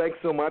 Bryce, thanks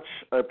so much.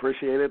 I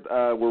appreciate it.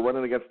 We're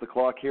running against the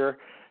clock here.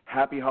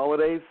 Happy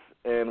holidays,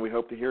 and we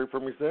hope to hear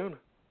from you soon.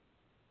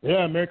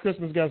 Yeah, Merry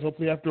Christmas, guys.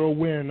 Hopefully after a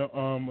win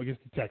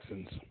against the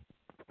Texans.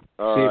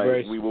 All See you, right,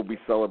 Bryce. we will be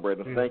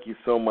celebrating. Yeah. Thank you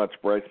so much,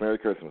 Bryce. Merry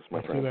Christmas,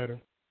 my friend. See you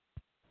later.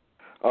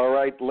 All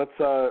right, let's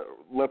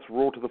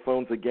roll to the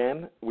phones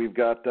again. We've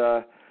got,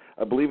 I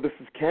believe this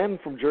is Ken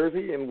from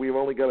Jersey, and we've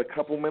only got a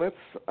couple minutes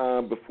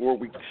before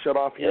we shut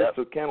off here. Yep.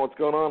 So, Ken, what's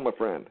going on, my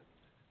friend?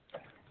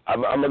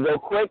 I'm gonna go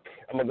quick.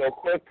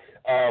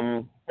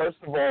 First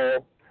of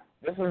all,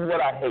 this is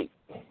what I hate.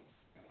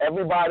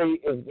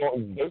 Everybody is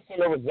going, based on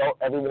the result,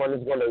 everyone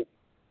is going to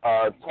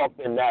talk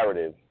their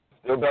narrative.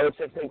 Bill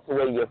Belichick takes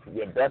away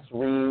your best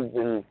reads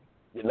and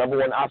your number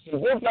one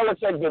option. Bill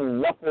Belichick did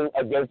nothing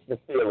against the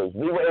Steelers.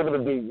 We were able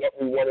to do what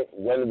we wanted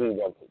when we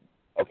wanted.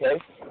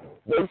 Okay?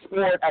 They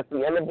scored at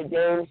the end of the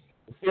game.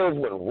 The Steelers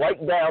went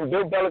right down.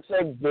 Bill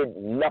Belichick did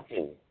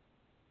nothing.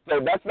 So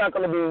that's not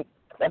going to be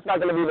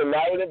the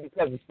narrative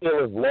because the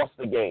Steelers lost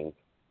the game.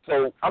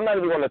 So I'm not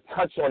even going to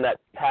touch on that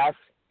pass,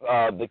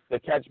 the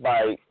catch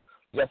by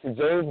Jesse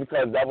James,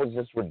 because that was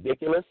just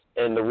ridiculous,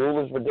 and the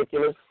rule is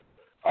ridiculous.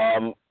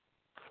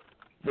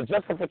 The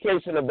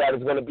justification of that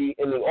is going to be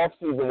in the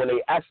offseason when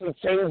they actually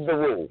change the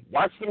rule.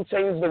 Watch them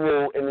change the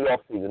rule in the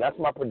offseason. That's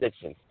my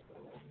prediction.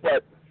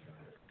 But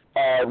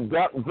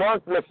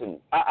Gronk,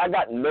 listen, I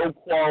got no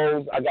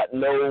quarrels. I got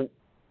no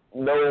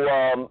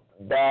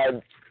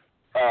bad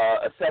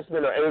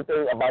assessment or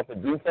anything about the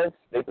defense.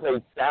 They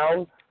played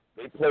sound.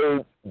 They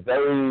played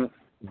very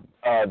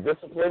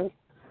disciplined.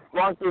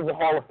 Gronk is a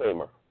Hall of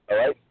Famer, all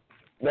right?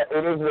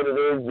 It is what it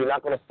is. You're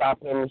not going to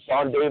stop him.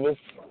 Sean Davis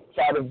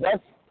tried his best,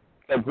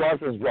 but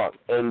Gronk is Gronk.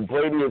 And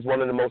Brady is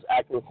one of the most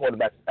accurate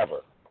quarterbacks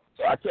ever.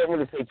 So I can't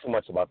really say too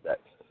much about that.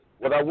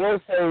 What I will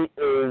say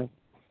is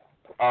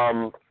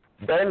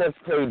Ben has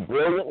played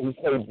brilliant. He's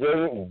played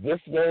brilliant this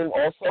game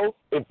also.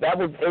 If that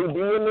was AB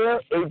in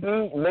there,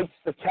 AB makes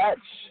the catch.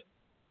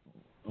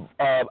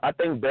 I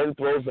think Ben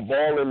throws the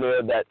ball in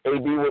there that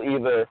AB will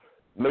either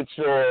make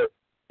sure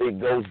it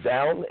goes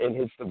down and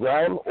hits the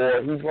ground,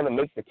 or he's going to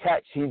make the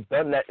catch. He's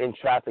done that in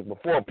traffic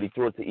before, but he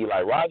threw it to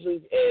Eli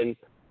Rogers, and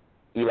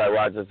Eli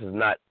Rogers is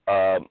not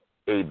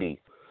AB.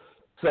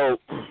 So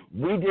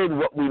we did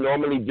what we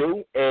normally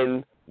do,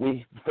 and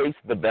we faced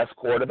the best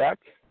quarterback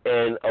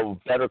and a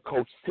better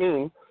coached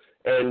team,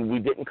 and we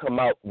didn't come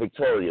out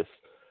victorious.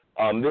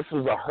 This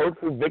was a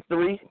hurtful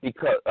victory,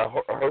 because a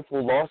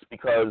hurtful loss,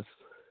 because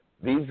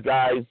these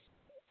guys,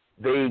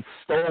 they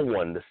stole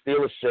one. The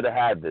Steelers should have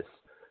had this.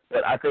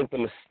 But I think the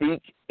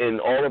mystique in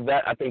all of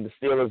that, I think the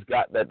Steelers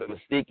got that the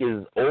mystique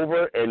is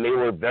over, and they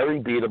were very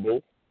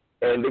beatable,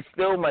 and they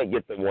still might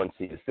get the 1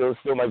 seed. The Steelers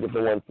still might get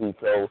the 1 seed.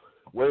 So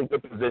we're in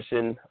good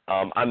position.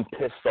 I'm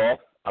pissed off.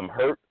 I'm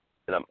hurt,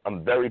 and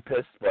I'm very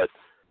pissed. But,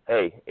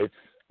 hey, we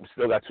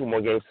still got 2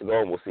 more games to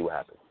go, and we'll see what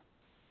happens.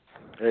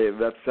 Hey,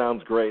 that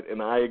sounds great,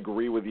 and I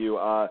agree with you.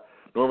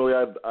 Normally,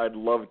 I'd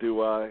love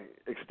to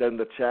extend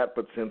the chat,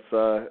 but since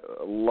a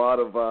lot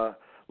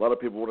of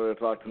people wanted to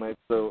talk tonight,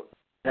 so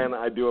Ken,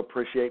 I do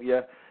appreciate you,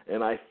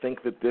 and I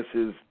think that this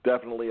is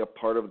definitely a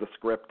part of the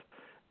script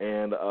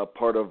and a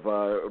part of.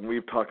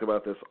 We've talked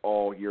about this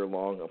all year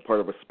long. A part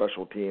of a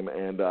special team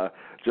and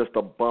just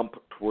a bump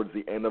towards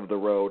the end of the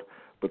road,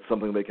 but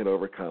something they can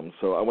overcome.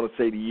 So I want to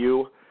say to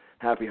you,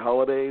 happy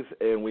holidays,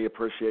 and we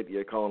appreciate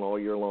you calling all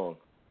year long.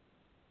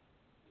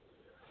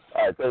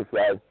 All right, thanks,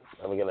 guys.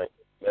 Have a good night.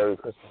 Merry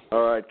Christmas.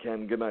 All right,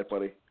 Ken. Good night,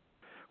 buddy.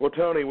 Well,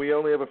 Tony, we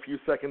only have a few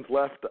seconds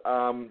left.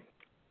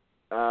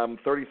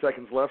 30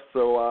 seconds left,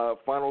 so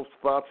final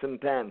thoughts in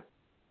 10.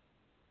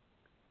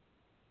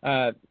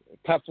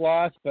 Tough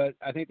loss, but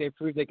I think they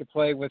proved they could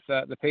play with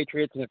the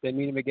Patriots, and if they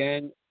meet them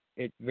again,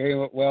 it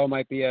very well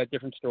might be a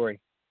different story.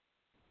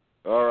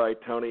 All right,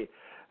 Tony.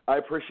 I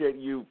appreciate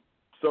you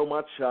so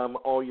much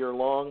all year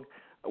long.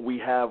 We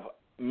have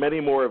many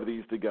more of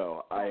these to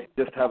go. I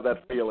just have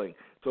that feeling.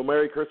 So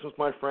Merry Christmas,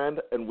 my friend,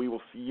 and we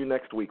will see you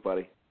next week,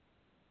 buddy.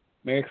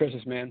 Merry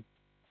Christmas, man.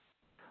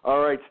 All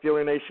right,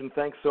 Steeler Nation,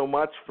 thanks so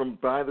much from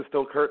Behind the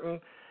Steel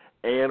Curtain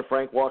and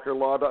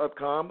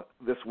FrankWalkerLaw.com.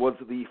 This was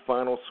the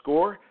final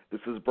score. This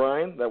is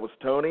Brian. That was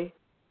Tony.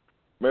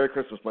 Merry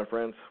Christmas, my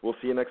friends. We'll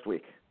see you next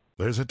week.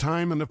 There's a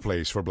time and a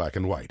place for black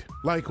and white,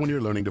 like when you're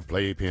learning to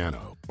play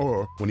piano,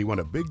 or when you want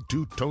a big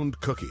two-toned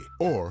cookie,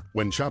 or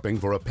when shopping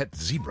for a pet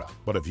zebra.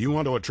 But if you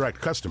want to attract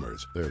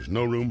customers, there's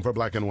no room for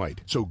black and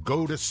white. So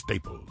go to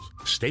Staples.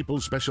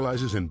 Staples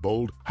specializes in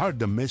bold,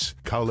 hard-to-miss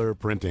color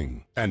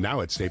printing. And now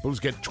at Staples,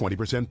 get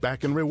 20%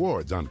 back in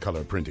rewards on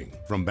color printing,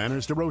 from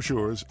banners to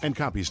brochures and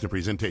copies to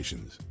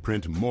presentations.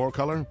 Print more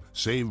color,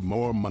 save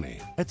more money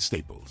at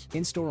Staples.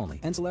 In-store only.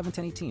 Ends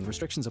 11/10/18.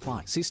 Restrictions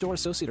apply. See store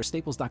associate or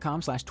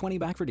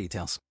staples.com/20back for details.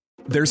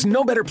 There's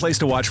no better place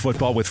to watch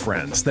football with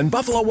friends than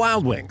Buffalo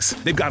Wild Wings.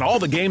 They've got all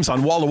the games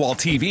on wall-to-wall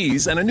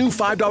TVs and a new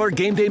 $5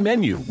 game day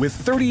menu with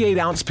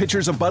 38-ounce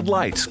pitchers of Bud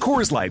Light,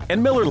 Coors Light,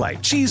 and Miller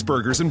Lite,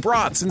 cheeseburgers and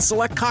brats and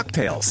select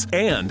cocktails.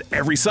 And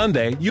every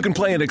Sunday, you can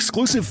play an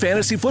exclusive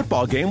fantasy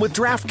football game with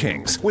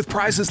DraftKings with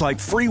prizes like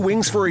free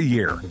wings for a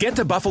year. Get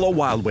to Buffalo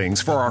Wild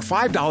Wings for our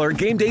 $5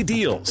 game day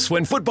deals.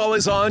 When football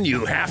is on,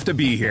 you have to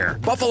be here.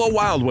 Buffalo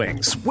Wild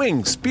Wings.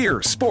 Wings,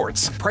 beer,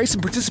 sports. Price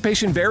and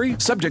participation vary,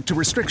 subject to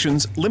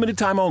restrictions, limited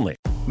time only.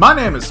 My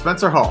name is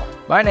Spencer Hall.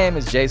 My name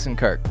is Jason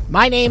Kirk.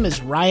 My name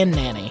is Ryan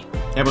Nanny.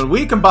 And when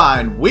we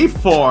combine, we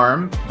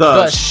form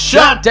the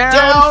Shutdown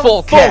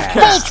Fullcast.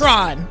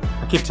 Voltron!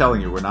 I keep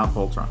telling you, we're not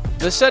Voltron.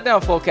 The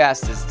Shutdown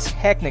Fullcast is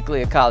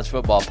technically a college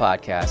football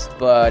podcast,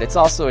 but it's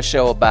also a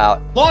show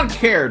about lawn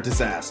care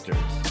disasters,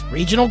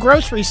 regional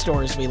grocery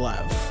stores we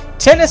love,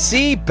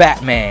 Tennessee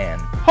Batman,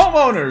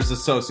 homeowners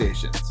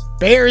associations,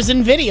 bears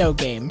and video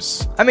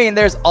games. I mean,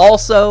 there's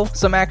also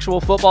some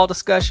actual football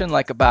discussion,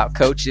 like about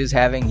coaches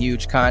having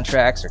huge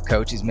contracts, or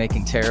coaches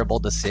making terrible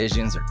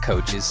decisions, or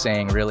coaches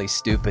saying really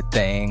stupid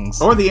things.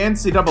 Or the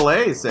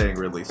NCAA saying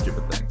really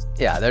stupid things.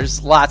 Yeah,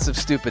 there's lots of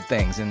stupid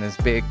things in this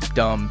big,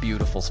 dumb,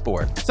 beautiful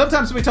sport.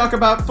 Sometimes we talk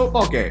about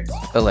football games.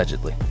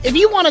 Allegedly. If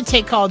you want to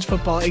take college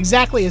football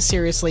exactly as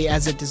seriously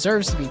as it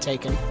deserves to be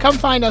taken, come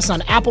find us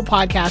on Apple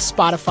Podcasts,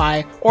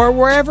 Spotify, or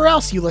wherever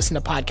else you listen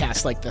to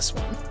podcasts like this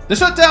one. The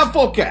Shutdown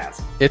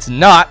Fullcast. It's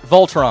not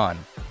Voltron.